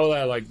like, oh,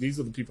 like these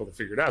are the people that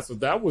figured it out. So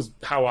that was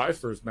how I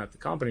first met the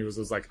company.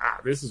 Was like,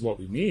 this is what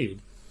we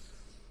need,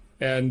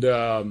 and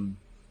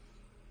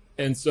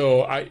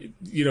so I,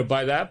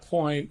 by that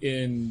point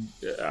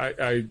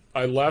I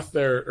left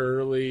there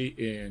early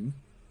in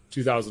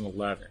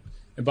 2011,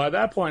 and by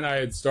that point I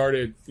had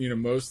started,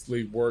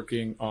 mostly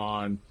working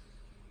on,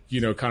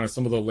 kind of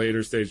some of the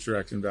later stage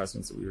direct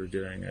investments that we were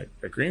doing at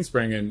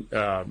Greenspring. And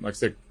like I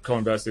said,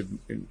 co-invested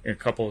in a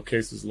couple of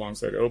cases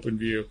alongside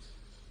OpenView.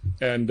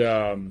 And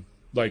in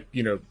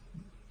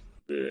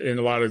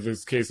a lot of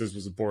those cases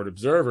was a board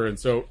observer. And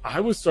so I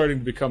was starting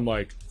to become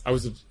like,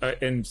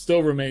 and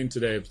still remain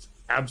today,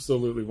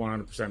 absolutely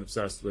 100%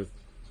 obsessed with,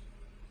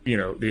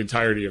 the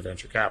entirety of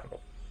venture capital.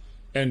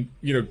 And,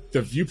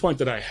 the viewpoint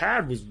that I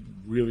had was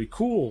really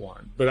cool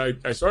one. But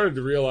I started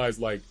to realize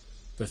like,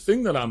 the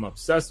thing that I'm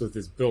obsessed with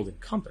is building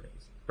companies,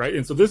 right?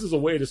 And so this is a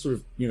way to sort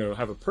of,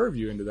 have a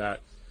purview into that.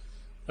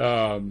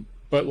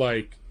 But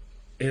like,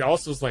 it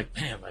also was like,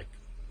 man, like,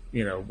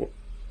 it'd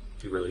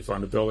be really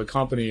fun to build a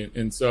company.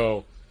 And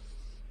so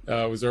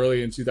it was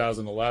early in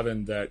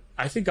 2011 that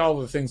I think all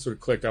of the things sort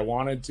of clicked. I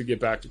wanted to get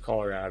back to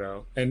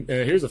Colorado. And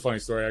here's a funny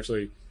story,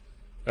 actually.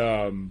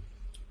 It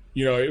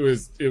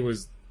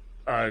was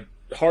a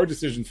hard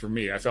decision for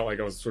me. I felt like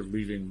I was sort of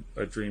leaving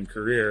a dream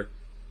career.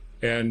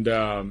 And,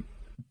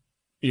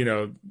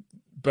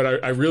 but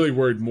I really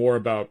worried more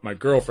about my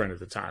girlfriend at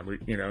the time.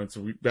 And so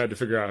we had to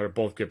figure out how to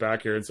both get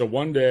back here. And so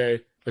one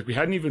day, like, we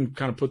hadn't even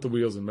kind of put the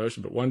wheels in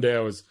motion, but one day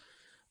I was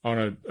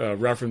on a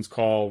reference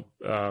call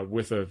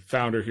with a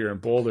founder here in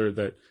Boulder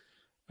that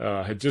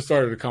had just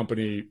started a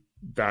company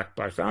backed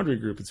by Foundry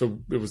Group. And so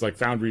it was like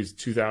Foundry's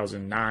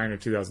 2009 or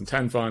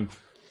 2010 fund.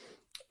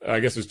 I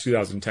guess it was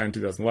 2010,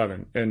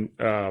 2011. And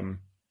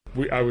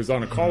I was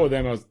on a call with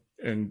him.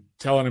 And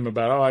telling him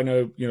about, I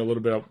know, a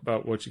little bit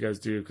about what you guys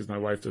do because my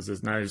wife does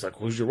this now. He's like,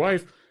 who's your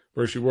wife?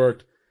 Where she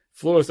worked?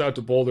 Flew us out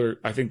to Boulder,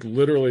 I think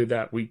literally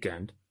that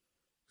weekend.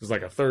 It was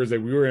like a Thursday.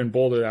 We were in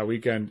Boulder that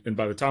weekend. And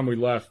by the time we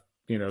left,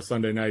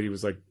 Sunday night, he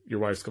was like, your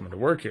wife's coming to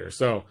work here.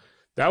 So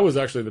that was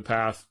actually the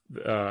path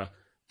that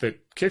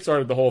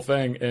kickstarted the whole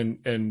thing.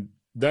 And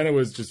then it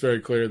was just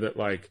very clear that,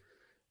 like,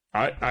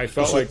 I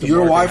felt so like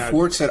your wife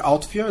works at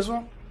Altvia as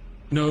well?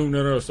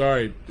 No.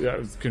 Sorry. That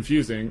was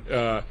confusing.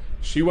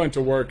 She went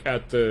to work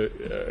at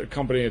the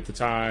company at the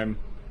time,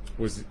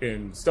 was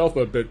in stealth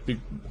mode, but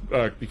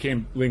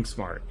became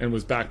LinkSmart and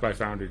was backed by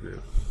Foundry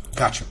Group.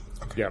 Gotcha.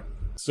 Okay. Yeah.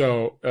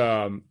 So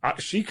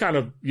she kind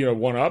of,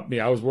 one up me.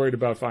 I was worried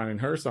about finding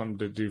her something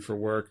to do for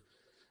work.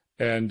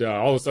 And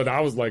all of a sudden I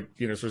was like,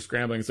 sort of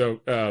scrambling. So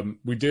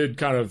we did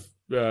kind of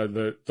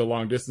the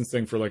long distance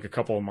thing for like a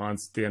couple of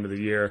months at the end of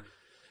the year.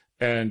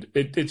 And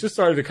it just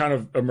started to kind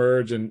of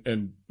emerge.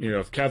 And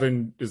if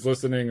Kevin is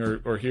listening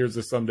or hears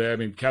this someday, I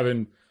mean,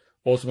 Kevin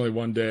ultimately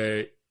one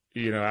day,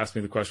 asked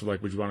me the question,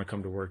 like, would you want to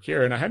come to work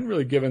here? And I hadn't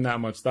really given that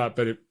much thought,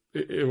 but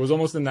it was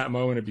almost in that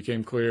moment, it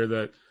became clear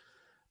that,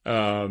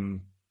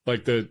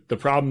 like the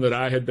problem that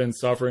I had been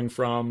suffering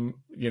from,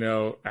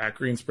 at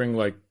Greenspring,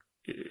 like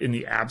in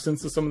the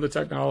absence of some of the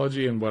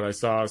technology and what I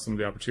saw, some of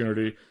the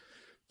opportunity,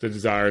 the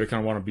desire to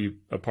kind of want to be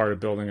a part of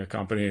building a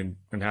company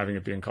and having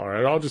it be in Colorado,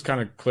 it all just kind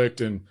of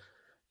clicked. And,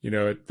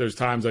 there's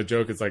times I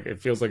joke, it's like,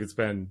 it feels like it's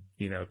been,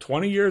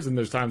 20 years. And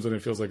there's times when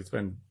it feels like it's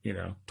been,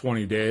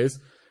 20 days,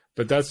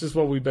 but that's just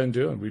what we've been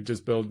doing. We've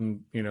just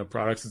building,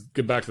 products.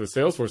 Get back to the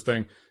Salesforce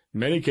thing. In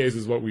many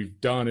cases, what we've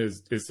done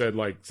is said,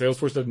 like,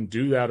 Salesforce doesn't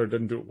do that or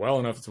doesn't do it well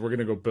enough. So we're going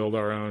to go build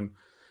our own,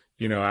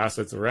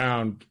 assets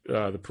around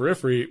the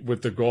periphery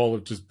with the goal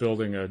of just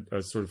building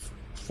a sort of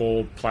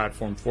full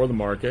platform for the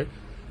market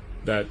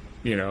that,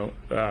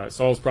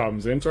 solves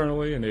problems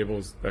internally,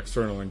 enables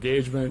external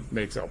engagement,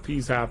 makes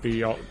LPs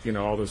happy, all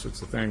those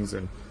sorts of things.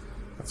 And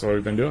that's what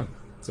we've been doing.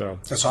 So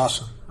that's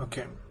awesome.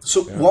 Okay.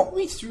 So walk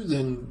me through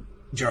then,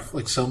 Jeff,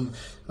 like some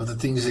of the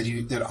things that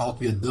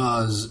Altvia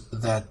does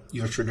that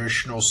your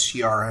traditional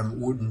CRM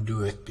wouldn't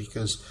do it,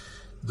 because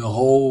the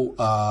whole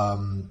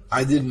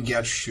I didn't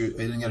get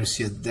to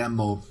see a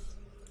demo,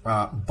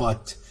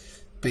 but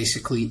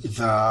basically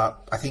the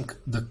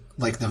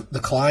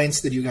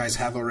clients that you guys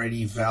have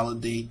already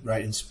validate,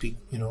 right, and speak,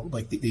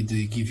 like they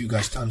give you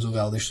guys tons of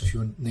validation. If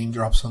you name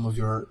drop some of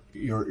your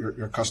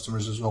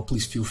customers as well,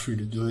 please feel free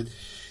to do it.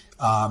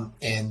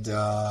 And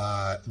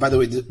by the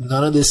way,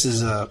 none of this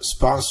is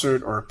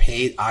sponsored or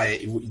paid.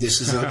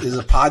 This is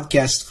a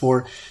podcast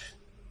for,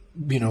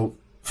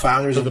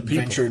 founders and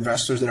venture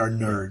investors that are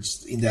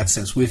nerds in that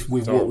sense with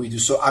what we do.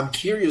 So I'm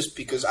curious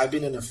because I've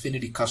been an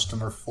Affinity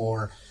customer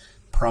for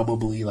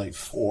probably like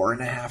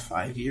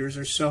 4.5-5 years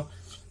or so.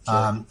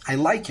 Sure. I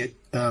like it.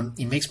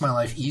 It makes my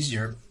life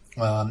easier.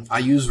 I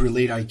used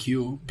Relate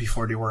IQ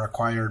before they were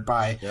acquired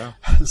by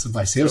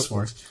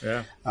Salesforce.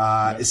 Yeah.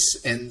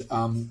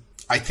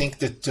 I think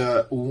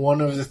that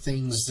one of the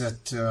things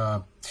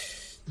that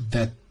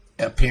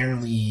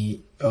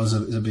apparently is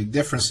a big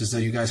difference is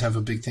that you guys have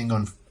a big thing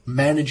on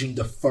managing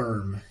the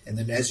firm, and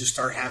then as you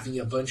start having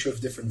a bunch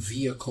of different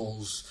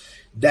vehicles,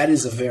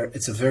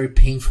 it's a very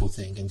painful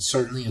thing, and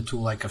certainly a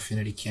tool like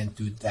Affinity can't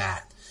do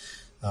that.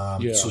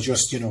 So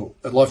just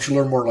I'd love to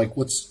learn more, like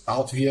what's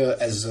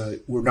Altvia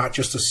we're not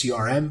just a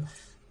CRM,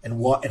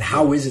 and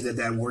how is it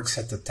that works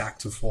at the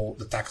tactical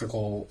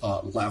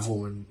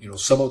level, and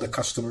some of the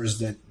customers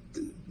that,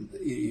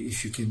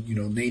 if you can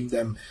name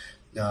them,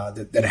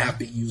 that have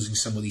been using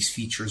some of these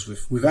features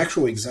with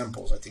actual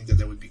examples. I think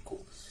that would be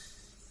cool.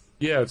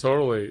 Yeah,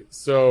 totally.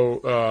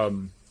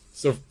 So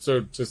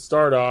to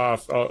start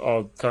off,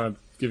 I'll kind of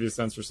give you a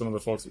sense for some of the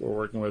folks that we're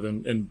working with,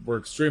 and we're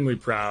extremely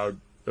proud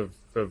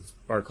of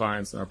our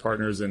clients and our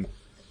partners. And,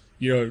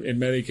 in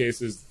many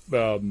cases,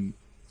 they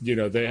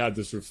had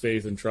this sort of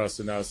faith and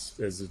trust in us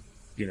as a,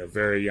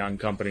 very young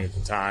company at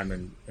the time.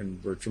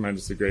 And we're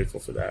tremendously grateful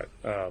for that.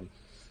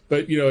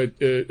 But,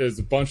 there's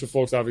a bunch of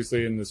folks,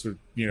 obviously, in this sort of,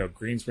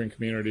 Greenspring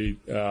community,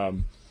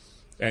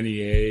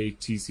 NEA,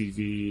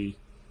 TCV,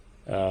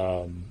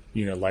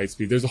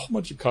 Lightspeed. There's a whole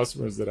bunch of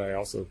customers that I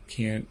also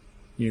can't,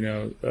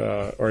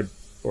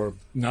 or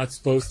not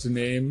supposed to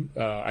name.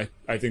 I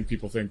think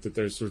people think that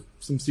there's sort of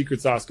some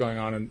secret sauce going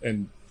on,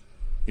 and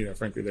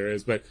frankly there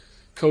is. But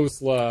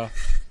Khosla,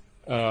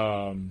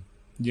 and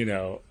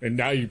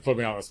now you put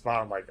me on the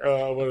spot. I'm like,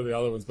 oh, what are the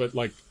other ones? But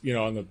like,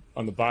 on the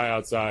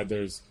buyout side,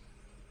 there's,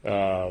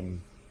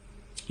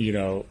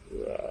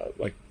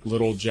 like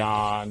Little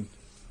John,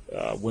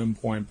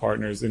 Wimpoint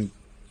Partners, and you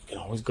can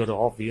always go to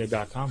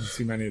altvia.com and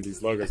see many of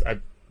these logos.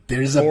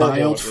 There's a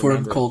buyout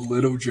firm called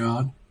Little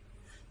John.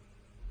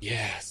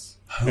 Yes.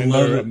 I and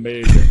love they're it.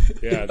 amazing.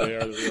 Yeah, they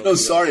are the real. No,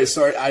 sorry.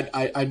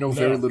 I know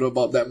very little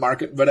about that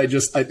market, but I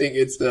think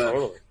it's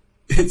Totally.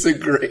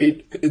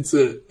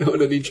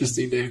 what an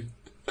interesting name.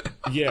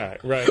 Yeah,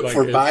 right. Like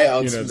for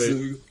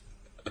buyouts.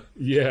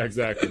 Yeah,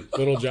 exactly.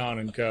 Little John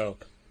and Co.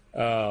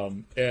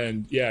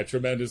 And yeah,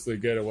 tremendously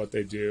good at what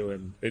they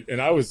do.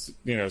 And I was,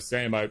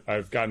 same.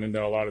 I've gotten to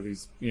know a lot of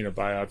these,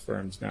 buyout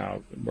firms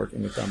now, and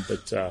working with them,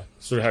 but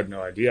sort of had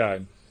no idea.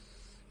 And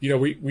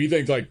we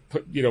think like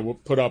we'll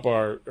put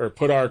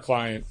our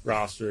client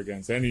roster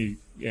against any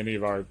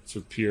of our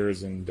sort of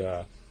peers, and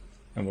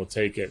we'll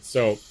take it.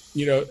 So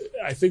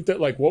I think that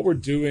like what we're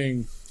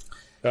doing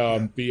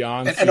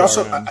beyond and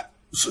also. CRM,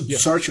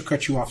 Sorry to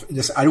cut you off.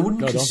 I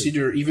wouldn't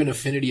consider even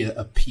Affinity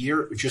a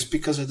peer just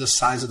because of the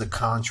size of the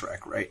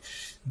contract, right?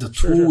 The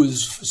tool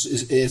is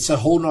it's a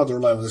whole nother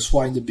level. That's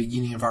why in the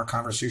beginning of our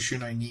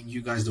conversation, I named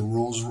you guys the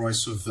Rolls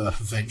Royce of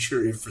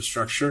venture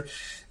infrastructure,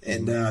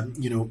 and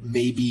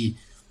maybe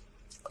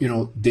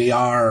they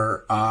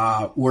are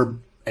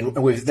and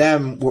with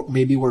them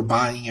maybe we're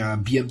buying a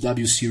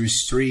BMW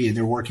Series 3 and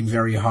they're working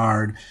very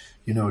hard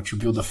to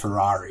build a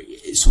Ferrari.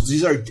 So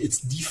it's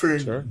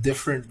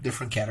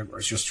different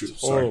categories. Just true.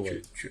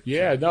 Totally.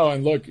 Yeah, no,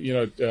 and look,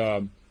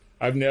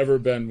 I've never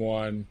been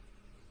one,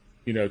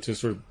 to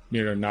sort of,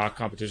 knock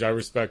competition. I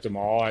respect them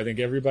all. I think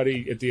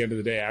everybody at the end of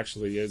the day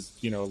actually is,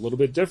 a little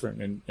bit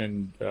different,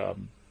 and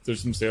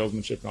there's some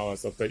salesmanship and all that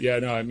stuff. But yeah,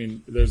 no, I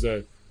mean, there's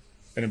an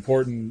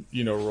important,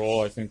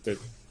 role I think that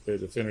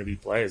Affinity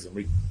plays, and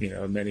we,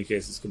 in many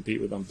cases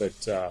compete with them.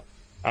 But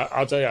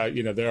I'll tell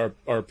you, there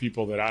are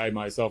people that I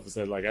myself have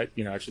said, like, I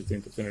actually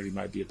think Affinity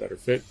might be a better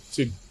fit,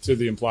 to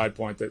the implied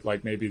point that,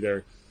 like, maybe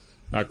they're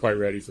not quite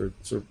ready for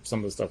sort of some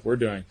of the stuff we're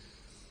doing.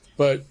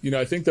 But,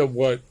 I think that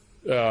what,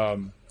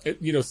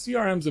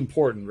 CRM's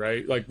important,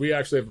 right? Like, we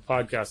actually have a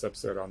podcast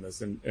episode on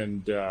this,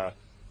 and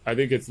I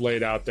think it's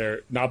laid out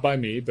there, not by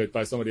me, but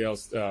by somebody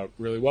else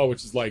really well,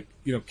 which is like,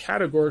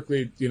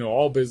 categorically,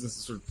 all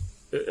businesses, sort of,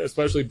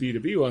 especially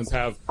B2B ones,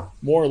 have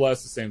more or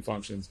less the same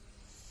functions.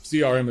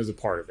 CRM is a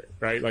part of it,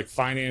 right? Like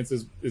finance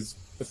is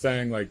a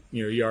thing, like,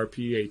 ERP,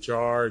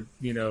 HR,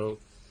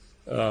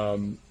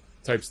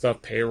 type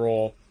stuff,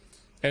 payroll.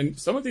 And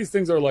some of these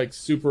things are like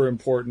super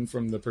important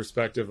from the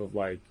perspective of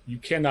like, you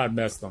cannot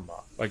mess them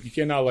up. Like you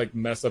cannot like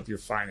mess up your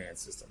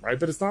finance system, right?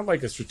 But it's not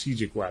like a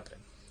strategic weapon.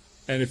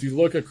 And if you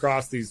look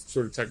across these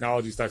sort of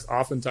technology stacks,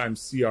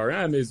 oftentimes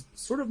CRM is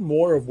sort of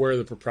more of where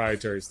the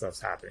proprietary stuff's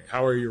happening.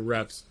 How are your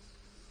reps,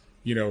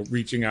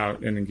 reaching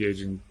out and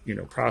engaging,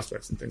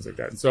 prospects and things like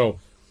that. And so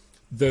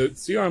the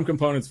CRM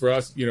components for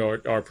us,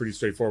 are pretty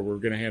straightforward. We're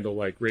going to handle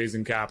like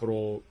raising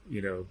capital,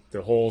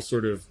 the whole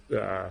sort of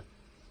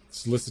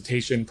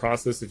solicitation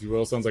process, if you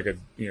will. Sounds like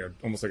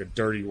almost like a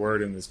dirty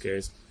word in this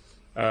case.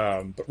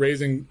 But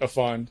raising a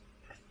fund,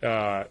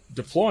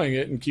 deploying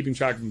it, and keeping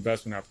track of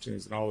investment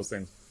opportunities and all those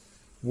things.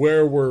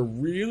 Where we're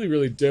really,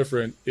 really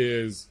different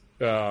is,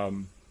 I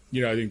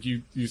think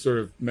you sort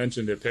of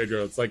mentioned it,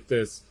 Pedro. It's like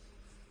this.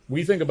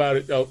 We think about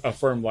it a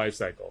firm life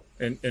cycle,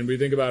 and we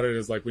think about it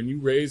as like when you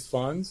raise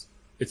funds,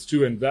 it's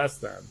to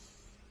invest them,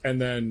 and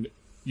then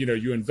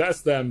you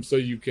invest them so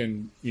you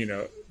can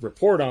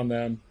report on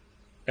them,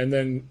 and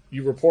then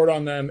you report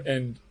on them,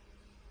 and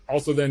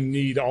also then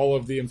need all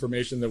of the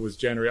information that was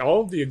generated,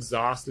 all of the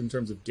exhaust in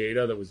terms of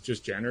data that was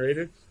just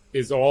generated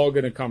is all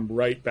going to come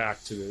right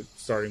back to the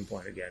starting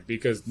point again,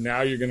 because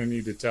now you're going to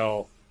need to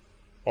tell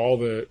all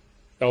the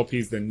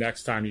LPs the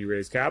next time you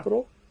raise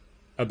capital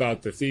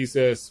about the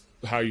thesis,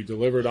 how you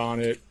delivered on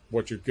it,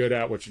 what you're good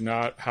at, what you're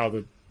not, how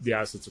the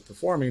assets are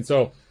performing.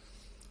 So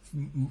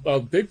a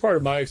big part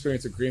of my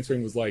experience at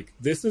Greenspring was like,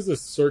 this is a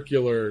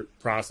circular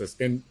process.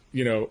 And,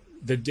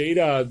 the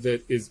data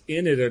that is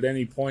in it at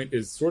any point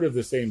is sort of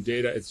the same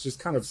data. It's just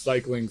kind of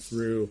cycling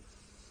through,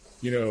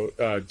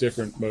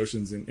 different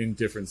motions in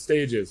different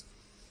stages.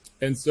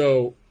 And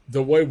so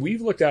the way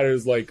we've looked at it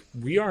is like,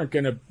 we want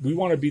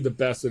to be the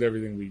best at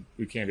everything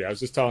we can be. I was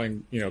just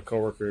telling,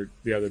 coworker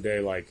the other day,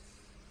 like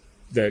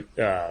that,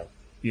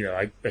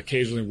 I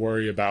occasionally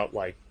worry about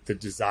like the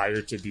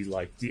desire to be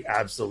like the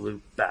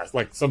absolute best.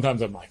 Like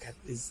sometimes I'm like,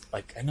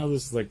 I know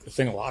this is like a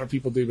thing a lot of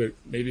people do, but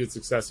maybe it's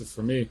excessive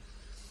for me.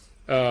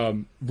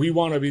 We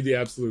want to be the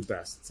absolute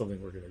best at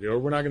something we're going to do, or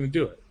we're not going to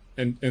do it.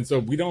 And so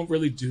we don't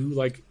really do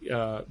like,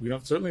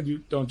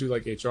 don't do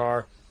like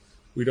HR.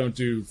 We don't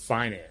do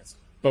finance,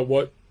 but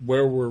where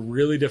we're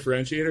really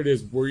differentiated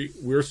is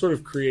we're sort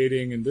of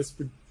creating, and this,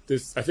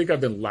 I think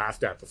I've been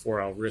laughed at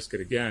before. I'll risk it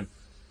again.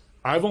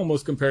 I've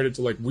almost compared it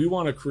to like, we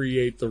want to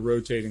create the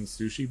rotating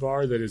sushi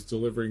bar that is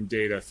delivering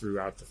data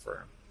throughout the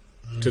firm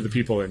to the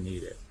people that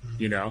need it,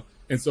 you know?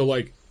 And so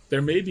like,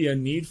 there may be a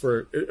need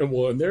for,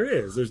 well, and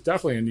there's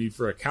definitely a need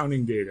for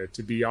accounting data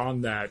to be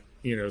on that,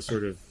 you know,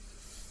 sort of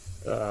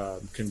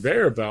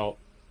conveyor belt,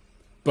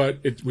 but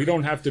we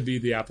don't have to be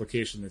the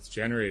application that's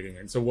generating it.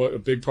 And so a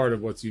big part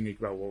of what's unique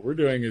about what we're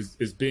doing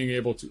is being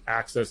able to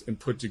access and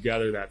put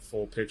together that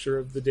full picture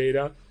of the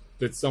data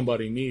that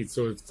somebody needs.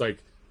 So it's like,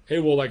 hey,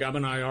 well, like I'm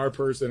an IR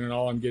person and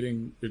all I'm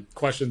getting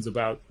questions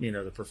about, you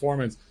know, the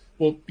performance.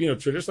 Well, you know,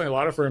 traditionally a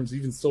lot of firms,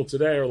 even still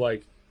today, are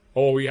like,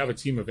 oh, we have a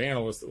team of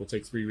analysts that will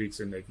take 3 weeks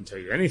and they can tell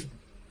you anything,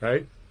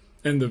 right?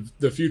 And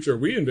the future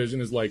we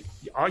envision is like,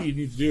 all you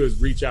need to do is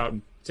reach out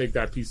and take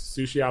that piece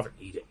of sushi off and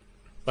eat it.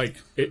 Like,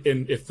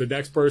 and if the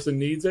next person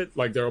needs it,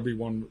 like there'll be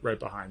one right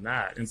behind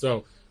that. And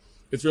so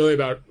it's really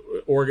about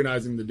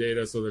organizing the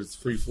data so that it's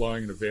free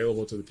flowing and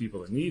available to the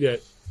people that need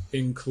it,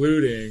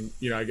 including,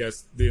 you know, I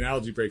guess the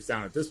analogy breaks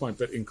down at this point,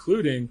 but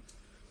including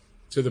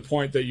to the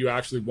point that you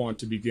actually want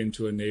to begin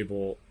to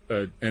enable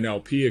an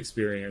LP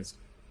experience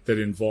that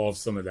involves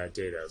some of that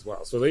data as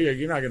well. So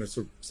you're not going to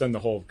sort of send the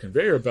whole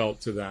conveyor belt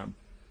to them.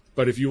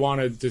 But if you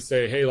wanted to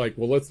say, hey, like,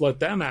 well, let's let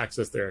them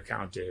access their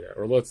account data,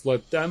 or let's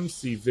let them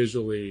see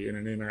visually in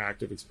an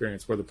interactive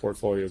experience where the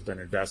portfolio has been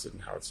invested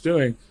and how it's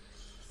doing,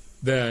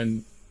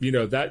 then, you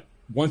know, that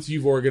once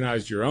you've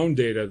organized your own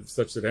data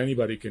such that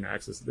anybody can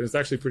access it, it's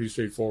actually pretty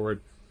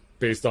straightforward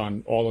based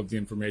on all of the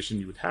information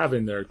you would have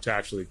in there to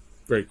actually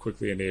very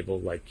quickly enable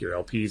like your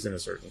LPs in a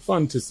certain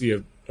fund to see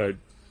a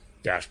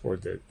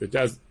dashboard that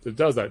does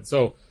that.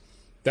 So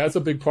that's a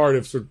big part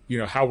of sort of, you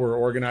know, how we're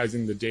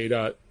organizing the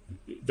data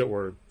that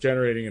we're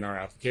generating in our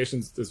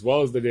applications, as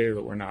well as the data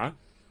that we're not.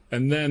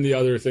 And then the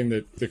other thing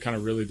that kind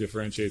of really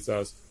differentiates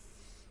us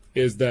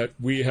is that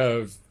we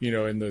have, you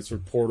know, in the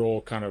sort of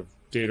portal kind of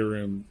data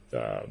room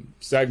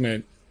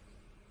segment,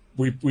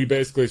 we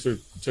basically sort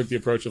of took the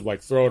approach of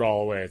like, throw it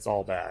all away. It's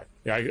all bad.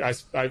 Yeah,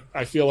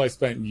 I feel I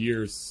spent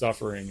years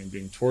suffering and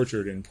being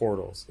tortured in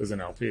portals as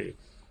an LP.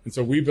 And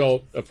so we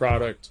built a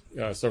product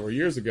several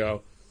years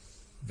ago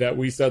that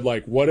we said,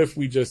 like, what if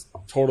we just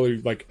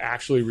totally like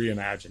actually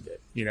reimagined it,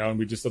 you know? And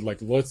we just said, like,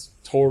 let's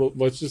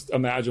just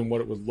imagine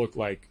what it would look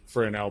like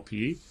for an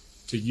LP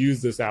to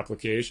use this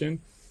application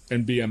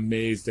and be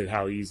amazed at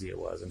how easy it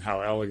was and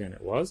how elegant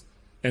it was.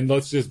 And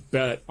let's just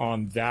bet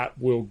on that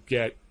will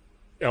get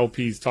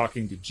LPs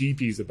talking to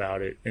GPs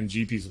about it, and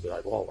GPs will be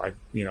like, well, I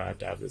have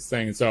to have this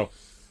thing. And so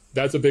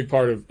that's a big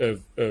part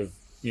of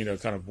you know,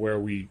 kind of where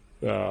we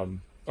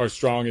are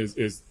strong is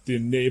the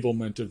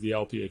enablement of the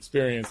LP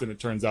experience. And it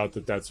turns out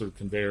that sort of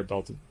conveyor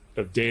belt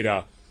of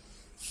data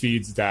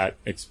feeds that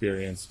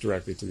experience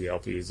directly to the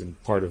LPs, and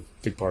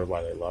big part of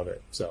why they love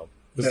it. So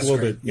this is a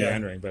little bit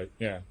meandering, but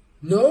yeah.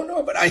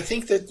 No, but I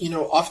think that, you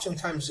know,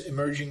 oftentimes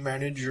emerging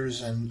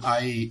managers, and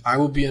I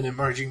will be an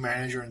emerging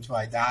manager until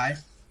I die,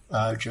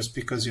 just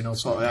because, you know,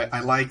 so I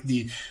like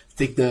the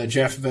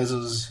Jeff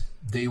Bezos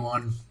day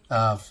one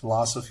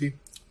philosophy,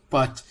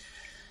 but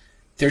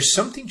there's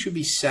something to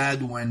be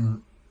said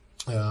when,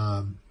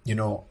 you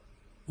know,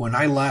 when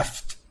I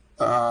left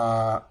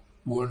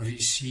One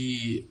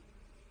VC,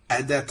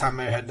 at that time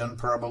I had done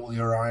probably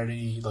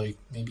already like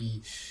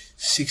maybe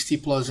 60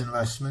 plus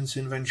investments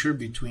in venture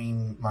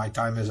between my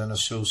time as an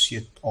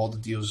associate, all the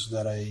deals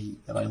that I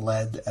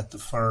led at the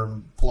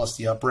firm, plus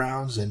the up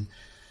rounds, and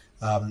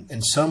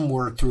some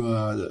were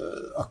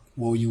through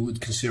what you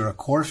would consider a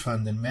core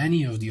fund, and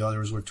many of the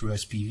others were through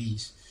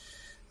SPVs.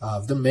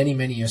 I've done many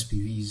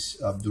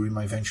SPVs during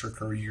my venture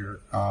career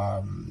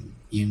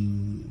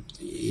in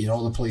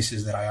all the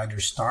places that I either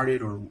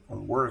started or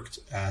worked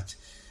at,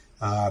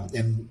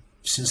 and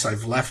since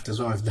I've left as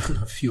well, I've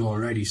done a few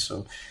already.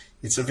 So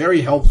it's a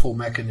very helpful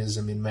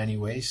mechanism in many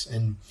ways.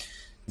 And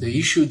the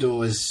issue,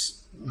 though,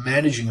 is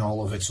managing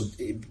all of it. So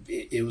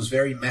it was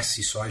very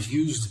messy. So I've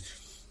used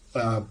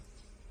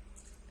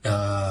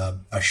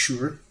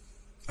Assure,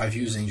 I've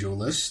used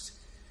AngelList.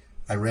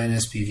 I ran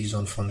SPVs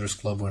on Funders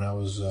Club when I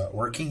was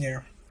working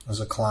there as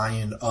a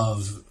client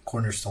of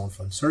Cornerstone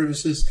Fund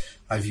Services.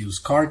 I've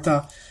used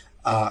Carta.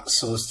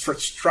 So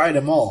let's try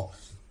them all.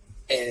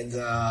 And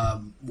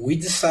we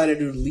decided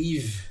to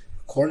leave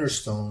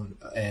Cornerstone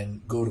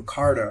and go to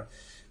Carta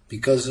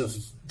because of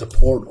the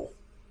portal.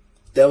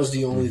 That was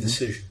the only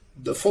decision.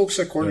 The folks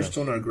at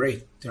Cornerstone are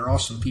great. They're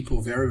awesome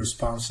people, very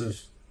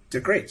responsive.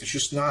 They're great. It's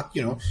just not,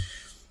 you know,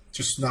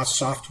 just not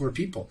software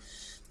people.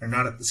 They're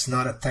not. It's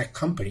not a tech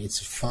company. It's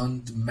a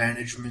fund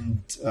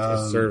management,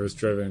 service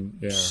driven.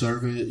 Yeah.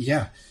 Service.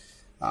 Yeah.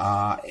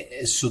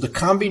 So the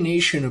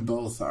combination of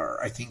both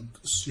are, I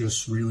think,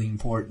 just really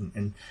important.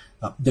 And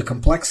the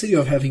complexity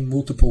of having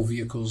multiple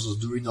vehicles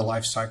during the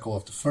life cycle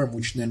of the firm,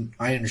 which then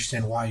I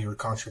understand why your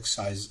contract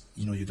size,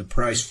 you know, the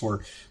price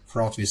for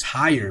Alto is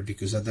higher,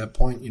 because at that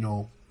point, you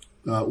know,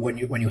 when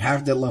you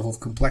have that level of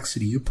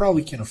complexity, you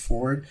probably can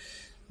afford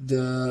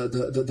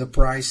the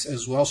price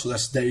as well. So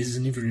that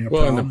isn't even a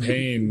problem. Well, and the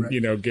pain, right? You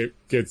know,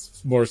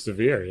 gets more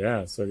severe.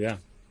 Yeah. So yeah.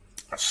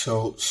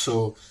 So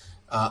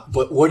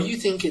but what do you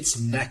think it's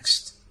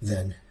next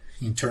then?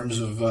 in terms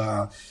of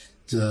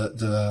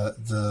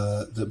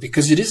the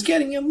because it is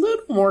getting a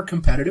little more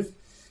competitive,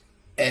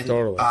 and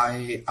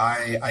Totally.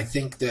 I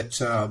think that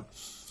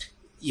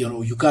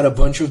you got a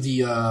bunch of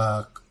the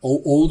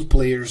old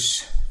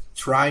players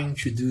trying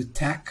to do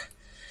tech.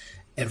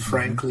 And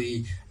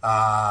frankly,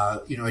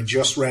 I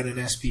just ran an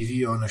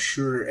SPV on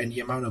Assure, and the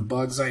amount of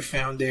bugs I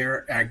found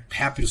there, I'm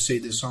happy to say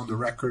this on the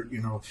record,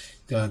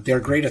 they're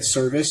great at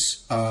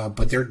service,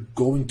 but they're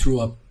going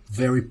through a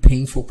very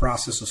painful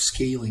process of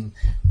scaling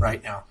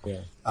right now.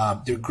 Yeah.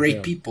 They're great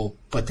Yeah. people,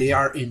 but they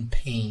are in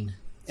pain.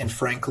 And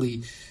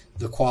frankly,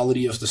 the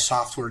quality of the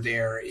software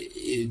there,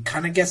 it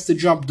kind of gets the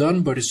job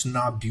done, but it's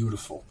not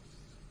beautiful.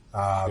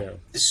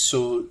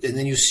 So, and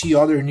then you see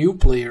other new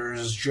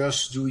players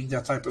just doing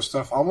that type of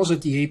stuff, almost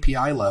at the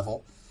API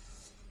level.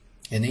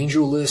 And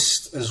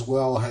AngelList as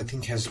well, I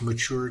think, has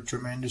matured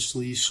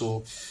tremendously.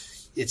 So,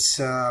 it's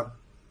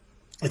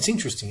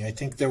interesting. I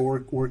think that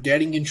we're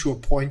getting into a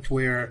point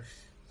where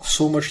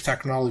so much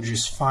technology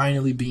is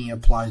finally being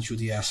applied to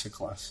the asset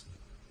class.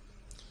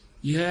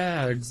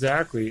 Yeah,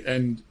 exactly.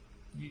 And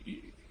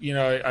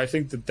I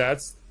think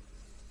that's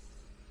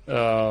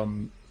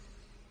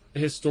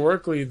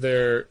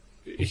historically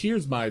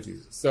here's my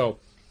thesis. So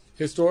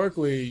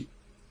historically,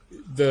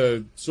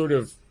 the sort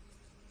of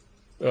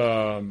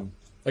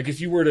like if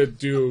you were to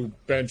do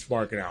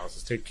benchmark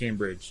analysis, take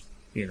Cambridge,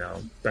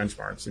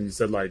 benchmarks, and you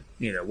said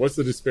what's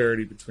the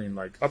disparity between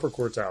like upper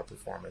quartile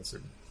performance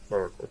and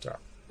lower quartile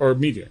or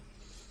median?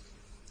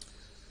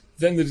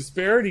 Then the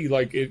disparity,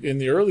 like in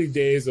the early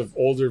days of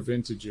older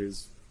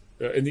vintages,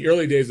 in the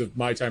early days of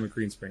my time at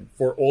Greenspring,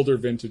 for older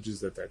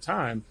vintages at that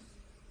time,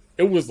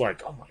 it was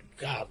like, oh my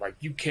God, like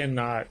you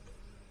cannot,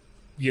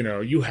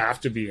 you have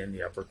to be in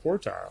the upper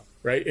quartile,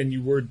 right? And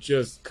you were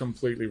just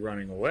completely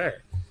running away.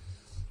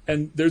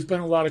 And there's been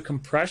a lot of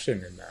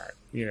compression in that,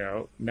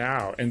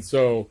 now. And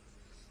so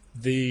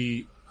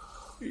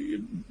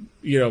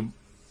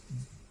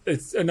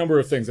it's a number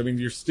of things. I mean,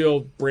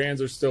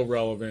 brands are still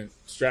relevant,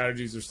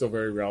 strategies are still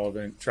very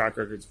relevant, track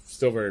records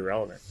still very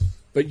relevant.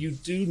 But you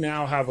do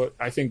now have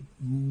I think,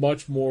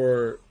 much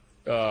more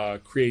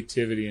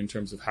creativity in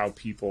terms of how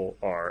people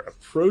are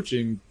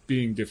approaching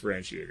being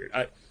differentiated.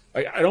 I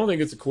don't think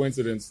it's a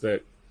coincidence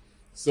that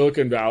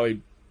Silicon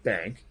Valley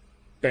Bank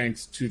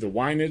banks to the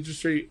wine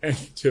industry and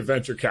to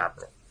venture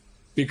capital,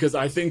 because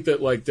I think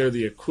that like they're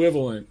the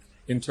equivalent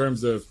in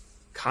terms of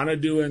kind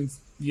of doing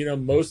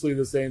mostly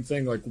the same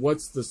thing. Like,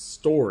 what's the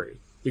story?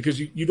 Because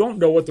you don't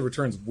know what the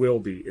returns will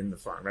be in the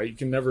fund, right? You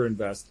can never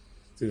invest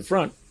through the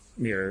front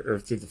mirror or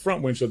through the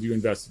front windshield. You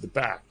invest at the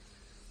back.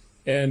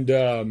 And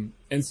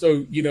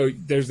so,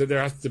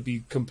 there has to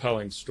be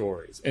compelling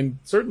stories, and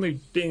certainly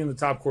being in the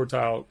top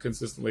quartile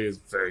consistently is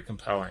very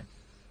compelling.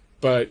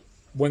 But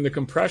when the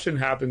compression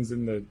happens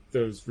in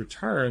those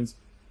returns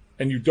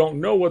and you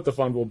don't know what the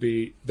fund will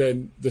be,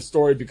 then the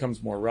story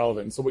becomes more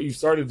relevant. And so what you've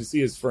started to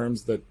see is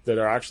firms that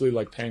are actually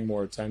like paying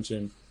more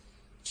attention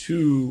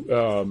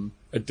to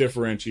a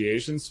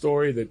differentiation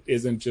story that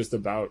isn't just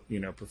about,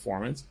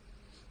 performance.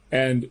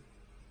 And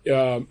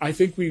I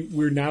think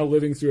we're now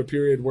living through a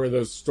period where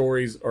those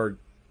stories are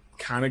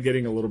kind of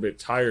getting a little bit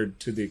tired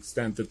to the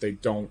extent that they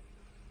don't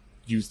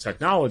use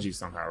technology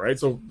somehow, right?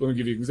 So let me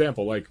give you an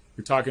example. Like,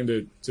 you're talking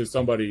to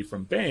somebody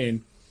from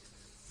Bain,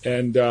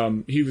 and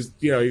he was,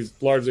 he's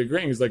largely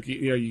agreeing. He's like,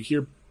 you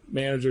hear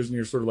managers and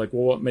you're sort of like,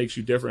 well, what makes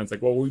you different? It's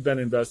like, well, we've been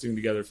investing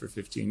together for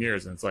 15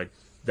 years. And it's like,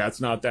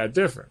 that's not that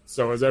different.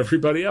 So is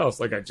everybody else.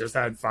 Like, I just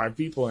had 5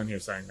 people in here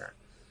saying that.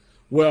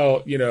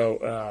 Well,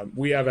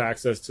 we have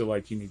access to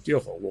like unique deal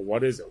flow. Well,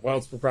 what is it? Well,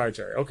 it's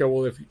proprietary. Okay,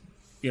 well, if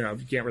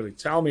you can't really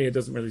tell me, it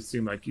doesn't really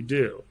seem like you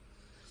do.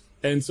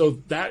 And so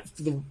that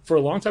for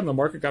a long time, the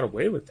market got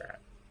away with that,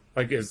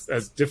 like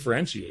as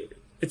differentiated.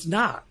 It's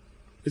not.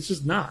 It's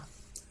just not.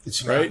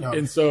 It's right. Not, no.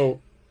 And so,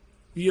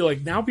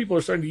 now people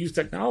are starting to use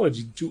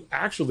technology to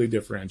actually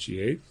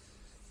differentiate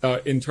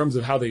in terms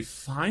of how they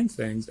find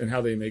things and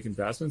how they make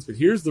investments. But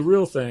here's the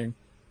real thing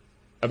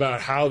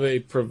about how they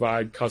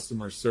provide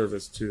customer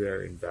service to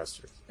their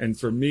investors. And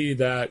for me,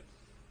 that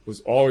was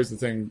always the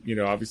thing,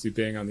 obviously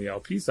being on the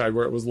LP side,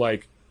 where it was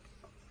like,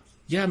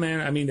 yeah, man,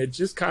 I mean, it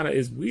just kind of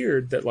is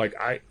weird that like,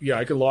 I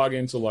could log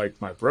into like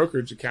my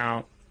brokerage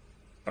account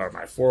or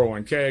my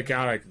 401k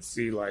account. I can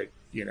see like,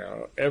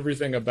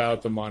 everything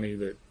about the money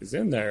that is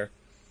in there.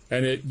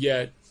 And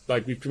yet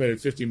like we've committed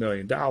 $50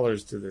 million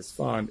to this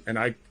fund. And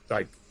I'm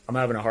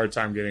having a hard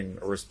time getting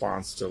a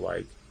response to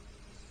like,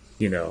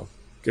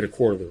 get a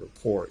quarterly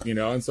report,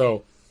 and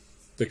so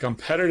the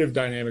competitive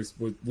dynamics,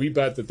 we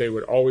bet that they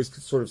would always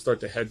sort of start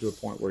to head to a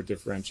point where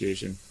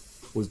differentiation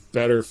was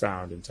better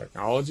found in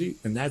technology.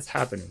 And that's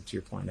happening, to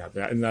your point,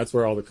 and that's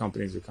where all the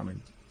companies are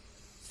coming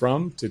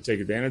from to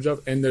take advantage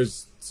of. And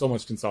there's so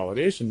much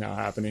consolidation now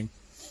happening,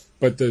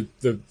 but the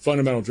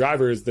fundamental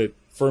driver is that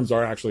firms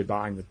are actually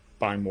buying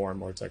more and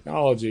more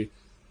technology,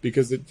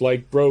 because it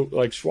like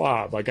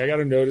Schwab, like I got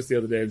a notice the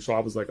other day, and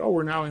Schwab was like, oh,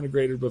 we're now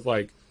integrated with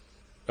like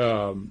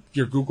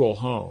your Google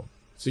Home.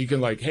 So you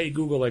can like, hey,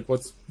 Google, like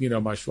what's,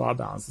 my Schwab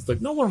balance? It's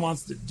like, no one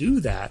wants to do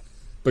that.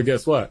 But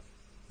guess what?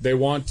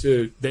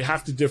 they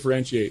have to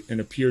differentiate and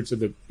appear to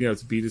the,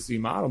 it's a B2C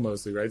model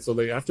mostly, right? So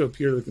they have to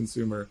appear to the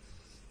consumer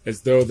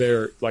as though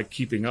they're like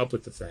keeping up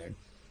with the thing.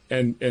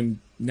 And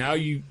now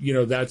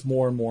that's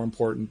more and more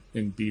important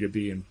in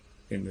B2B and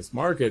in this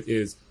market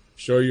is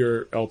show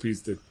your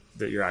LPs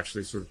that you're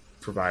actually sort of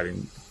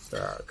providing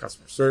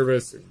customer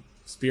service and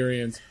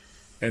experience,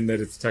 and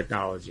that it's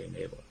technology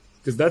enabled,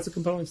 because that's a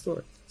compelling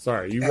story.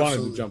 Sorry, you Absolutely.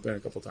 wanted to jump in a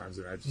couple times,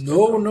 and I just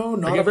no,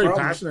 I get very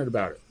passionate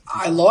about it.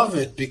 I love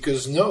it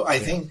because I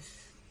think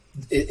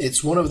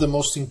it's one of the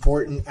most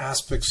important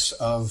aspects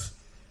of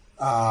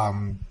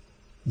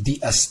the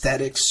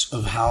aesthetics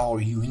of how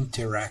you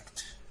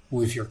interact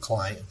with your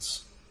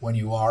clients when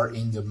you are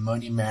in the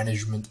money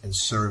management and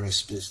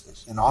service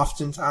business. And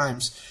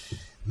oftentimes,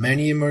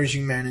 many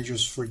emerging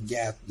managers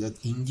forget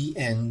that in the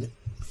end,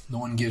 no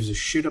one gives a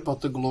shit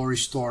about the glory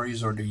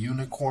stories or the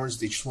unicorns.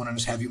 They just want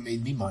to have you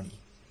made me money.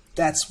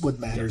 That's what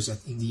matters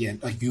in the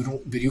end. Like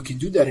but you can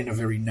do that in a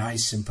very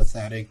nice,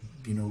 sympathetic,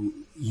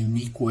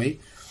 unique way.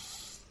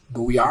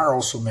 But we are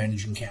also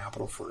managing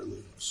capital for a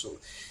living. So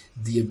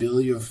the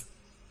ability of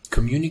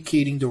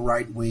communicating the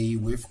right way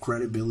with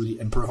credibility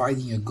and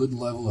providing a good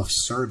level of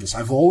service.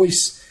 I've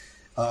always,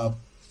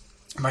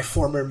 my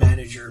former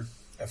manager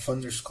at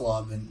Funders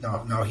Club, and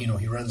now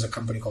he runs a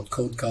company called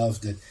CodeCov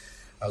that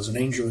I was an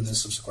angel, and then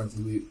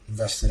subsequently we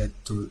invested it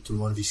through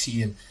One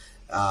VC,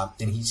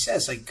 and he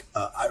says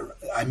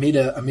I made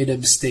a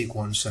mistake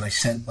once, and I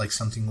sent like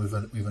something with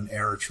an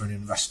error to an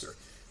investor,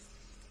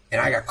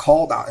 and I got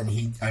called out,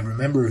 and I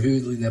remember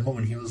vividly that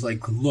moment. He was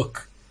like,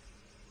 "Look,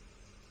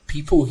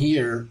 people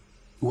here,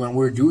 when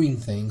we're doing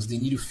things, they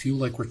need to feel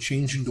like we're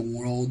changing the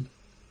world,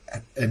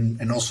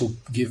 and also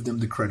give them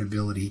the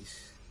credibility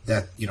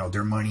that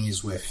their money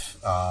is with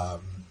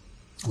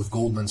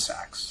Goldman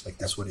Sachs. Like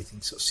that's what he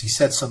thinks." So he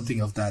said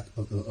something of that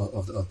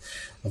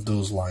of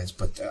those lines.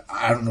 But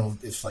I don't know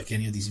if like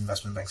any of these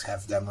investment banks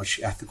have that much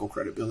ethical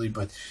credibility.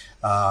 But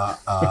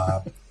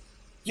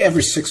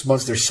every 6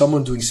 months there's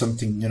someone doing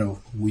something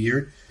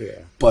weird. Yeah.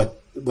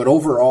 But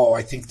overall,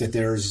 I think that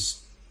there's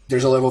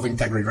a level of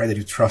integrity, right? That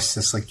you trust.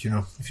 It's like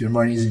if your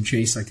money is in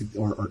Chase, like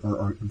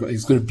or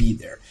it's going to be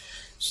there.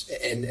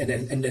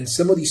 And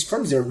some of these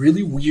firms, they're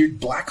really weird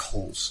black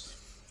holes.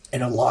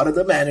 And a lot of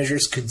the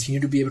managers continue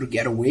to be able to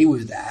get away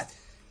with that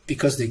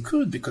because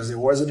there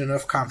wasn't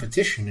enough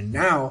competition. And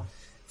now,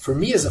 for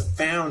me as a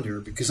founder,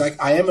 because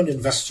I am an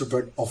investor,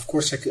 but of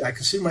course I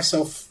consider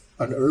myself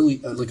an early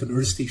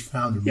stage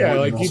founder. Yeah,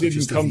 like you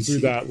didn't come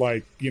through that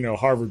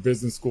Harvard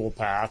Business School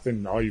path,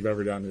 and all you've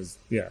ever done is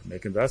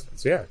make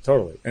investments. Yeah,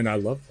 totally. And I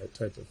love that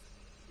type of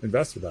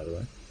investor, by the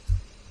way.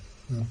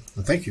 Well,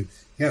 thank you.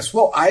 Yes.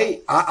 Well,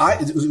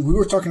 we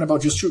were talking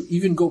about, just to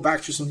even go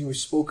back to something we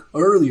spoke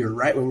earlier,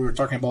 right? When we were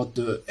talking about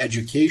the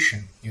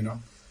education,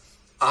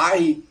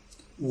 I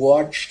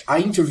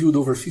interviewed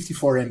over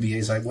 54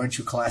 MBAs. I went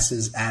to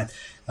classes at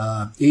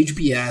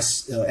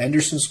HBS,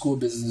 Anderson School of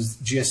Business,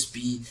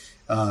 GSB,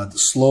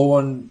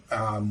 Sloan,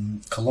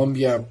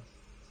 Columbia,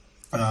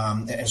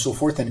 and so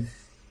forth. And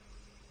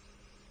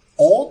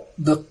all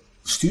the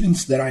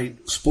students that I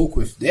spoke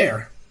with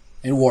there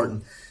in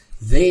Wharton,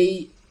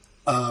 they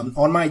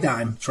on my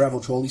dime,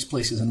 traveled to all these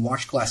places and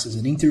watched classes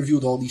and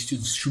interviewed all these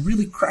students to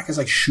really crack as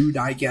like, should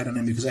I get on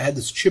them? Because I had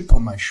this chip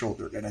on my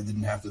shoulder that I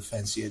didn't have the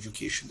fancy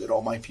education that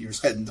all my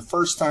peers had. And the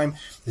first time,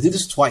 I did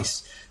this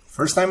twice.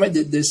 First time I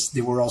did this,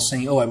 they were all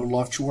saying, "Oh, I would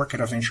love to work at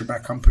a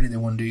venture-backed company that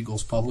one day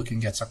goes public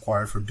and gets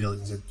acquired for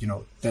billions."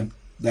 Then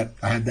that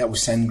I had that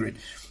with SendGrid.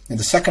 And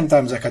the second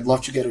time was like, "I'd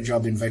love to get a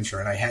job in venture,"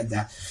 and I had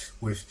that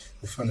with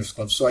the Funders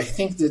Club. So I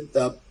think that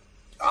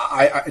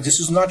this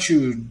is not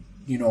to.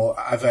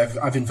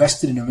 I've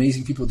invested in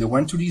amazing people that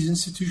went to these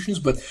institutions,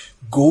 but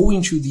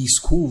going to these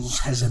schools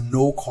has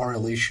no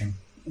correlation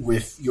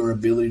with your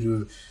ability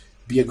to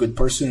be a good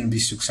person and be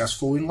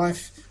successful in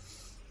life.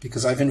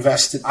 Because I've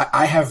invested,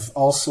 I have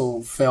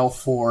also fell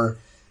for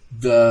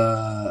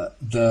the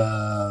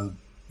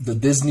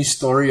Disney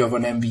story of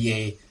an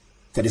MBA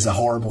that is a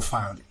horrible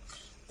founder.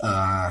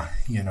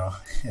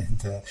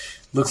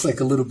 Looks like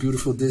a little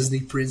beautiful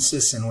Disney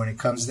princess, and when it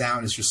comes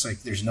down, it's just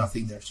like there's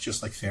nothing there. It's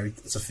just like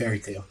it's a fairy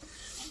tale.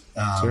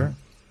 Sure.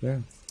 Yeah.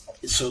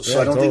 So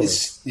I don't think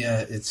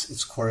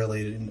it's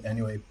correlated in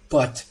any way.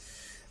 But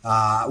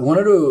I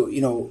wanted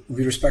to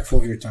be respectful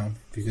of your time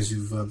because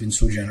you've been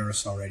so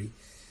generous already.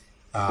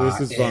 This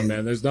is fun,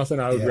 man. There's nothing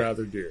I would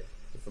rather do,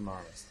 if I'm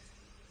honest.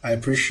 I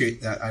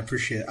appreciate that. I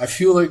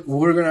feel like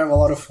we're gonna have a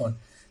lot of fun.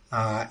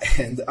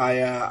 And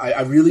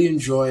I really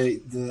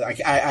enjoy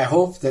I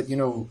hope that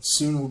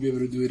soon we'll be able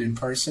to do it in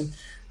person.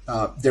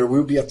 There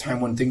will be a time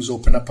when things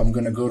open up. I'm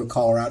going to go to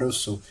Colorado,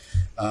 so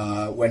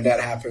when that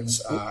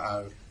happens,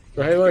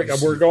 hey, look,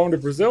 we're going to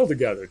Brazil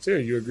together too.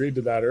 You agreed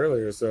to that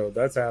earlier, so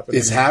that's happening.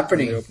 It's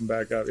happening. When we open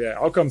back up. Yeah,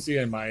 I'll come see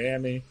you in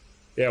Miami.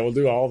 Yeah, we'll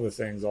do all the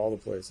things, all the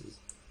places.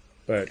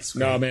 But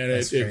no, man,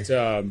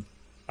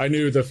 I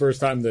knew the first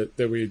time that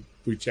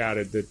we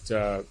chatted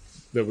that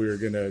we were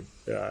going to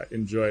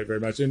enjoy it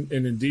very much. And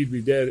indeed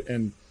we did.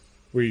 And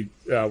we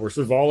were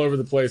sort of all over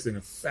the place in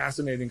a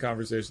fascinating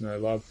conversation that I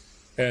love.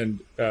 and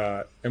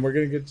we're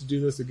gonna get to do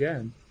this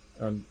again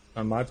on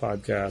my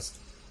podcast.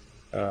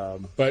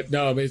 But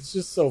no, I mean, it's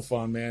just so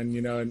fun, man.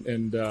 You know,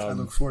 and I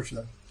look forward to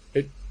that.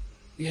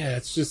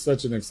 It's just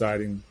such an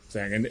exciting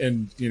thing,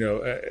 and you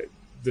know,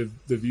 the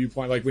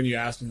viewpoint, like when you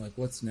ask me like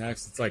what's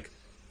next, it's like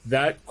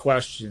that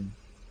question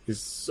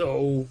is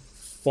so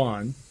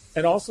fun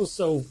and also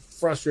so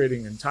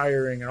frustrating and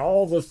tiring and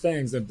all the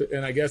things,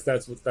 and I guess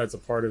that's a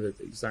part of it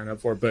that you sign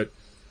up for. But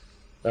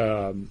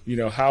you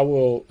know, how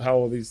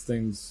will these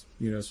things,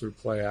 you know, sort of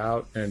play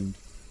out? And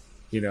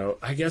you know,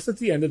 I guess at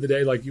the end of the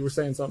day, like you were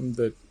saying something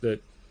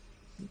that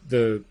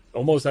the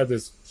almost had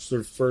this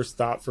sort of first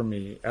thought for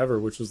me ever,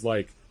 which was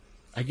like,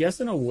 I guess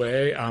in a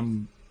way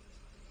I'm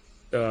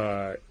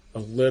a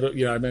little,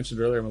 you know, I mentioned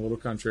earlier I'm a little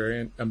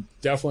contrarian. I'm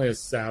definitely a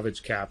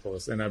savage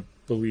capitalist, and I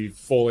believe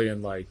fully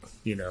in, like,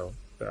 you know,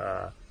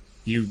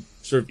 you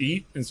sort of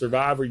eat and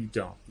survive, or you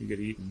don't, you get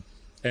eaten.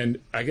 And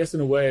I guess in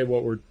a way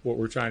what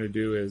we're trying to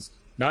do is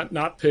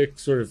not pick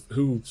sort of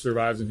who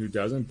survives and who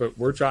doesn't, but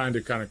we're trying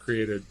to kind of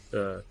create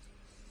a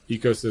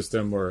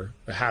ecosystem or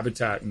a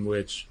habitat in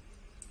which,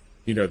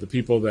 you know, the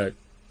people that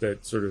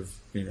sort of,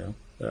 you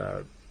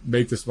know,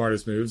 make the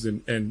smartest moves,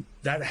 and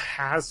that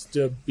has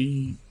to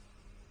be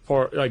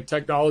part, like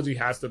technology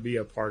has to be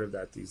a part of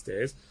that these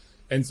days.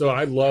 And so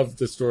I love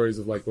the stories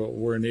of like, well,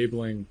 we're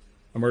enabling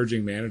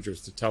emerging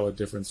managers to tell a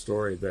different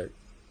story that,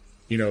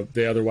 you know,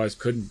 they otherwise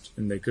couldn't,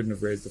 and they couldn't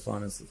have raised the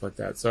fund and stuff like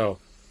that. So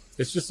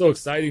it's just so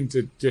exciting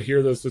to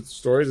hear those sorts of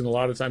stories. And a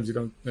lot of times you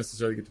don't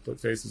necessarily get to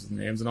put faces and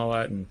names and all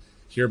that and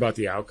hear about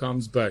the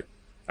outcomes, but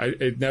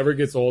it never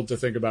gets old to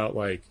think about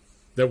like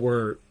that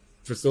we're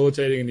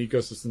facilitating an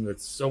ecosystem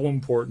that's so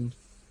important,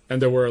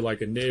 and that we're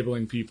like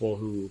enabling people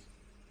who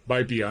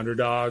might be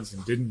underdogs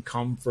and didn't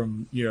come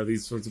from, you know,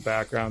 these sorts of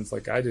backgrounds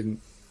like I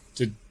didn't,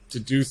 to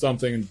do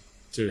something,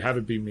 to have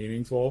it be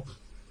meaningful.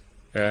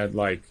 And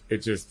like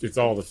it's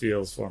all the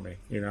feels for me,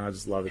 you know. I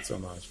just love it so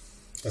much.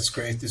 That's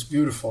great. It's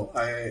beautiful.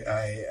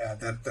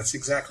 That's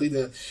exactly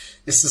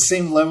it's the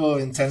same level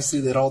of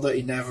intensity that all the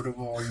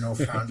inevitable, you know,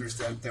 founders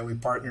that we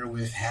partner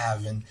with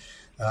have. And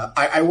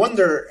I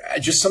wonder,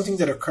 just something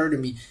that occurred to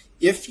me,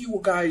 if you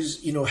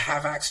guys, you know,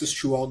 have access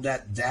to all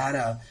that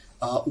data,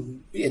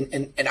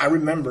 and I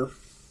remember,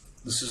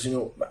 this is, you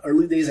know, my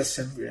early days at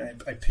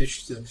Semver, I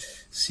pitched the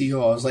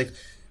CEO. I was like,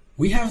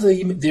 we have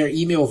their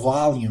email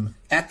volume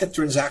at the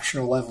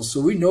transactional level,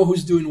 so we know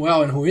who's doing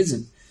well and who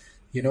isn't.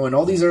 You know, and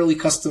all these early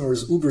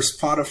customers, Uber,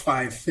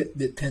 Spotify,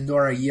 Fitbit,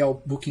 Pandora,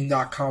 Yelp,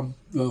 Booking.com,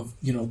 you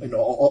know, and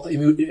all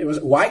it was,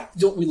 why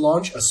don't we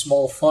launch a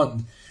small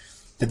fund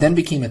that then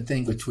became a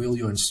thing with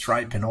Twilio and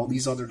Stripe and all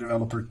these other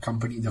developer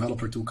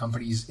tool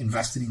companies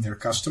invested in their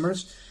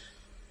customers?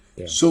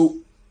 Yeah. So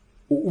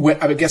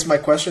I guess my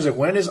question is, like,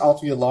 when is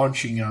Altvia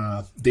launching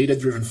a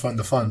data-driven fund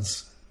of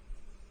funds?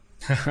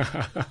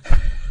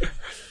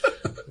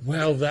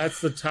 Well,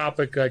 that's the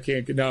topic I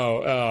can't get.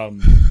 No,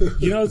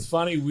 you know, it's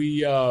funny.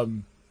 We,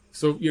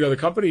 so, you know, the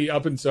company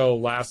up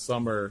until last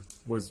summer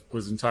was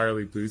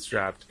entirely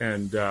bootstrapped.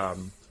 And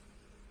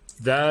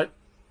that,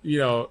 you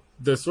know,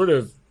 the sort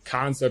of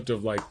concept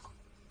of like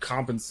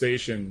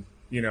compensation,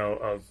 you know,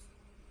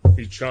 of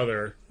each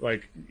other,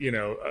 like, you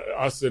know,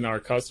 us and our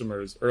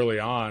customers early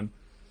on,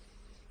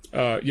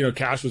 you know,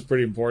 cash was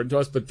pretty important to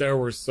us, but there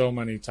were so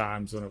many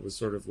times when it was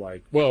sort of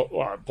like,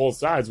 well, both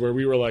sides, where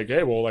we were like,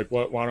 hey, well, like,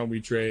 why don't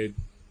we trade,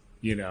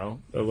 you know,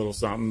 a little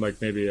something,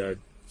 like maybe a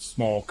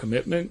small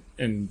commitment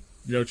and,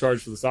 you know,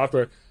 charge for the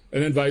software.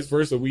 And then vice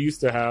versa. We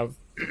used to have,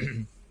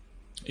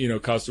 you know,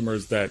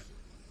 customers that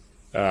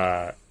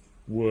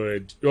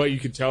well, you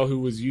could tell who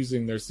was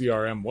using their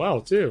CRM well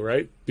too,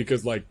 right?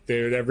 Because like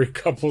they would, every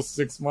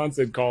 6 months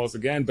they'd call us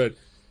again. But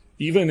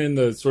even in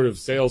the sort of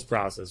sales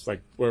process,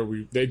 like where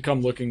they'd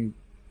come looking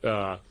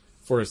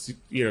for a,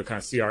 you know, kind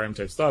of CRM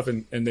type stuff,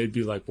 and they'd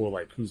be like, well,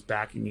 like, who's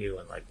backing you?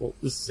 And like, well,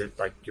 this is it,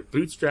 like, you're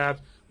bootstrapped.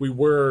 We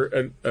were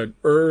an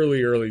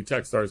early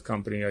Techstars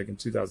company, like in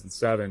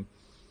 2007,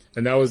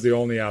 and that was the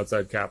only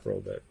outside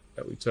capital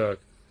that we took.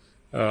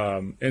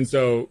 And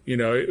so, you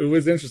know, it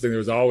was interesting. There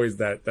was always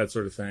that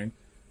sort of thing.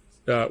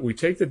 We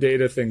take the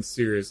data thing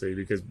seriously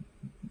because,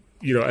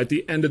 you know, at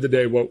the end of the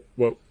day, what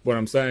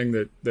I'm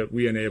saying that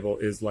we enable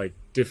is like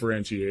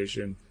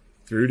differentiation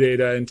through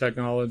data and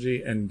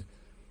technology. And,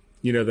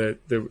 you know, that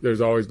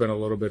there's always been a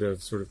little bit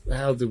of sort of,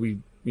 how do we,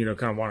 you know,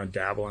 kind of want to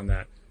dabble in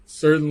that?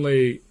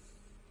 Certainly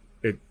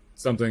it's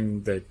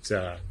something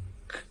that,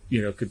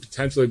 you know, could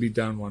potentially be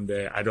done one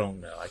day. I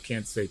don't know. I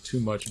can't say too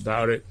much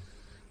about it.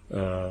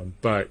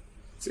 But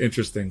it's an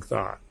interesting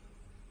thought.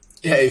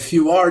 Yeah, if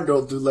you are, do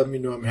let me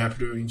know. I'm happy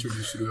to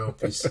introduce you to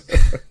LPs.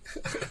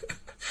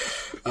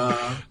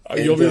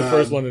 You'll be the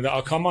first one to know.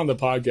 I'll come on the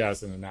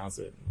podcast and announce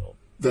it.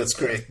 That's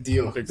great.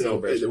 Deal. Big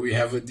celebration. We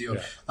have a deal.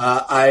 Yeah.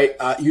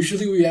 I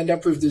usually we end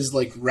up with this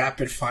like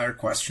rapid fire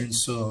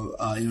questions. So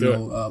you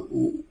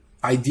know,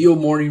 ideal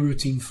morning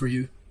routine for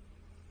you.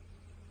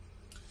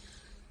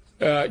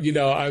 You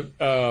know, I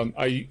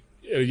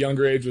at a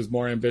younger age was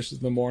more ambitious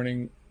in the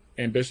morning.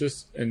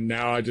 ambitious, and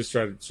now I just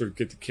try to sort of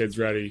get the kids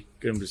ready,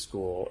 get them to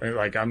school, and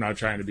like I'm not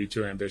trying to be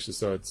too ambitious.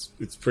 So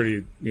it's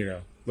pretty,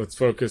 let's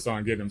focus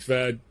on getting them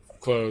fed,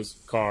 clothes,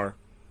 car,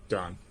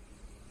 done.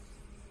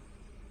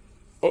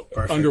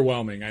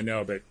 Underwhelming, I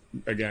know, but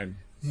again,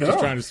 just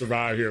trying to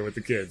survive here with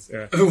the kids.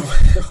 Yeah.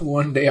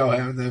 One day I'll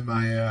have them.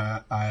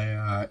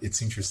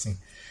 It's interesting.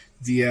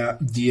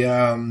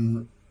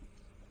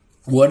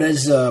 What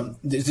is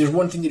there's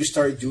one thing that you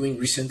started doing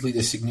recently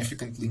that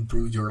significantly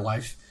improved your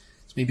life?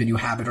 It's maybe a new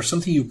habit or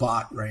something you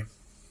bought, right?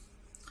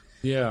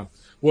 Yeah.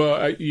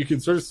 Well, you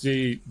can sort of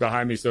see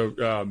behind me. So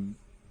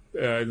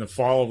in the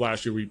fall of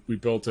last year, we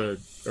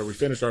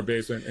finished our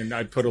basement, and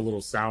I put a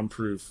little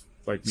soundproof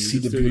like music see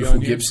the studio beautiful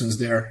on here. Gibsons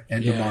there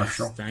and the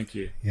Marshall. Thank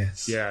you.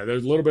 Yes. Yeah,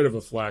 there's a little bit of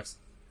a flex,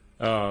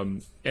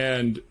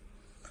 and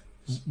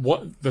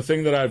what the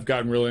thing that I've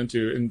gotten real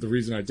into, and the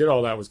reason I did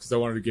all that was because I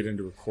wanted to get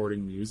into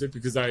recording music,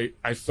 because I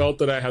felt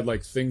that I had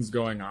like things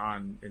going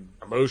on in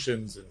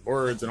emotions and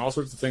words and all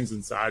sorts of things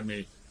inside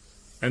me,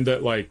 and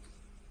that like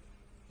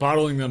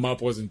bottling them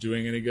up wasn't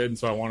doing any good, and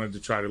so I wanted to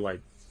try to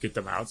like get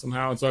them out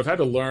somehow. And so I've had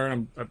to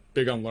learn. I'm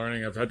big on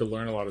learning. I've had to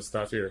learn a lot of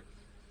stuff here,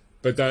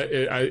 but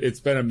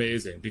it's been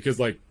amazing because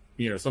like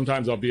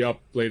sometimes I'll be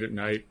up late at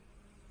night,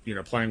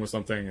 playing with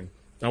something, and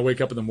I'll wake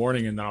up in the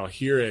morning and then I'll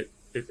hear it.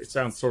 It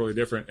sounds totally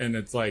different, and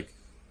it's like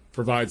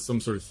provides some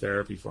sort of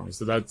therapy for me.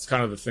 So that's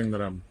kind of the thing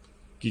that I'm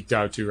geeked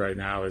out to right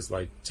now, is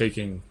like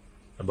taking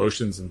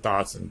emotions and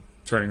thoughts and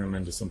turning them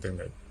into something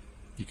that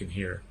you can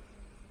hear.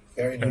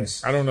 Very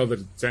nice. And I don't know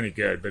that it's any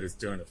good, but it's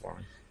doing it for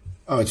me.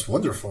 Oh, it's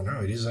wonderful. No,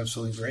 it is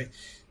absolutely great.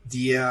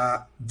 I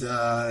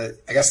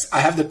guess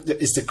I have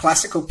it's the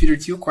classical Peter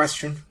Thiel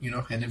question,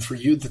 and then for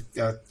you,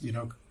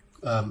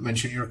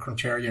 mention you're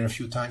contrarian a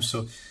few times.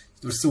 So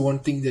there's the one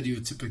thing that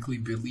you typically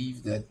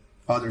believe that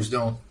others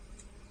don't.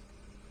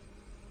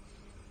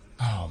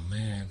 Oh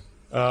man.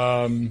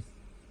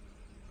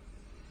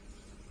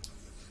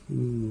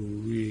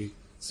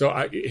 So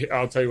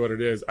I'll tell you what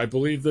it is. I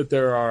believe that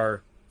there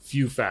are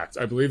few facts.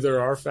 I believe there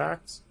are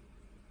facts,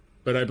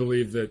 but I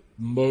believe that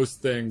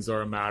most things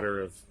are a matter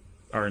of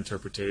our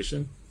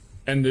interpretation,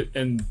 and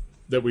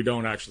that we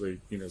don't actually,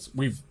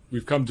 we've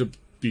come to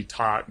be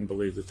taught and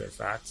believe that they're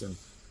facts, and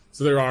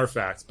so there are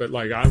facts. But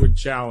like I would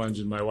challenge,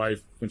 and my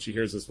wife, when she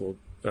hears this, will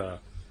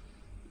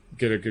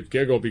get a good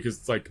giggle, because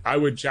it's like I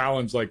would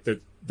challenge like that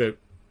the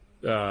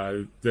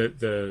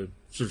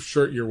sort of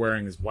shirt you're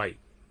wearing is white.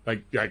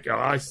 It's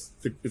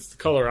the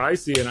color I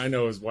see and I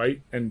know is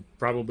white, and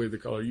probably the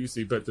color you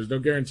see, but there's no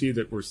guarantee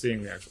that we're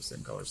seeing the actual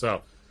same color.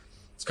 So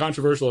it's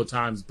controversial at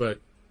times, but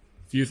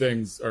few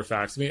things are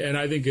facts to me, and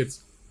I think it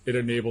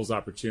enables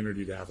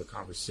opportunity to have a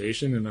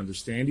conversation and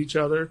understand each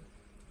other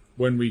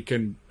when we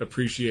can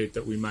appreciate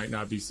that we might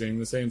not be seeing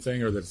the same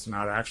thing, or that it's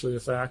not actually a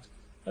fact.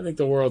 I think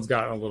the world's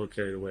gotten a little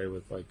carried away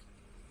with like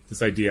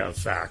this idea of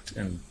fact,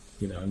 and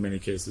in many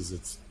cases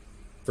it's,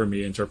 for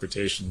me,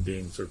 interpretation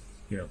being sort of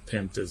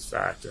pimped as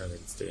fact, and I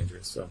think it's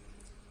dangerous. So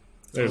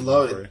I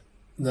love it.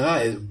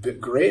 No,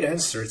 great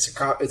answer.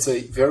 It's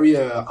a very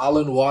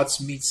Alan Watts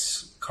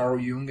meets Carl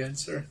Jung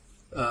answer.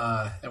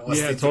 And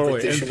what's the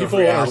totally. And interpretation of people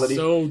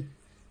reality?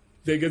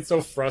 they get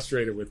so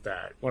frustrated with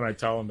that when I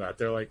tell them that.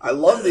 They're like, I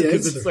love the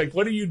answer. It's like,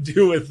 what do you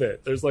do with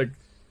it? There's like,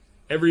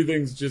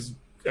 everything's just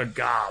a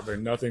gob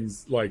and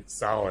nothing's like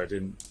solid,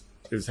 and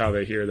is how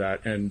they hear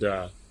that. And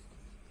I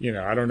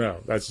don't know.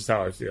 That's just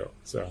how I feel.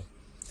 So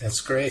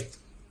that's great.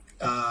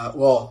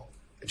 Well,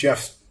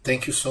 Jeff,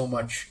 thank you so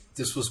much.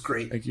 This was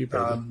great. Thank you,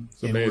 Pedro.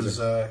 It's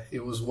amazing.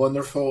 It was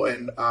wonderful,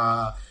 and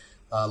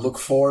look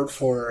forward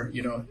for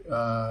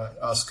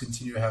us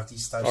continue to have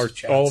these types of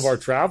chats. All of our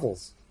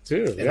travels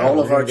too, and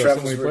all of our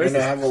travels. We're going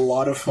to have a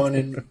lot of fun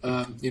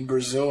in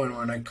Brazil, and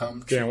when I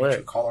come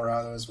to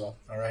Colorado as well.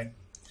 All right.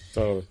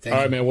 Totally. All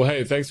right, man. Well,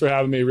 hey, thanks for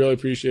having me. Really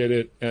appreciate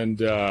it,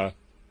 and I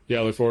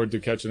look forward to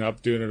catching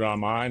up, doing it on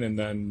mine, and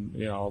then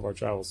all of our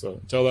travels. So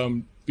until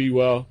then, be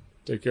well,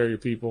 take care of your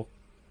people,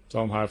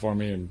 tell them hi for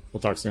me, and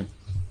we'll talk soon.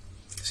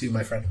 See you,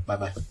 my friend.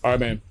 Bye-bye. All right,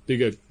 man. Be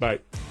good. Bye.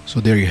 So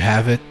there you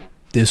have it.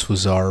 This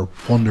was our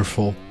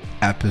wonderful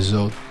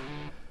episode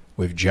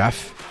with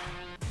Jeff.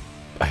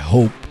 I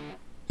hope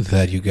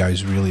that you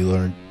guys really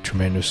learned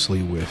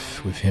tremendously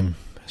with him,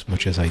 as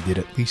much as I did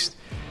at least.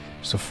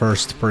 He's the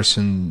first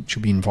person to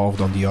be involved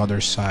on the other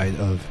side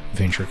of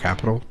venture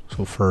capital.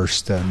 So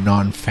first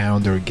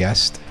non-founder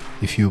guest,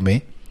 if you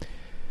may.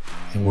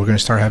 And we're going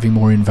to start having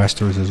more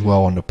investors as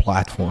well on the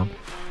platform.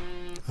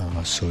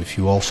 So if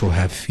you also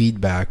have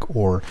feedback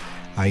or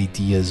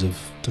ideas of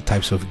the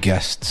types of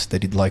guests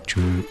that you'd like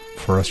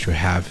for us to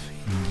have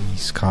in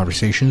these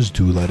conversations,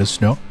 do let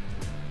us know.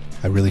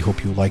 I really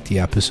hope you liked the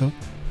episode.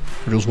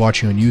 For those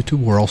watching on YouTube,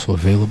 we're also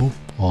available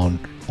on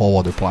all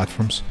other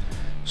platforms.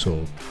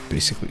 So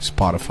basically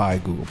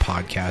Spotify, Google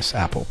Podcasts,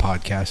 Apple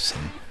Podcasts.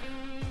 And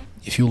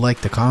if you like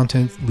the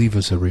content, leave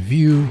us a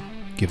review,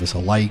 give us a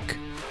like,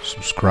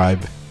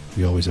 subscribe.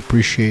 We always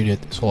appreciate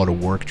it. It's a lot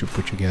of work to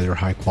put together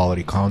high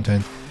quality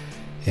content,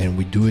 and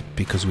we do it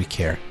because we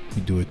care.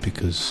 We do it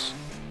because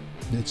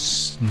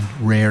it's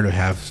rare to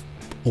have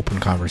open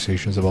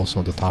conversations about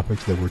some of the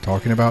topics that we're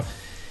talking about,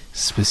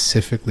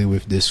 specifically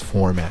with this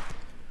format.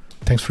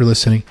 Thanks for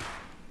listening.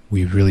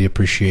 We really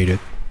appreciate it.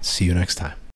 See you next time.